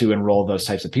enough to enroll those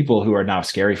types of people who are now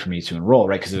scary for me to enroll,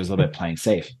 right? Because it was a little bit playing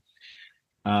safe.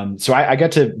 So I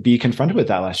got to be confronted with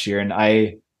that last year. And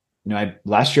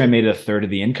last year I made 1/3 of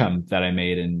the income that I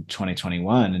made in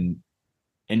 2021. And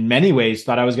in many ways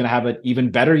thought I was going to have an even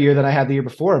better year than I had the year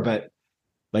before. But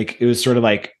like, it was sort of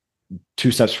like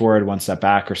 2 steps forward, 1 step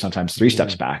back, or sometimes 3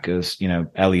 steps back is,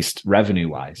 at least revenue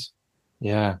wise.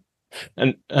 Yeah.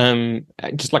 And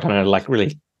just like on a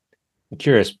really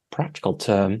curious practical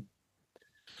term,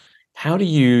 how do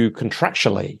you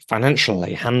contractually,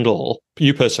 financially handle,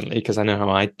 you personally, because I know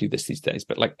how I do this these days,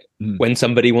 but like when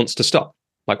somebody wants to stop,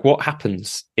 like what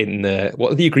happens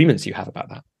what are the agreements you have about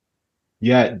that?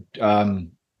 Yeah.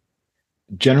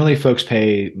 Generally folks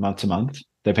pay month to month.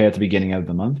 They pay at the beginning of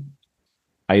the month.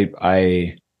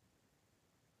 I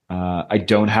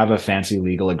don't have a fancy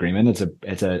legal agreement.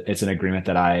 It's an agreement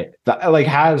that like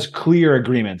has clear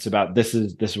agreements about this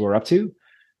is what we're up to.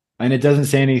 And it doesn't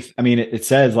say it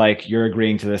says like you're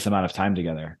agreeing to this amount of time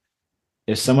together.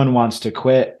 If someone wants to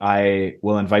quit, I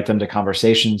will invite them to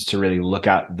conversations to really look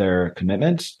at their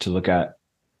commitment, to look at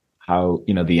how,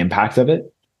 the impact of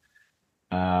it.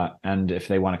 And if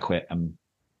they want to quit,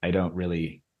 I don't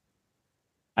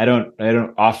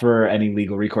offer any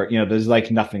legal recourse. There's like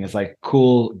nothing. It's like,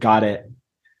 cool, got it.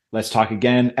 Let's talk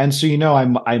again. And so,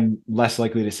 I'm less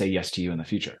likely to say yes to you in the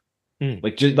future.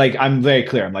 Like, just like, I'm very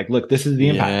clear. I'm like, look, this is the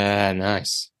impact. Yeah,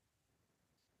 nice.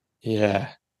 Yeah.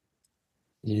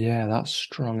 Yeah, that's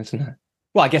strong, isn't it?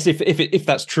 Well, I guess if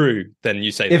that's true, then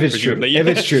you say if that, it's true. Yeah. If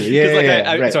it's true,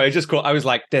 yeah. Right. So I was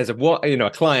like, there's a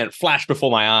client flashed before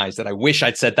my eyes that I wish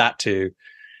I'd said that to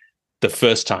the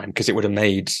first time, because it would have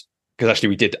made. Because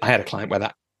actually, I had a client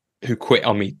who quit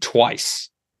on me twice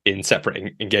in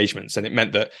separate engagements, and it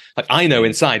meant that like I know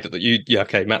inside that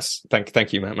okay, Matt's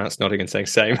thank you, Matt's nodding and saying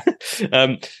same.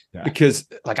 Because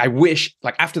like I wish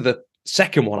like after the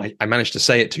second one, I managed to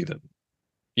say it to them,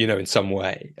 in some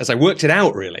way as I worked it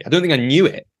out. Really, I don't think I knew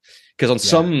it because on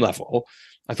some level,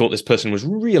 I thought this person was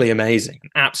really amazing.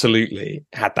 Absolutely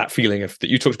had that feeling of that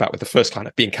you talked about with the first client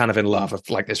of being kind of in love of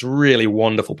like this really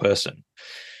wonderful person.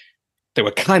 They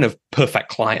were kind of perfect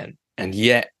client. And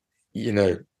yet, you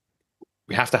know,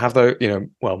 we have to have those, you know,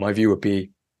 well, my view would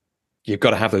be you've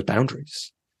got to have those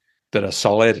boundaries that are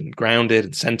solid and grounded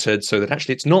and centered so that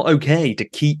actually it's not okay to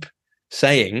keep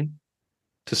saying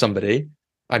to somebody,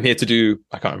 I'm here to do,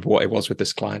 I can't remember what it was with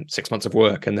this client, 6 months of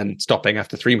work and then stopping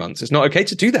after 3 months. It's not okay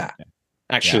to do that,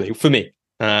 actually, for me.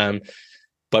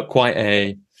 But quite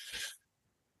a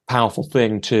powerful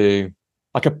thing to,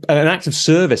 like an act of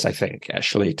service, I think,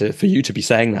 actually, for you to be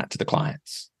saying that to the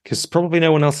clients, because probably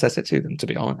no one else says it to them, to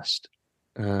be honest.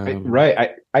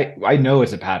 Right. I know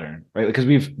it's a pattern, right? Because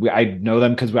I know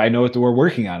them because I know what we're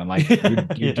working on. I'm like,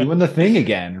 you're doing the thing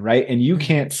again, right? And you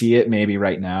can't see it maybe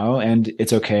right now, and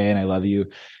it's okay. And I love you,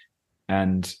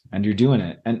 and you're doing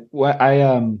it. And what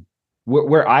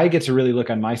where I get to really look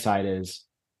on my side is,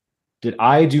 did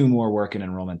I do more work in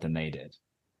enrollment than they did?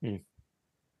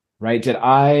 Right? Did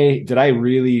I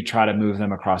really try to move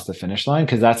them across the finish line?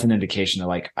 Because that's an indication of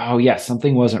like, oh yeah,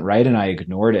 something wasn't right, and I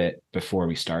ignored it before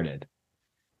we started.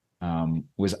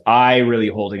 Was I really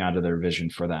holding on to their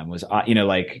vision for them? Was I, you know,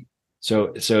 like,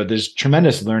 so there's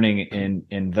tremendous learning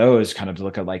in those kind of to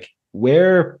look at like,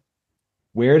 where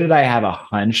did I have a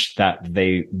hunch that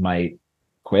they might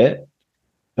quit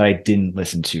that I didn't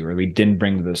listen to, or we didn't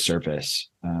bring to the surface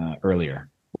earlier?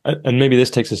 And maybe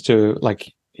this takes us to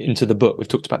like into the book. We've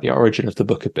talked about the origin of the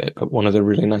book a bit, but one of the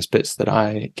really nice bits that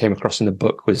I came across in the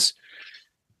book was,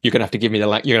 you're gonna have to give me you're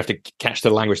gonna have to catch the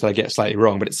language that I get slightly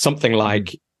wrong, but it's something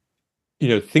like, you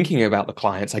know, thinking about the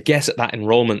clients, I guess at that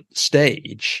enrollment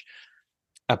stage,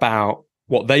 about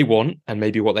what they want and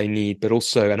maybe what they need, but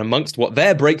also, and amongst what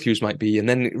their breakthroughs might be. And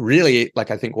then really, like,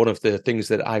 I think one of the things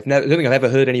that I don't think I've ever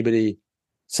heard anybody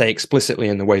say explicitly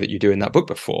in the way that you do in that book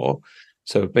before.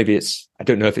 So maybe I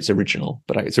don't know if it's original,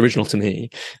 but it's original to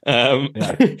me.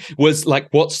 Was like,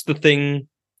 what's the thing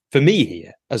for me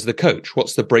here as the coach?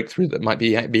 What's the breakthrough that might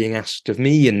be being asked of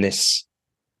me in this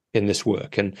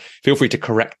work? And feel free to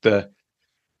correct the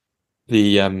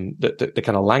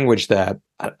kind of language there.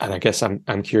 And I guess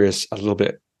I'm curious a little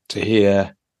bit to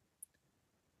hear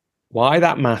why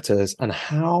that matters, and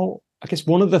how, I guess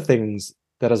one of the things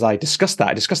that as I discussed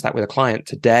that with a client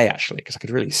today, actually, because I could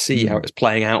really see how it was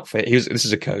playing out for, this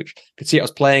is a coach, could see how it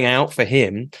was playing out for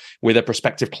him with a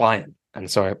prospective client. And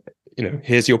so, you know,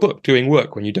 here's your book, Doing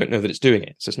Work When You Don't Know That It's Doing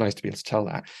It. So it's nice to be able to tell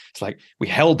that. It's like, we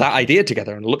held that idea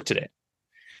together and looked at it.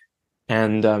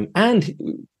 And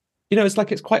you know, it's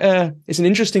like, it's an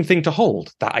interesting thing to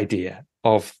hold, that idea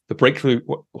of the breakthrough.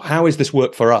 How is this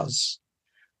work for us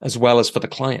as well as for the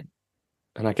client?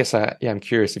 And I guess, I'm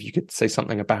curious if you could say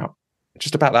something about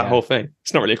that whole thing.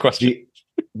 It's not really a question.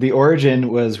 The origin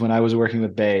was when I was working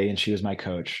with Bay and she was my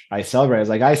coach. I celebrated. I was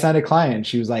like, I signed a client.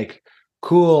 She was like,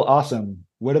 cool, awesome.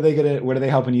 What are they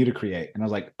helping you to create? And I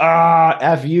was like,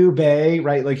 F you, Bay,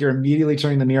 right? Like, you're immediately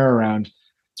turning the mirror around.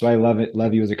 So I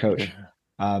love you as a coach.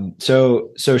 Yeah.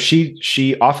 So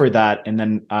she offered that. And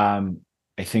then,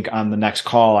 I think on the next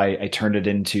call, I turned it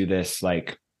into this,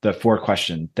 like, the 4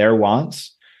 question, their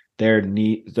wants, their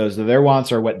need, their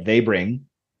wants are what they bring,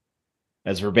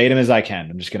 as verbatim as I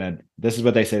can. This is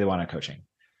what they say they want in coaching.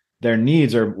 Their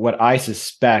needs are what I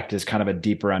suspect is kind of a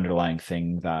deeper underlying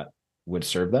thing that would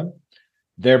serve them.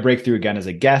 Their breakthrough, again, is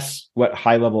a guess. What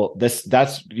high level that's,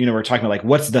 you know, we're talking about, like,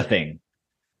 what's the thing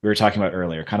we were talking about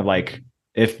earlier, kind of like,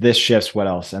 if this shifts, what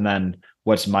else? And then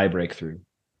what's my breakthrough?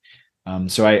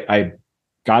 So I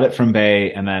got it from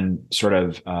Bay, and then sort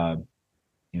of,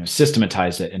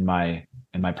 systematized it in my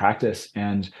practice.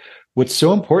 And what's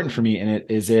so important for me in it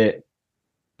is it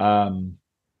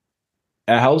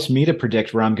helps me to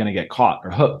predict where I'm going to get caught or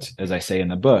hooked, as I say in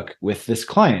the book, with this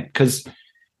client. Because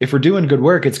if we're doing good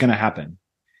work, it's going to happen.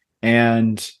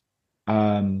 And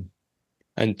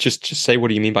just say, what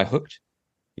do you mean by hooked?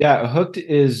 Yeah, hooked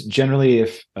is generally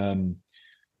if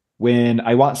when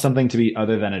I want something to be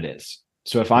other than it is.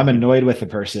 So if I'm annoyed with the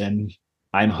person,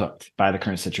 I'm hooked by the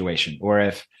current situation. Or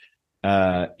if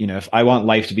if I want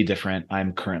life to be different,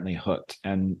 I'm currently hooked.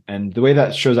 And the way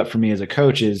that shows up for me as a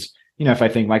coach is, if I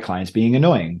think my client's being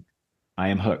annoying, I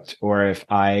am hooked. Or if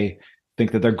I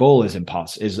think that their goal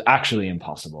is actually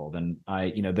impossible, then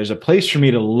there's a place for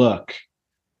me to look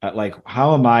at, like,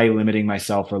 how am I limiting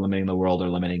myself or limiting the world or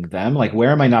limiting them? Like, where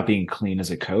am I not being clean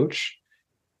as a coach?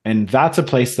 And that's a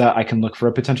place that I can look for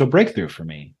a potential breakthrough for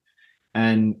me.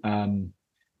 And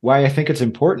why I think it's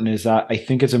important is that I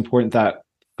think it's important that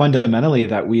fundamentally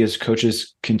that we as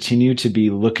coaches continue to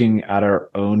be looking at our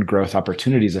own growth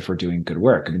opportunities if we're doing good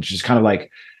work. And it's just kind of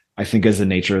like, I think, is the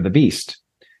nature of the beast.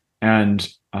 And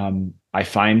I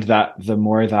find that the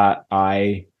more that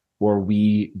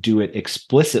we do it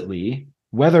explicitly,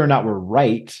 whether or not we're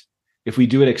right, if we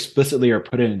do it explicitly or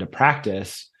put it into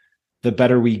practice, the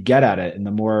better we get at it and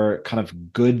the more kind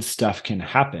of good stuff can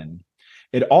happen.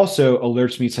 It also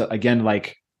alerts me to, again,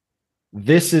 like,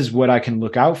 this is what I can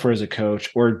look out for as a coach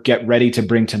or get ready to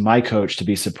bring to my coach to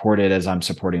be supported as I'm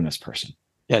supporting this person.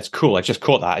 Yeah, it's cool. I just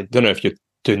caught that. I don't know if you're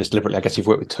doing this deliberately. I guess you've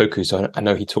worked with Toku, so I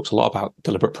know he talks a lot about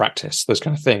deliberate practice, those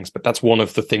kind of things. But that's one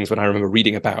of the things when I remember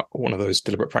reading about one of those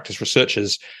deliberate practice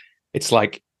researchers, it's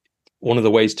like one of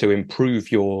the ways to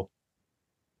improve your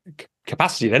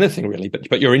capacity in anything really,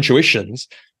 but your intuitions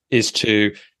is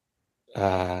to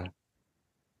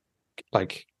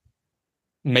like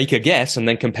make a guess and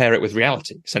then compare it with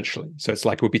reality, essentially. So it's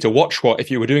like, it would be to watch what,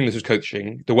 if you were doing this as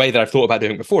coaching, the way that I've thought about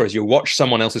doing it before is you watch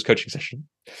someone else's coaching session,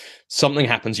 something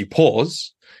happens, you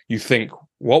pause, you think,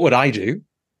 what would I do?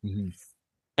 Mm-hmm.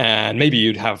 And maybe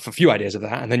you'd have a few ideas of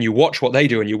that. And then you watch what they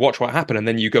do and you watch what happened. And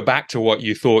then you go back to what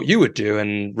you thought you would do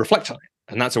and reflect on it.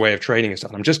 And that's a way of training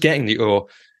yourself. And I'm just getting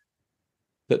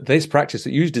that this practice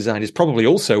that you've designed is probably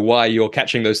also why you're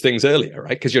catching those things earlier,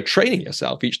 right? Because you're training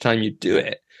yourself each time you do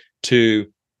it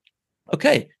to,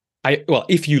 okay,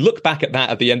 if you look back at that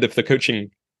at the end of the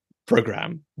coaching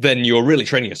program, then you're really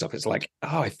training yourself. It's like,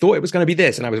 oh, I thought it was going to be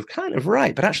this, and I was kind of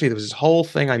right, but actually there was this whole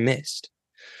thing I missed.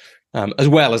 As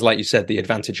well as, like you said, the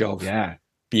advantage of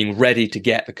being ready to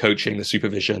get the coaching, the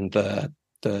supervision,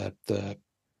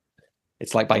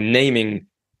 it's like by naming,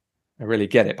 I really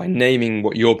get it, by naming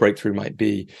what your breakthrough might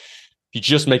be, you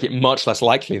just make it much less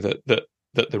likely that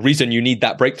the reason you need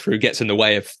that breakthrough gets in the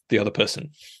way of the other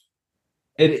person.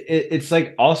 It's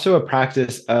like also a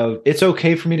practice of, it's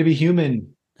okay for me to be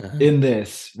human in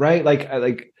this, right?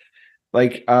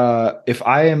 If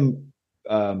I am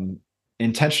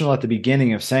intentional at the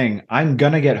beginning of saying I'm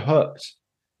gonna get hooked,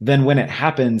 then when it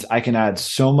happens, I can add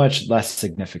so much less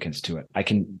significance to it.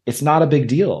 It's not a big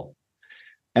deal.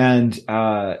 And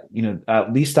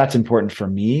at least that's important for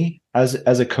me as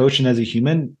a coach and as a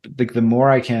human. Like, the more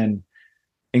I can,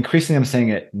 increasingly I'm saying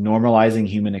it, normalizing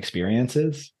human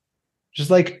experiences. Just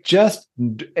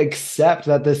accept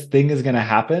that this thing is going to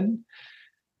happen.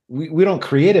 We don't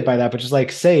create it by that, but just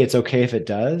like say it's okay if it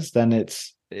does, then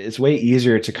it's way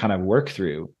easier to kind of work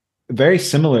through. Very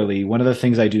similarly, one of the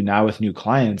things I do now with new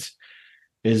clients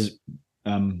is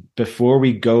before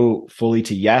we go fully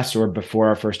to yes, or before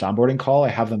our first onboarding call, I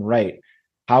have them write,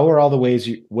 what are all the ways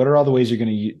you're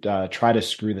going to try to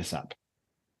screw this up?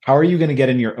 How are you going to get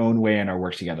in your own way in our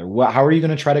work together? How are you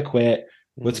going to try to quit?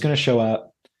 What's going to show up?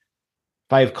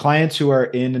 If I have clients who are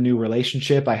in a new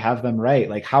relationship, I have them write,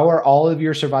 like, how are all of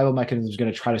your survival mechanisms going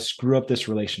to try to screw up this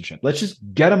relationship? Let's just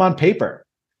get them on paper.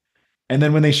 And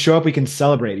then when they show up, we can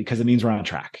celebrate because it means we're on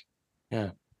track. Yeah.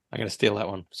 I'm going to steal that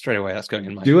one straight away. That's going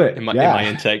in my, in my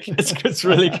intake. It's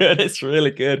really good. It's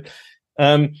really good.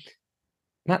 Matt,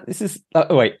 this is,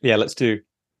 let's do.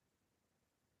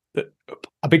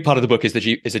 A big part of the book is a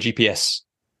GPS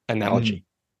analogy. Mm.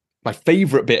 My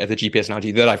favorite bit of the GPS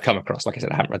analogy that I've come across, like I said,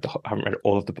 I haven't read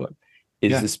all of the book,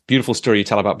 is this beautiful story you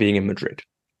tell about being in Madrid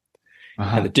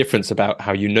and the difference about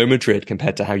how you know Madrid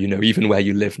compared to how you know even where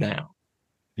you live now.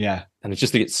 Yeah. And I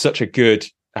just think it's such a good,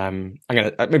 you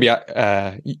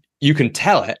can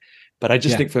tell it, but I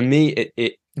just think for me,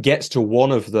 it gets to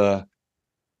one of that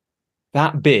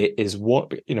bit is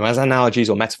what, as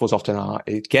analogies or metaphors often are,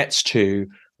 it gets to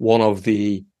one of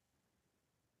the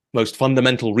most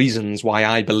fundamental reasons why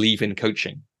I believe in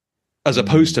coaching, as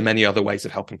opposed to many other ways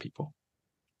of helping people.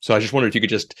 So I just wondered if you could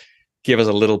just give us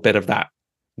a little bit of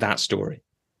that story.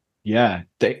 Yeah,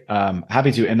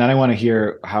 happy to. And then I want to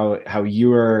hear how you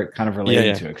were kind of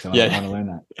relating to it, because I want to learn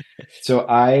that. So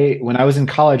when I was in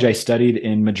college, I studied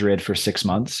in Madrid for 6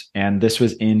 months, and this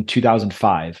was in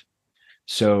 2005.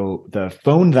 So the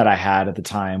phone that I had at the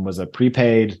time was a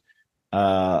prepaid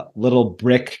little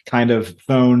brick kind of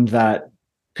phone that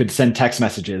could send text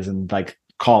messages and like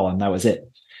call, and that was it.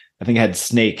 I think I had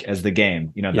Snake as the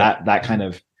game, that kind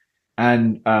of.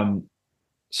 And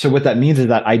so what that means is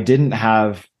that I didn't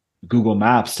have Google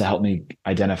Maps to help me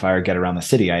identify or get around the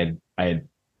city. I had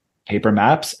paper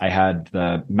maps. I had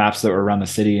the maps that were around the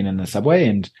city and in the subway,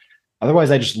 and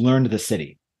otherwise I just learned the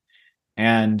city.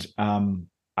 And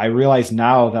I realize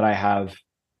now that I have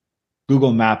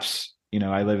Google Maps.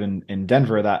 I live in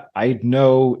Denver, that I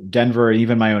know Denver and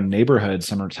even my own neighborhood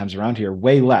sometimes around here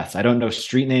way less. I don't know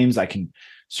street names. I can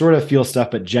sort of feel stuff,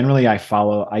 but generally I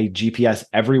GPS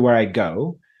everywhere I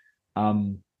go.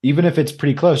 Even if it's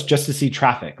pretty close, just to see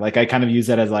traffic. Like, I kind of use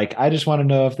that as like, I just want to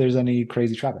know if there's any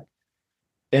crazy traffic.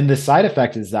 And the side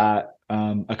effect is that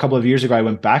a couple of years ago, I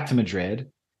went back to Madrid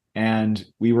and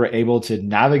we were able to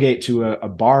navigate to a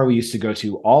bar we used to go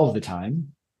to all of the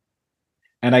time.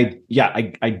 And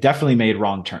I definitely made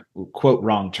wrong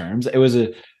terms. It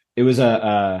was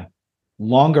a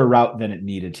longer route than it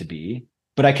needed to be,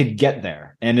 but I could get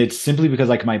there. And it's simply because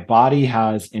like my body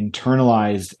has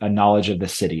internalized a knowledge of the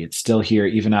city. It's still here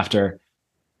even after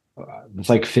it's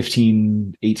like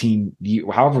 15, 18,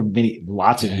 however many,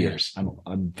 lots of years.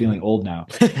 I'm feeling old now.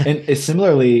 And it's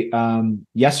similarly,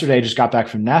 yesterday I just got back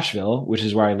from Nashville, which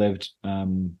is where I lived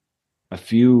a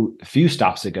few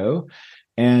stops ago.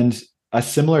 And a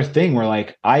similar thing where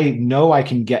like, I know I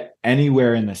can get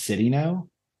anywhere in the city now.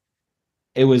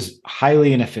 It was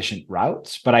highly inefficient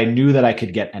routes, but I knew that I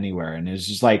could get anywhere. And it was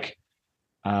just like,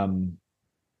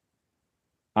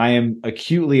 I am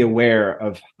acutely aware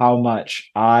of how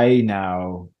much I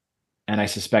now, and I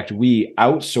suspect we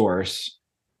outsource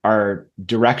our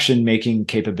direction making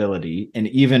capability and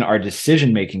even our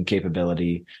decision making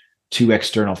capability to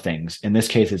external things. In this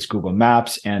case, it's Google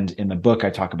Maps. And in the book, I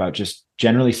talk about just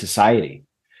generally society,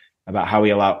 about how we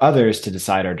allow others to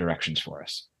decide our directions for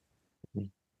us.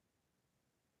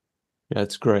 Yeah,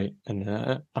 it's great, and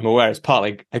I'm aware it's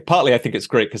partly I think it's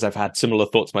great because I've had similar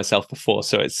thoughts myself before,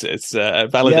 so it's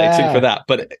validating for that.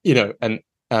 But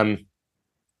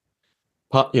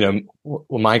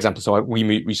my example. So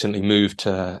we recently moved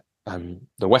to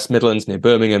the West Midlands near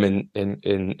Birmingham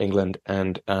in England,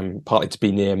 and partly to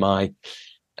be near my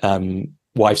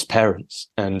wife's parents.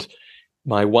 And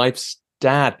my wife's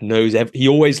dad knows he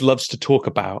always loves to talk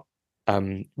about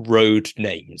road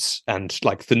names and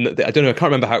like I don't know, I can't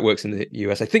remember how it works in the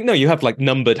US. I think you have like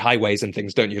numbered highways and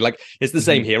things, don't you? Like it's the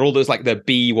same here. All those like the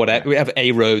B whatever, we have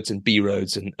A roads and B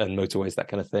roads and motorways, that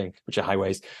kind of thing, which are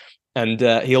highways. And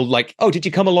he'll like, oh, did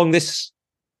you come along this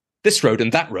road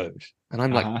and that road? And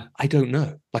I'm like, I don't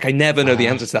know. Like I never know the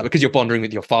answer to that, because you're bonding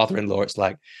with your father-in-law. It's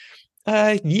like,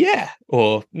 yeah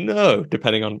or no,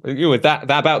 depending on with that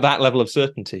about that level of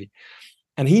certainty.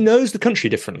 And he knows the country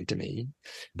differently to me,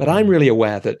 but I'm really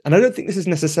aware that, and I don't think this is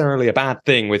necessarily a bad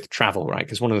thing with travel, right?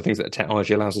 Because one of the things that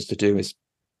technology allows us to do is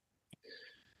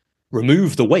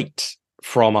remove the weight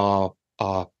from our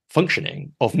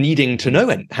functioning of needing to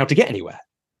know how to get anywhere.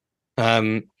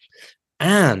 And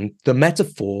the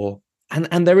metaphor,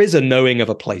 and there is a knowing of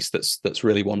a place that's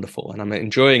really wonderful. And I'm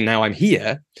enjoying now I'm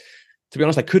here. To be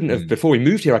honest, I couldn't have, before we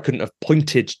moved here, I couldn't have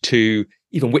pointed to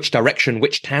even which direction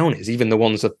which town is, even the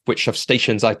ones of which of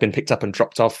stations I've been picked up and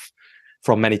dropped off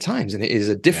from many times. And it is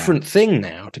a different thing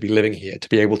now to be living here, to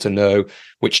be able to know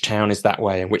which town is that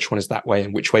way and which one is that way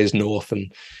and which way is north,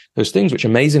 and those things, which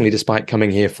amazingly, despite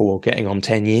coming here for getting on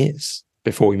 10 years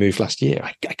before we moved last year,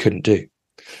 I couldn't do.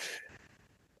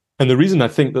 And the reason I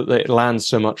think that it lands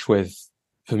so much for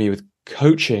me with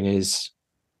coaching is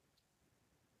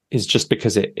just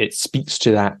because it speaks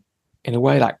to that in a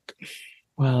way like,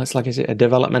 well, it's like, is it a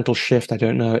developmental shift? I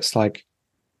don't know. It's like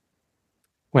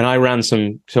when I ran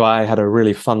so I had a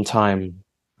really fun time.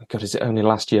 God, is it only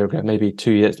last year ago? Maybe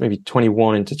 2 years, maybe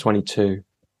 21 into 22,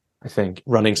 I think,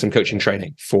 running some coaching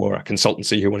training for a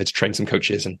consultancy who wanted to train some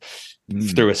coaches. And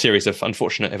through a series of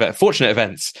fortunate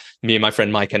events, me and my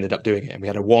friend Mike ended up doing it. And we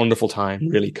had a wonderful time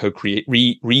really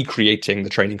recreating the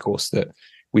training course that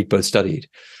we'd both studied.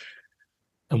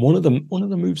 And one of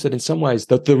the moves that in some ways,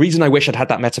 the reason I wish I'd had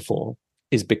that metaphor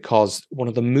is because one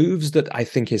of the moves that I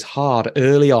think is hard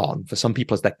early on for some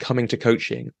people as they're coming to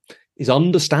coaching is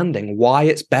understanding why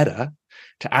it's better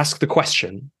to ask the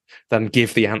question than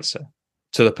give the answer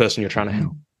to the person you're trying to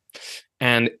help.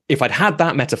 And if I'd had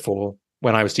that metaphor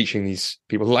when I was teaching these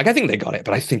people, like I think they got it,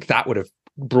 but I think that would have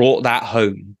brought that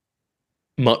home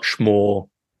much more,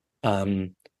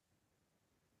 in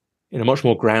a much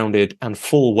more grounded and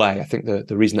full way. I think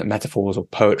the reason that metaphors or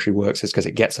poetry works is because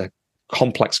it gets a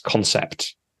complex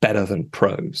concept better than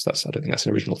prose. I don't think that's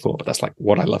an original thought, but that's like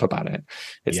what I love about it.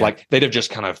 It's like they'd have just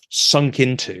kind of sunk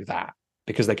into that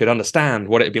because they could understand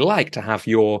what it'd be like to have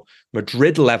your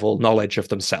Madrid level knowledge of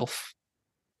themselves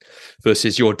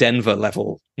versus your Denver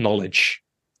level knowledge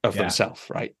of themselves,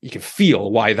 right? You can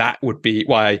feel why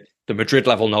the Madrid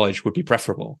level knowledge would be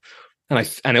preferable. And I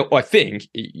think,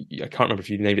 I can't remember if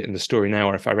you named it in the story now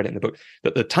or if I read it in the book,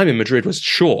 that the time in Madrid was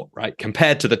short, right?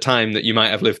 Compared to the time that you might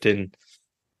have lived in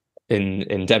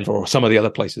Denver or some of the other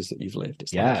places that you've lived.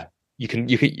 It's like you can,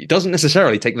 it doesn't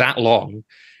necessarily take that long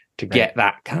to get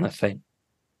that kind of thing.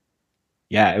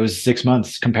 Yeah, it was 6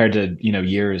 months compared to,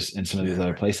 years in some of these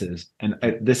other places. And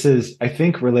this is, I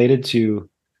think, related to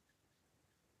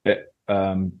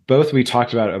both we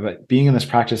talked about being in this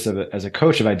practice as a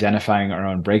coach of identifying our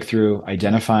own breakthrough,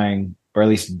 identifying or at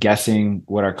least guessing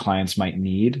what our clients might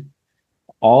need.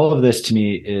 All of this to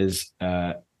me is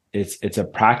it's a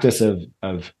practice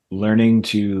of learning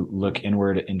to look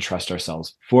inward and trust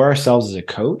ourselves for ourselves as a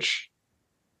coach.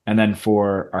 And then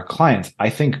for our clients, I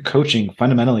think coaching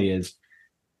fundamentally is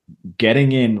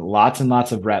getting in lots and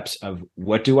lots of reps of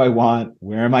what do I want?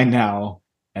 Where am I now?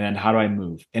 And then how do I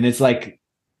move? And it's like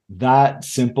that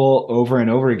simple over and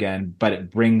over again, but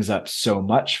it brings up so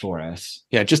much for us.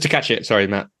 Yeah, just to catch it, sorry,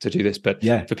 Matt, to do this, but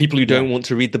for people who don't want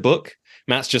to read the book,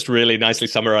 Matt's just really nicely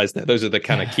summarized there. Those are the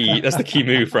kind of key, that's the key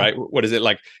move, right? What is it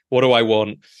like? What do I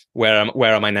want? Where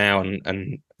am I now?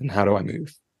 And how do I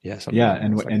move? Yeah.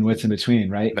 And what's in between,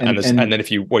 right? And then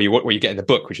if you, what you get in the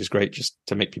book, which is great, just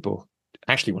to make people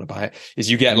actually want to buy it,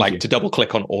 is you get to double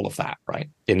click on all of that, right?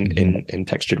 In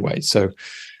textured ways. So,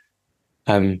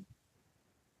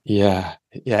 yeah,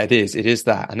 it is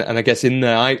that. And I guess in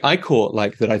there, I caught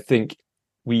like that. I think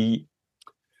maybe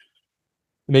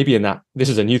in that, this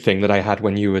is a new thing that I had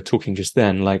when you were talking just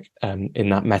then, like, in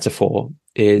that metaphor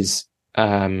is,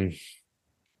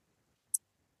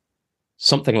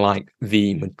 something like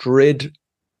the Madrid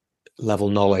level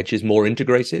knowledge is more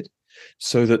integrated,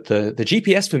 so that the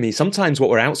GPS for me, sometimes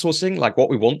what we're outsourcing, like what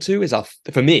we want to is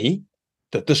for me,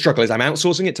 the struggle is I'm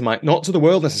outsourcing it to not to the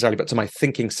world necessarily, but to my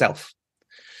thinking self,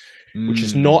 which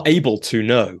is not able to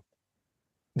know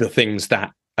the things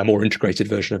that a more integrated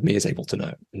version of me is able to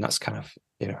know. And that's kind of,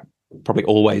 probably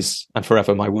always and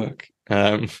forever my work.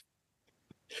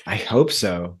 I hope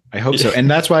so. And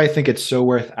that's why I think it's so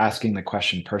worth asking the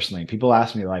question personally. People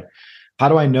ask me like, how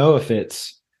do I know if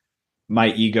it's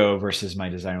my ego versus my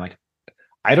desire? Like,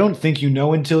 I don't think you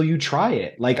know until you try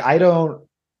it. Like, I don't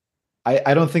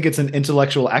think it's an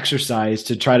intellectual exercise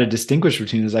to try to distinguish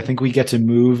between this. I think we get to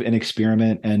move and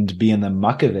experiment and be in the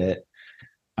muck of it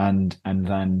and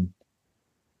then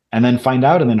find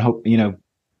out and then hope,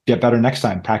 get better next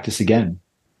time, practice again.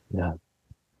 Yeah.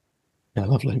 Yeah.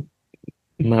 Lovely.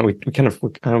 Matt,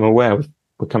 I'm aware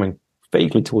we're coming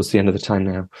vaguely towards the end of the time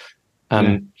now.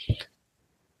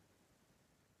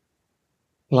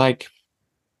 Like,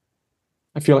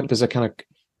 I feel like there's a kind of,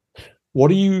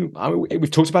 we've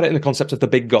talked about it in the concept of the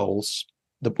big goals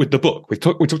with the book. We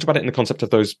talked about it in the concept of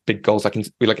those big goals.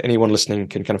 Like anyone listening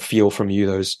can kind of feel from you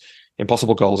those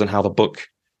impossible goals and how the book,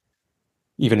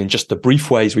 even in just the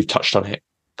brief ways we've touched on it,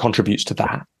 contributes to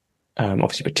that.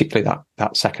 Obviously, particularly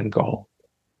that second goal.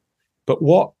 But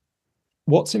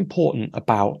what's important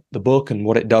about the book and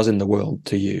what it does in the world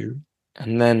to you?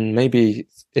 And then maybe,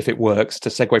 if it works, to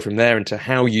segue from there into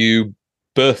how you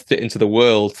birthed it into the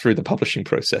world through the publishing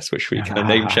process, which we kind of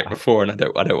name checked before, and I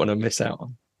don't want to miss out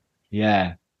on.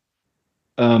 Yeah.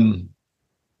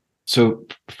 So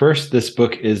first, this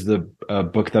book is the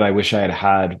book that I wish I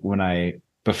had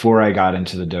before I got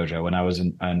into the dojo, when I was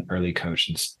an early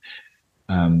coach.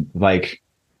 Like,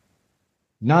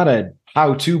 not a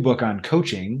how-to book on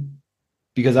coaching,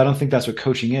 because I don't think that's what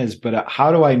coaching is, but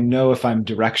how do I know if I'm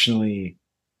directionally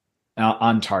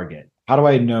on target? How do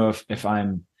I know if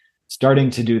I'm starting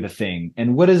to do the thing?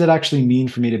 And what does it actually mean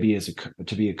for me to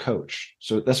be a coach?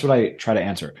 So that's what I try to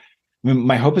answer. I mean,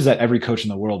 my hope is that every coach in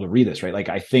the world will read this, right? Like,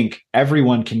 I think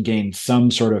everyone can gain some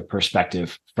sort of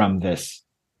perspective from this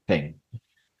thing.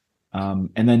 And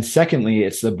then secondly,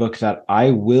 it's the book that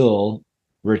I will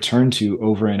return to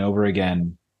over and over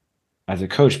again as a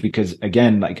coach, because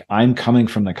again, like, I'm coming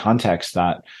from the context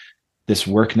that this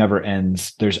work never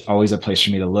ends. There's always a place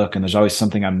for me to look, and there's always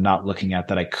something I'm not looking at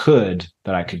that I could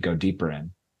go deeper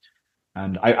in.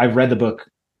 And I've read the book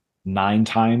 9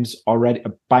 times already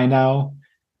by now,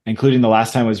 including the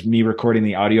last time was me recording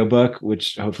the audiobook,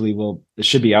 which hopefully it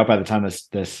should be out by the time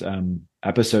this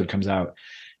episode comes out.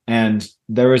 And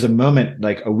there was a moment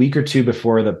like a week or two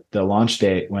before the launch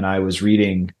date when I was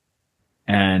reading,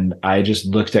 and I just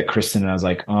looked at Kristen and I was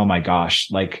like, oh my gosh,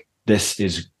 like, this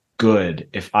is good.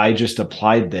 If I just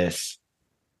applied this,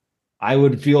 I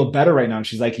would feel better right now. And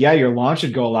she's like, yeah, your launch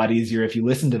would go a lot easier if you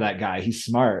listen to that guy. He's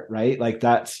smart, right? Like,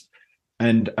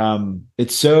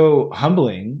 it's so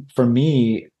humbling for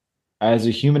me as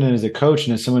a human and as a coach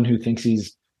and as someone who thinks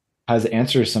has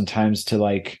answers sometimes, to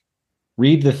like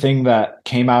read the thing that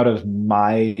came out of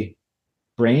my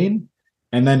brain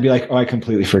and then be like, oh, I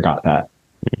completely forgot that.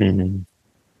 Mm-hmm.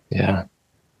 Yeah.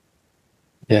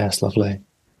 Yeah, it's lovely.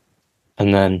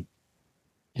 And then,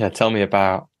 tell me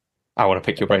about, I want to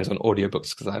pick your brains on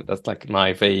audiobooks, because that's like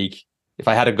my vague, if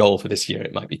I had a goal for this year,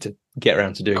 it might be to get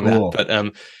around to doing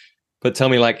that. But tell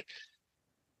me, like,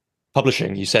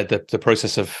 publishing, you said that the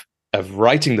process of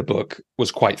writing the book was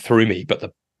quite through me, but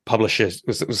the publishers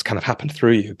was kind of happened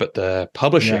through you, but the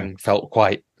publishing felt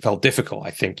difficult,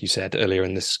 I think you said earlier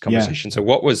in this conversation. So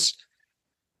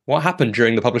what happened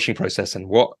during the publishing process, and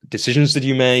what decisions did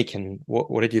you make, and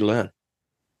what did you learn?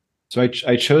 So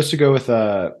I chose to go with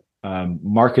a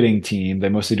marketing team. They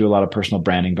mostly do a lot of personal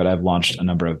branding, but I've launched a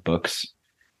number of books.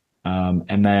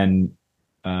 And then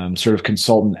sort of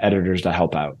consultant editors to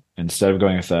help out instead of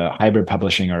going with a hybrid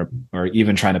publishing or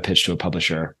even trying to pitch to a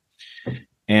publisher.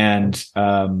 And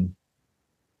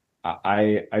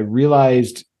I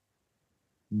realized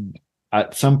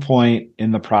at some point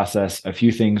in the process a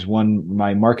few things. One,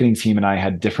 my marketing team and I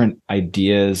had different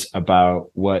ideas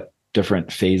about what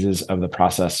different phases of the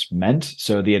process meant.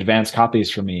 So the advanced copies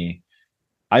for me,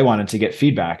 I wanted to get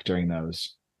feedback during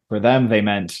those. For them,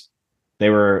 they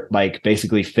were like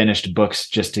basically finished books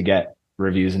just to get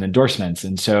reviews and endorsements.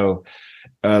 And so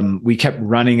we kept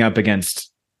running up against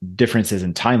differences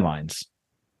in timelines.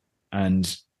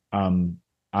 And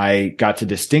I got to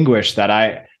distinguish that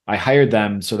I hired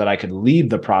them so that I could lead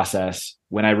the process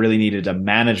when I really needed to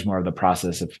manage more of the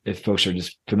process. If folks are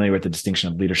just familiar with the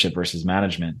distinction of leadership versus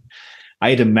management, I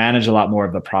had to manage a lot more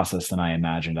of the process than I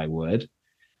imagined I would.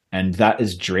 And that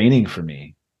is draining for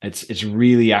me. It's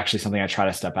really actually something I try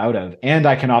to step out of. And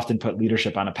I can often put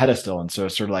leadership on a pedestal. And so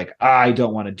it's sort of like, I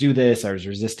don't want to do this. I was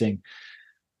resisting.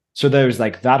 So there's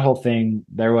like that whole thing.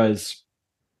 There was,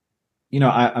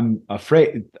 I'm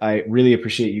afraid, I really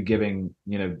appreciate you giving,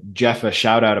 Jeff a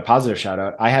shout out, a positive shout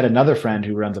out. I had another friend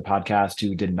who runs a podcast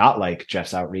who did not like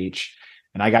Jeff's outreach,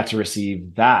 and I got to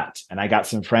receive that. And I got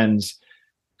some friends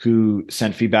who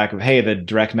sent feedback of, hey, the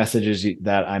direct messages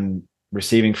that I'm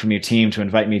receiving from your team to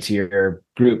invite me to your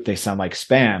group, they sound like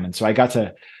spam. And so I got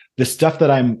to the stuff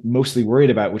that I'm mostly worried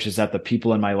about, which is that the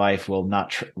people in my life will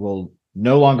will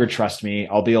no longer trust me.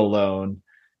 I'll be alone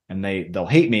and they'll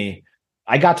hate me.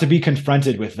 I got to be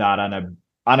confronted with that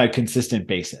on a consistent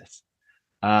basis.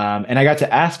 And I got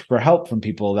to ask for help from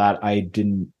people that I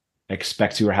didn't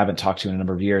expect to or haven't talked to in a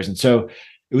number of years. And so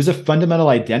it was a fundamental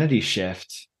identity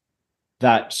shift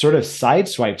that sort of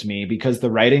sideswiped me because the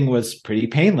writing was pretty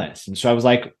painless. And so I was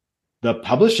like, the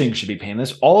publishing should be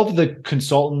painless. All of the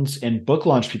consultants and book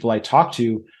launch people I talk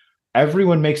to,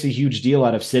 everyone makes a huge deal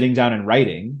out of sitting down and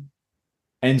writing.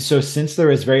 And so since there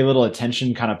is very little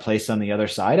attention kind of placed on the other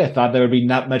side, I thought there would be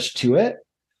not much to it.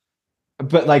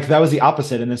 But like that was the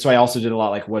opposite. And then so I also did a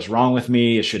lot like, what's wrong with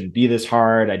me? It shouldn't be this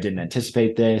hard. I didn't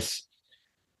anticipate this.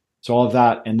 So all of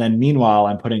that. And then meanwhile,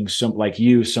 I'm putting so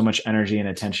much energy and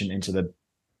attention into the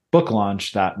book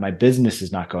launch that my business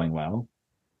is not going well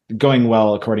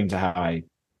according to how I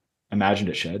imagined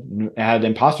it should. I had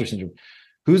imposter syndrome.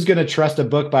 Who's going to trust a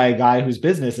book by a guy whose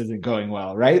business isn't going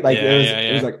well, right? Like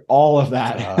it was like all of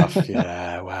that.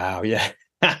 Yeah. Wow. Yeah.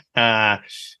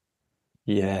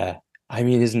 Yeah. I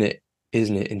mean, isn't it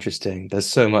interesting? There's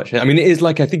so much. I mean, it is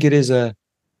like, I think it is a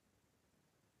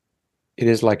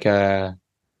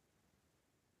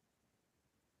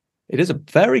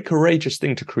very courageous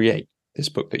thing to create, this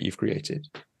book that you've created,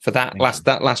 for that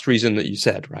last reason that you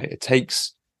said, right? It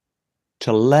takes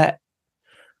to let,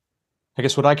 I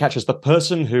guess what I catch is the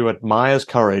person who admires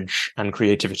courage and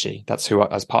creativity. That's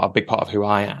a big part of who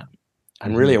I am.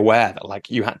 I'm really aware that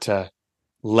like you had to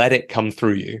let it come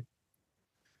through you.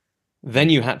 Then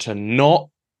you had to not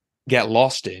get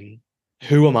lost in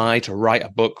who am I to write a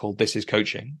book called This Is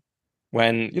Coaching,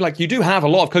 when you do have a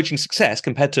lot of coaching success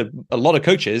compared to a lot of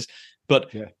coaches.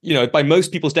 But, by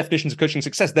most people's definitions of coaching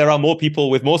success, there are more people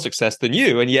with more success than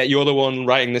you. And yet you're the one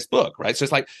writing this book, right? So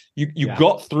it's like you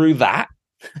got through that.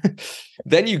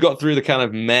 Then you got through the kind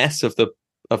of mess of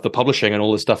the publishing and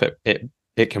all the stuff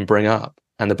it can bring up.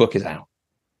 And the book is out.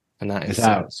 And that is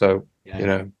out. So,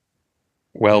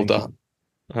 well done.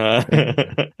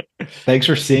 Thanks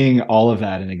for seeing all of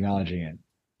that and acknowledging it.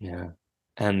 Yeah.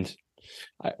 And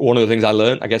one of the things I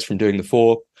learned, I guess, from doing the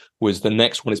 4 was the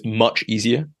next one is much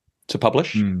easier to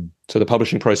publish. So the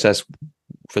publishing process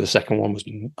for the second one was,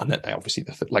 and obviously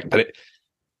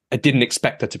I didn't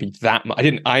expect it to be that much.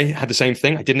 I had the same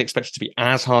thing. I didn't expect it to be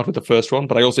as hard with the first one,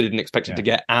 but I also didn't expect it to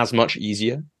get as much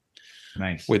easier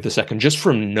with the second, just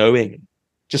from knowing,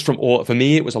 for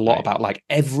me, it was a lot about like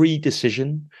every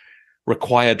decision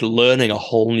required learning a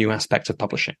whole new aspect of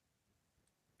publishing,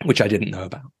 which I didn't know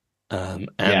about.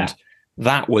 And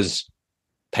that was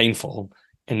painful.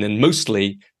 And then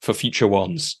mostly for future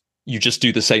ones, you just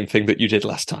do the same thing that you did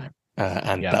last time.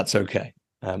 And that's okay.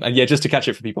 And just to catch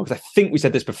it for people, because I think we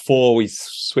said this before we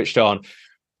switched on.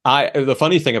 The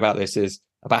funny thing about this is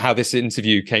about how this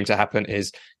interview came to happen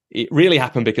is it really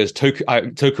happened because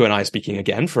Toku and I are speaking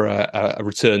again for a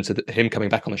return to him coming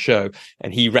back on the show.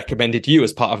 And he recommended you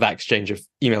as part of that exchange of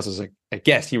emails as a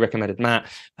guest. He recommended Matt.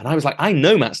 And I was like, I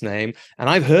know Matt's name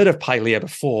and I've heard of Pylea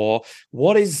before.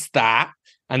 What is that?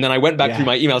 And then I went back through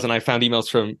my emails and I found emails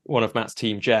from one of Matt's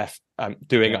team, Jeff,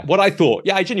 doing what I thought,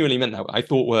 I genuinely meant that, I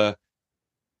thought were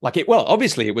like it, well,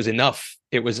 obviously it was enough.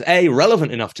 It was A,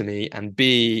 relevant enough to me, and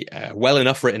B, well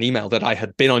enough written email that I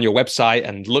had been on your website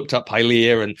and looked up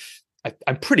Hylea, and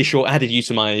I'm pretty sure added you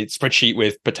to my spreadsheet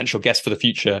with potential guests for the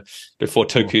future before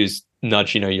Toku's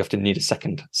nudge. You have to need a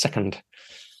second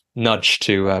nudge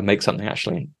to make something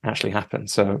actually happen.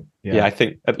 So yeah, I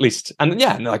think at least, and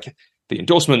like the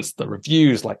endorsements, the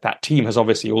reviews, like that team has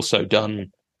obviously also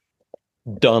done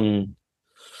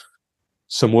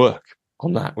some work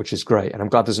on that, which is great. And I'm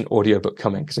glad there's an audiobook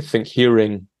coming, because I think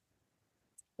hearing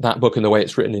that book and the way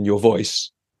it's written in your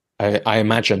voice, I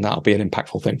imagine that'll be an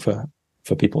impactful thing for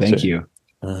people. Thank too. you.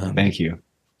 Thank you.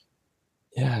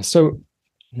 Yeah. So,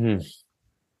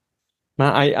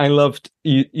 Matt, I loved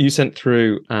you sent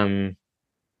through,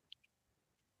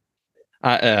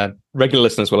 regular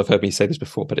listeners will have heard me say this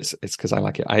before, but it's because I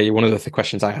like it. One of the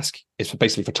questions I ask is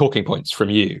basically for talking points from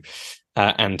you.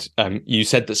 And you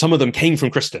said that some of them came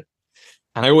from Kristen.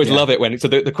 And I always love it when, so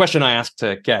the question I ask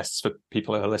to guests, for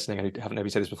people who are listening and who haven't maybe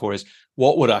said this before, is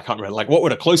what would what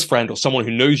would a close friend or someone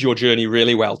who knows your journey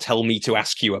really well tell me to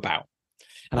ask you about?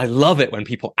 And I love it when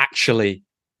people actually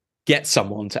get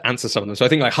someone to answer some of them. So I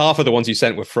think like half of the ones you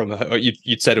sent were from her, or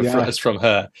you'd said it from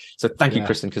her. So thank you,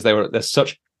 Kristen, because they're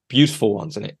such beautiful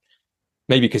ones. And it,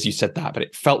 maybe because you said that, but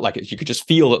it felt like you could just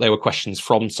feel that they were questions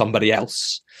from somebody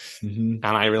else. Mm-hmm. And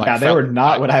I really they were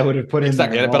not what I would have put in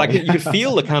there. But you could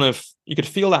feel you could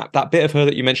feel that bit of her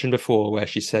that you mentioned before, where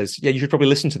she says, "Yeah, you should probably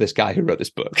listen to this guy who wrote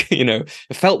this book." I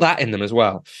felt that in them as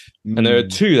well. And there are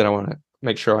two that I want to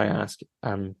make sure I ask.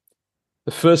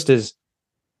 The first is,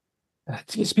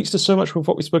 it speaks to so much of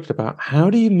what we spoke about. How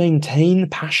do you maintain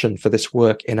passion for this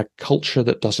work in a culture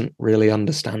that doesn't really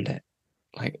understand it?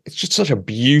 Like, it's just such a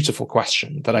beautiful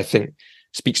question that I think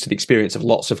speaks to the experience of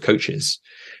lots of coaches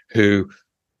who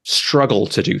struggle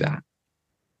to do that.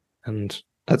 And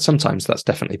sometimes that's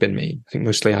definitely been me. I think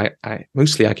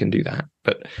mostly I can do that.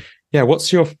 But yeah,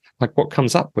 what's your, what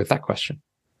comes up with that question?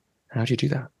 How do you do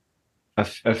that?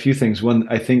 A few things. One,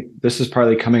 I think this is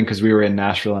partly coming because we were in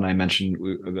Nashville and I mentioned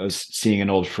I was seeing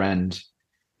an old friend,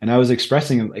 and I was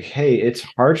expressing like, hey, it's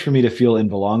hard for me to feel in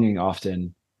belonging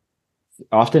often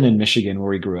in Michigan, where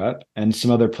we grew up, and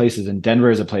some other places. And Denver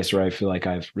is a place where I feel like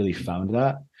I've really found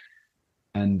that.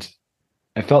 And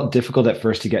I felt difficult at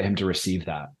first to get him to receive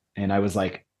that. And I was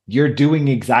like, you're doing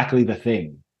exactly the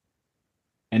thing.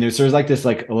 And there was like this,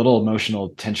 like a little emotional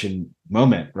tension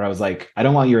moment where I was like, I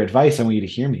don't want your advice. I want you to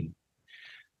hear me.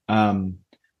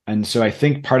 And so I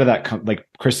think part of that, like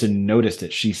Kristen noticed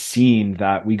it. She's seen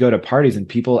that we go to parties and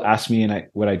people ask me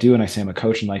what I do. And I say I'm a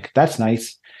coach, and like, that's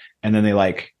nice. And then they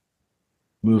like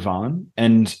move on.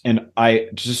 And I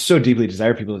just so deeply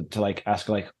desire people to like ask,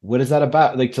 like, what is that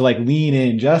about? Like to like lean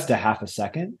in just a half a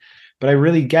second. But I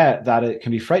really get that it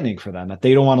can be frightening for them, that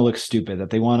they don't want to look stupid, that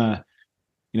they want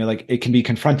to, like it can be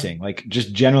confronting. Like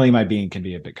just generally my being can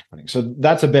be a bit confronting. So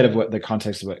that's a bit of what the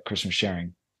context of what Kristen was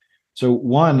sharing. So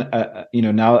one,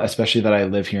 now, especially that I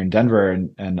live here in Denver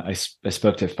and I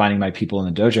spoke to finding my people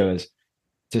in the dojo, is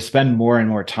to spend more and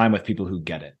more time with people who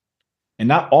get it. And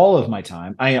not all of my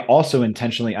time. I also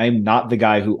intentionally, I am not the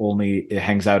guy who only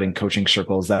hangs out in coaching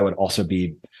circles. That would also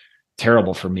be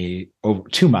terrible for me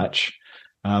too much.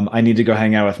 I need to go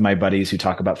hang out with my buddies who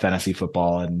talk about fantasy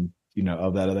football and,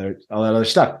 all that other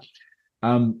stuff.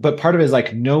 But part of it is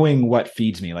like knowing what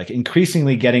feeds me, like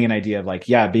increasingly getting an idea of like,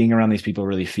 yeah, being around these people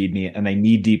really feed me, and they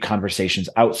need deep conversations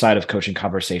outside of coaching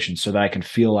conversations so that I can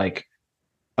feel like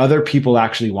other people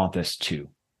actually want this too.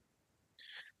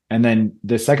 And then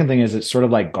the second thing is it's sort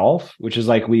of like golf, which is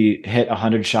like we hit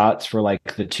 100 shots for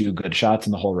like the 2 good shots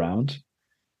in the whole round.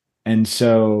 And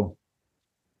so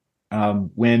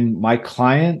when my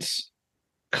clients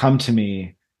come to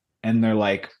me and they're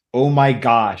like, oh my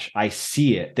gosh, I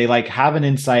see it. They like have an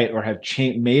insight or have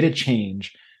made a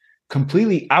change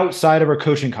completely outside of our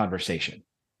coaching conversation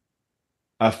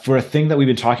for a thing that we've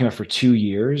been talking about for 2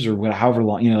 years or however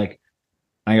long, like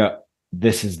I go,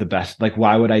 this is the best. Like,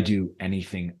 why would I do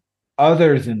anything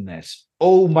other than this?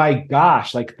 Oh my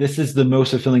gosh. Like, this is the most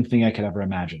fulfilling thing I could ever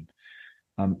imagine.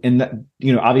 And that,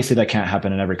 obviously that can't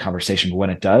happen in every conversation, but when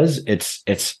it does,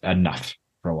 it's enough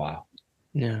for a while.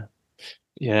 Yeah.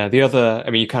 Yeah. The other,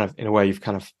 you kind of, in a way, you've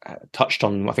kind of touched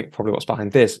on, I think, probably what's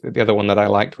behind this. The other one that I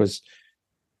liked was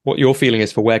what your feeling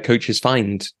is for where coaches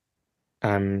find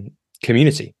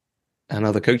community and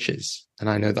other coaches. And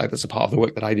I know that that's a part of the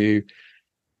work that I do,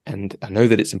 and I know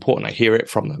that it's important. I hear it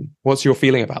from them. What's your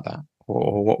feeling about that?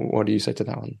 Or what do you say to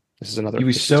that one? This is another.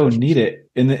 We so need it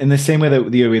in the same way that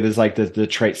there's like the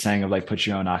trite saying of like, put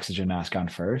your own oxygen mask on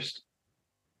first.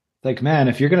 Like, man,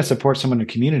 if you're going to support someone in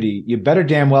a community, you better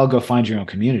damn well go find your own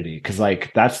community, because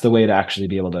like that's the way to actually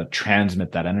be able to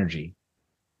transmit that energy.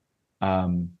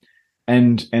 Um,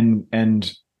 and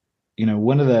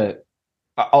one of the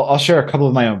I'll share a couple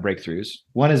of my own breakthroughs.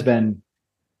 One has been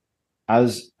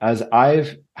as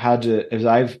I've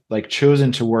like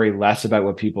chosen to worry less about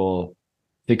what people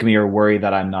think of me or worry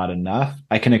that I'm not enough.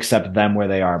 I can accept them where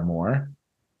they are more,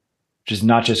 just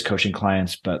not just coaching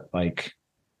clients, but like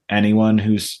anyone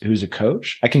who's a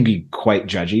coach. I can be quite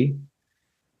judgy,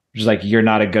 which is like, you're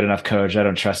not a good enough coach. I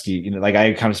don't trust you. Like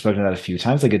I kind of spoken to that a few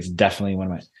times. Like it's definitely one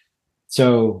of my,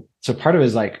 so part of it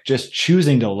is like just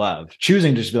choosing to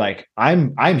just be like,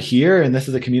 I'm here and this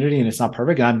is a community and it's not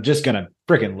perfect. And I'm just going to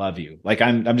freaking love you. Like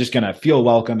I'm just going to feel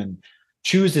welcome and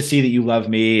choose to see that you love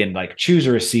me and like choose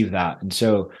to receive that. And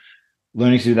so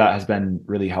learning to do that has been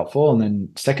really helpful. And then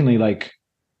secondly, like,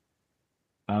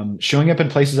 showing up in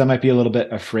places I might be a little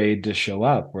bit afraid to show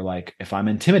up, where like if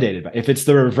it's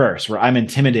the reverse where I'm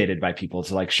intimidated by people,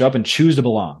 to like show up and choose to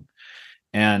belong.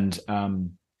 And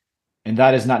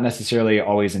that is not necessarily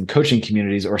always in coaching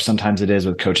communities, or sometimes it is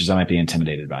with coaches I might be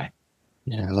intimidated by.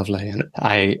 Yeah, lovely. And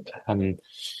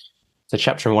it's a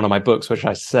chapter in one of my books, which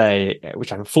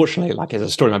unfortunately, like, is a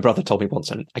story my brother told me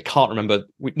once, and I can't remember.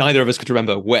 Neither of us could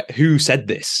remember who said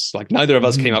this. Like, neither of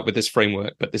us came up with this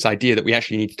framework, but this idea that we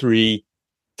actually need three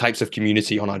types of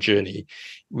community on our journey.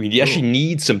 We actually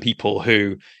need some people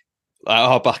who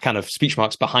are kind of speech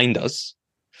marks behind us.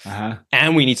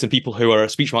 And we need some people who are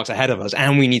speech marks ahead of us,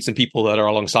 and we need some people that are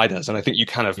alongside us. And I think you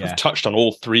kind of have touched on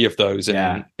all three of those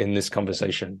in this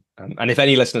conversation. And if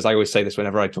any listeners, I always say this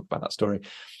whenever I talk about that story,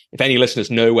 if any listeners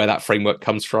know where that framework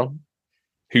comes from,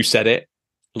 who said it,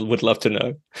 would love to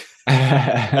know.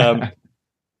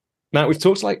 Matt, we've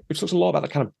talked a lot about the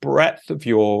kind of breadth of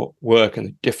your work and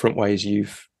the different ways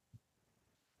you've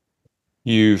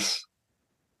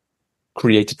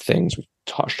created things. We've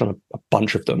touched on a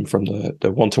bunch of them, from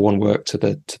the one-to-one work to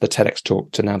the TEDx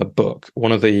talk to now the book.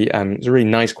 One of the it's a really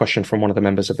nice question from one of the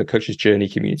members of the Coach's Journey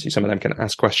community. Some of them can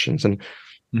ask questions, and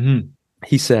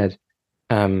he said,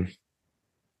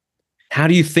 how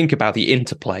do you think about the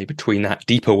interplay between that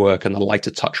deeper work and the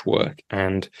lighter touch work?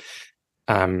 And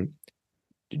how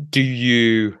do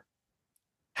you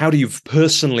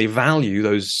personally value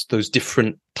those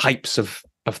different types of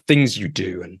things you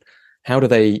do, and how do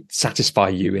they satisfy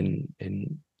you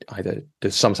in either,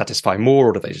 does some satisfy more,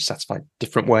 or do they just satisfy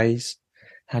different ways?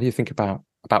 How do you think about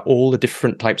all the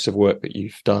different types of work that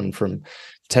you've done, from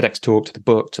TEDx talk to the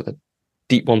book to the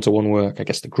deep one-to-one work, I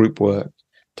guess the group work,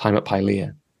 time at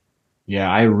Pylea?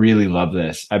 Yeah, I really love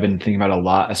this. I've been thinking about it a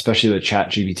lot, especially with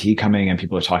ChatGPT coming, and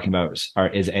people are talking about,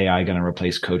 is AI going to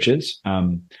replace coaches?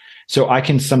 So I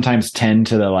can sometimes tend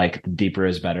to the deeper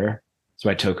is better. That's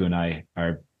why Toku and I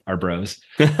are bros.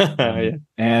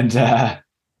 And I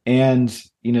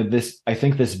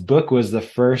think this book was the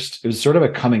first. It was sort of a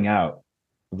coming out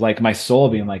of like my soul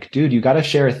being like, dude, you got to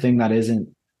share a thing that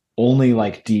isn't only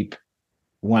like deep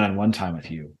one-on-one time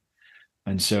with you.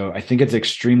 And so I think it's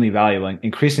extremely valuable. And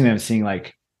increasingly, I'm seeing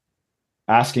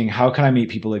asking, how can I meet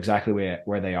people exactly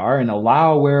where they are, and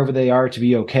allow wherever they are to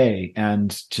be okay,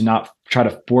 and to not try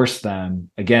to force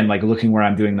them, again, like looking where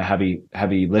I'm doing the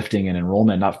heavy lifting and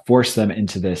enrollment, not force them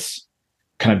into this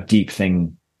kind of deep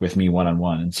thing with me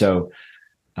one-on-one. And so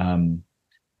on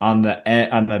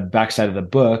the backside of the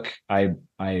book, I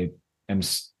am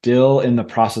still in the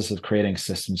process of creating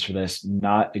systems for this,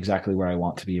 not exactly where I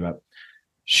want to be, about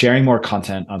sharing more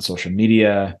content on social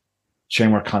media,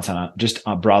 sharing more content just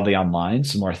broadly online,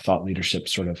 some more thought leadership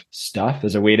sort of stuff,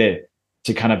 as a way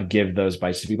to kind of give those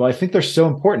bites to people. I think they're so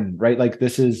important, right? Like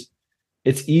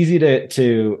it's easy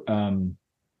to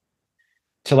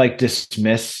like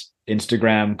dismiss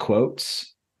Instagram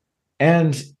quotes,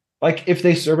 and like, if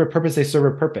they serve a purpose, they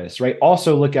serve a purpose, right?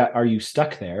 Also look at, are you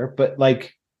stuck there? But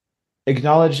like,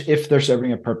 acknowledge if they're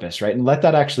serving a purpose, right? And let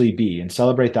that actually be, and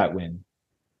celebrate that win.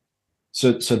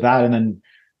 So that, and then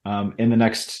in the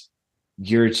next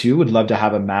year or two, would love to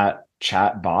have a Matt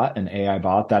chat bot, an AI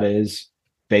bot that is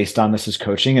based on this is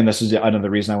coaching. And this is another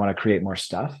reason I want to create more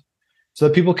stuff, so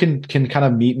that people can kind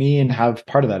of meet me and have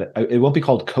part of that. It won't be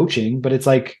called coaching, but it's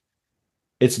like,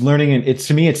 it's learning. And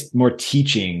to me, it's more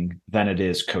teaching than it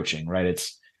is coaching, right?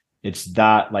 It's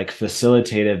that like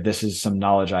facilitative, this is some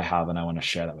knowledge I have and I want to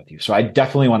share that with you. So I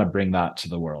definitely want to bring that to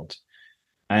the world,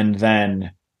 and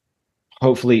then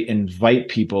hopefully invite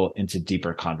people into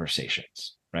deeper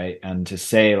conversations, right? And to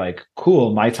say like,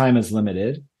 cool, my time is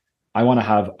limited. I want to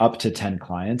have up to 10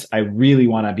 clients. I really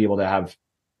want to be able to have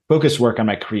focused work on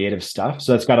my creative stuff.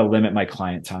 So that's got to limit my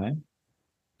client time.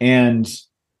 And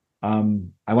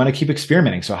I want to keep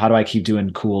experimenting. So how do I keep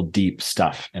doing cool, deep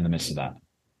stuff in the midst of that?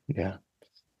 Yeah.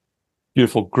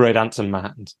 Beautiful. Great answer,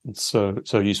 Matt. And so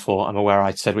useful. I'm aware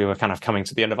I said we were kind of coming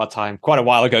to the end of our time quite a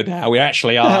while ago now. We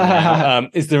actually are now.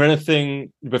 Is there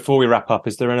anything, before we wrap up,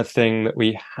 is there anything that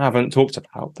we haven't talked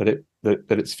about that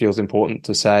it feels important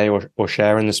to say or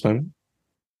share in this moment?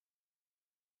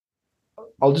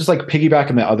 I'll just like piggyback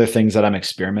on the other things that I'm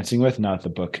experimenting with now that the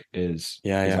book is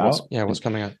out. What's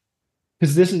coming out?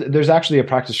 Because there's actually a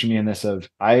practice for me in this of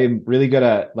I'm really good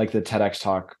at like the TEDx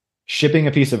talk, shipping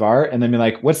a piece of art and then be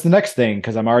like, what's the next thing?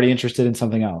 Because I'm already interested in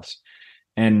something else.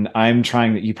 And I'm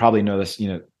trying, you probably know this,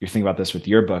 you're thinking about this with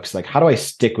your books, like how do I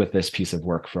stick with this piece of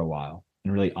work for a while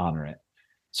and really honor it?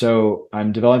 So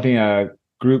I'm developing a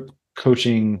group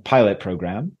coaching pilot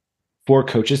program for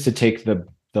coaches to take the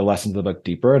lessons of the book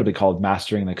deeper. It'll be called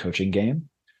Mastering the Coaching Game.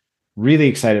 Really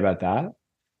excited about that.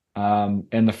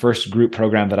 And the first group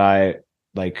program that I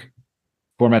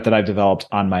format that I've developed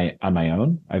on my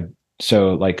own.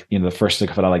 The first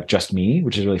think of it, I like just me,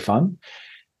 which is really fun.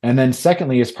 And then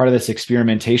secondly, as part of this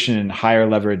experimentation and higher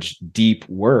leverage deep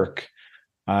work,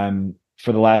 for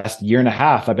the last year and a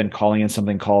half, I've been calling in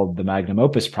something called the Magnum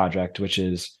Opus Project, which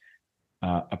is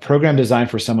a program designed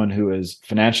for someone who is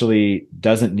financially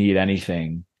doesn't need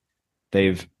anything.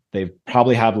 They've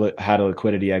probably had a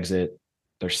liquidity exit.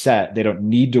 They're set. They don't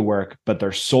need to work, but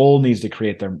their soul needs to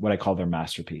create what I call their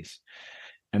masterpiece.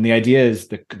 And the idea is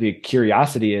the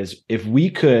curiosity is if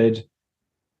we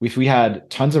had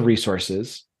tons of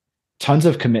resources, tons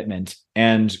of commitment,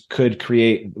 and could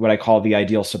create what I call the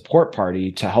ideal support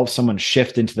party to help someone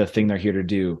shift into the thing they're here to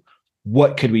do,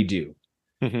 what could we do?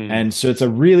 Mm-hmm. And so it's a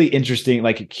really interesting,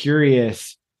 like a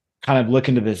curious kind of look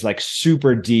into this like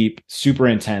super deep, super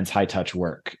intense, high touch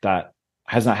work that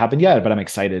has not happened yet, but I'm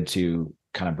excited to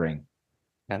kind of bring.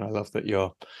 And I love that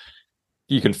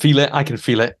you can feel it. I can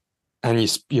feel it. And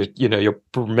you're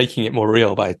making it more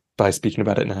real by speaking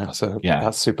about it now. So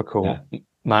that's super cool. Yeah.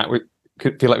 Matt, we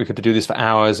could feel like we could do this for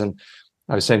hours. And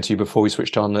I was saying to you before we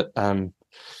switched on that there's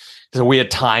a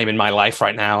weird time in my life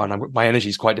right now, and my energy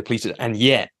is quite depleted. And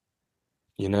yet,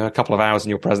 a couple of hours in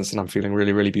your presence, and I'm feeling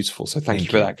really, really beautiful. So thank you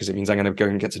for that, because it means I'm going to go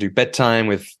and get to do bedtime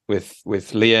with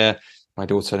Leah, my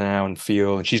daughter now, and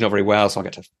she's not very well, so I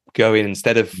get to go in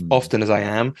instead of often as I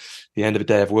am the end of a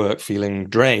day of work feeling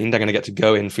drained. I'm going to get to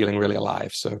go in feeling really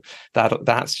alive. So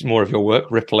that's more of your work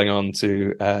rippling on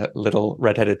to little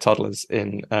redheaded toddlers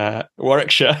in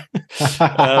Warwickshire.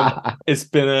 It's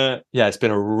been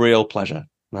a real pleasure,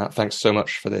 Matt. Thanks so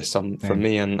much for this from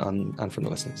me and from the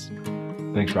listeners.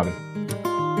 Thanks, Robbie.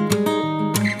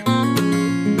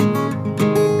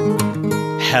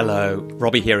 Hello,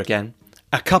 Robbie here again.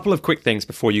 A couple of quick things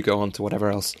before you go on to whatever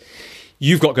else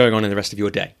you've got going on in the rest of your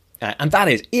day. And that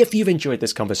is, if you've enjoyed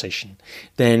this conversation,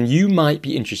 then you might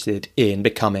be interested in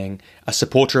becoming a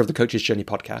supporter of the Coach's Journey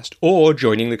podcast or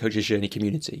joining the Coach's Journey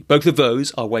community. Both of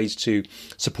those are ways to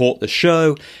support the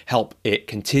show, help it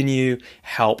continue,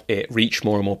 help it reach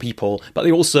more and more people, but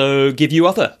they also give you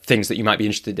other things that you might be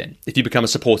interested in. If you become a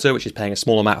supporter, which is paying a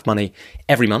small amount of money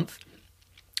every month,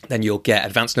 then you'll get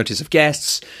advance notice of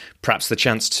guests, perhaps the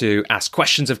chance to ask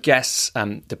questions of guests,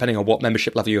 depending on what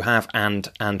membership level you have,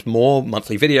 and more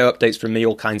monthly video updates from me,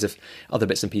 all kinds of other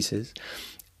bits and pieces.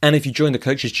 And if you join the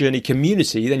Coach's Journey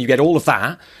community, then you get all of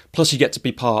that, plus you get to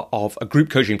be part of a group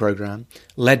coaching program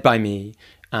led by me,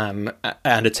 and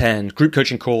attend group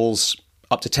coaching calls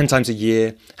up to 10 times a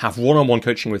year, have one-on-one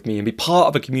coaching with me, and be part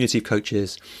of a community of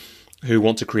coaches who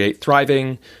want to create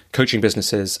thriving coaching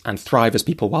businesses and thrive as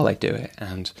people while they do it.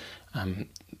 And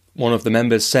one of the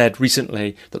members said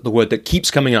recently that the word that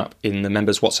keeps coming up in the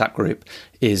members' WhatsApp group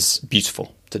is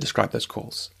beautiful to describe those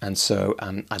calls. And so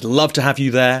I'd love to have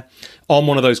you there on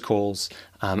one of those calls.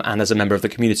 And as a member of the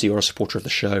community or a supporter of the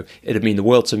show, it'd mean the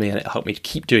world to me, and it'll help me to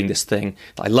keep doing this thing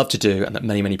that I love to do and that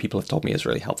many, many people have told me is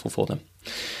really helpful for them.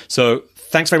 So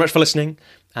thanks very much for listening,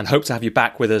 and hope to have you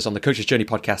back with us on the Coach's Journey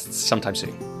podcast sometime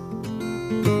soon.